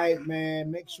tonight,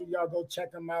 man. Make sure y'all go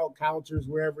check him out, Couchers,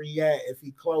 wherever he at. If he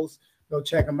close, go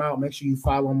check him out. Make sure you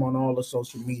follow him on all the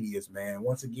social medias, man.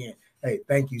 Once again, hey,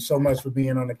 thank you so much for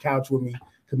being on the couch with me.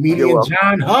 Comedian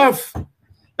John Huff.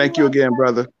 Thank you again,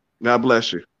 brother. God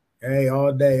bless you. Hey,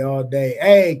 all day, all day.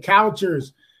 Hey,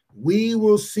 Couchers, we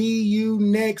will see you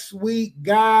next week.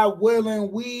 God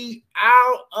willing, we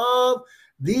out of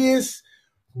this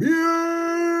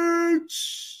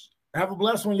bitch. Have a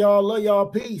blessed one, y'all. Love y'all.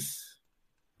 Peace.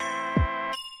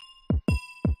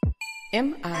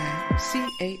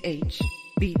 MICAH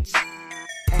Beats.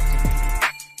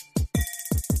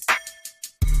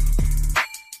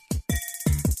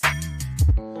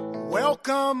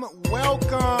 Welcome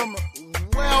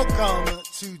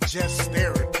to Just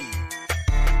Therapy,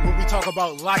 where we talk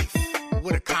about life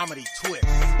with a comedy twist.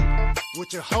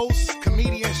 With your hosts,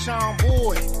 comedian Sean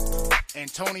Boyd,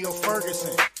 Antonio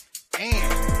Ferguson,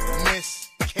 and Miss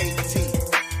KT.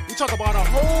 We talk about a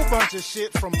whole bunch of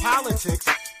shit from politics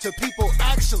to people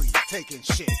actually taking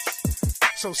shits.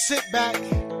 So sit back,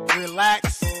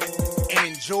 relax, and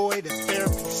enjoy the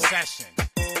therapy session.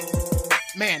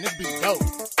 Man, this be dope.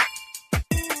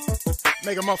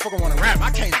 Make a motherfucker want to rap.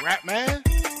 I can't rap, man.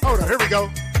 Hold on, here we go.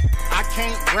 I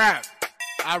can't rap.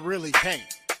 I really can't.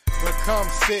 But come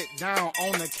sit down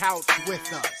on the couch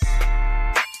with us.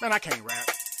 Man, I can't rap.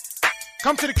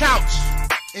 Come to the couch.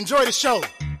 Enjoy the show.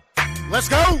 Let's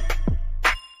go.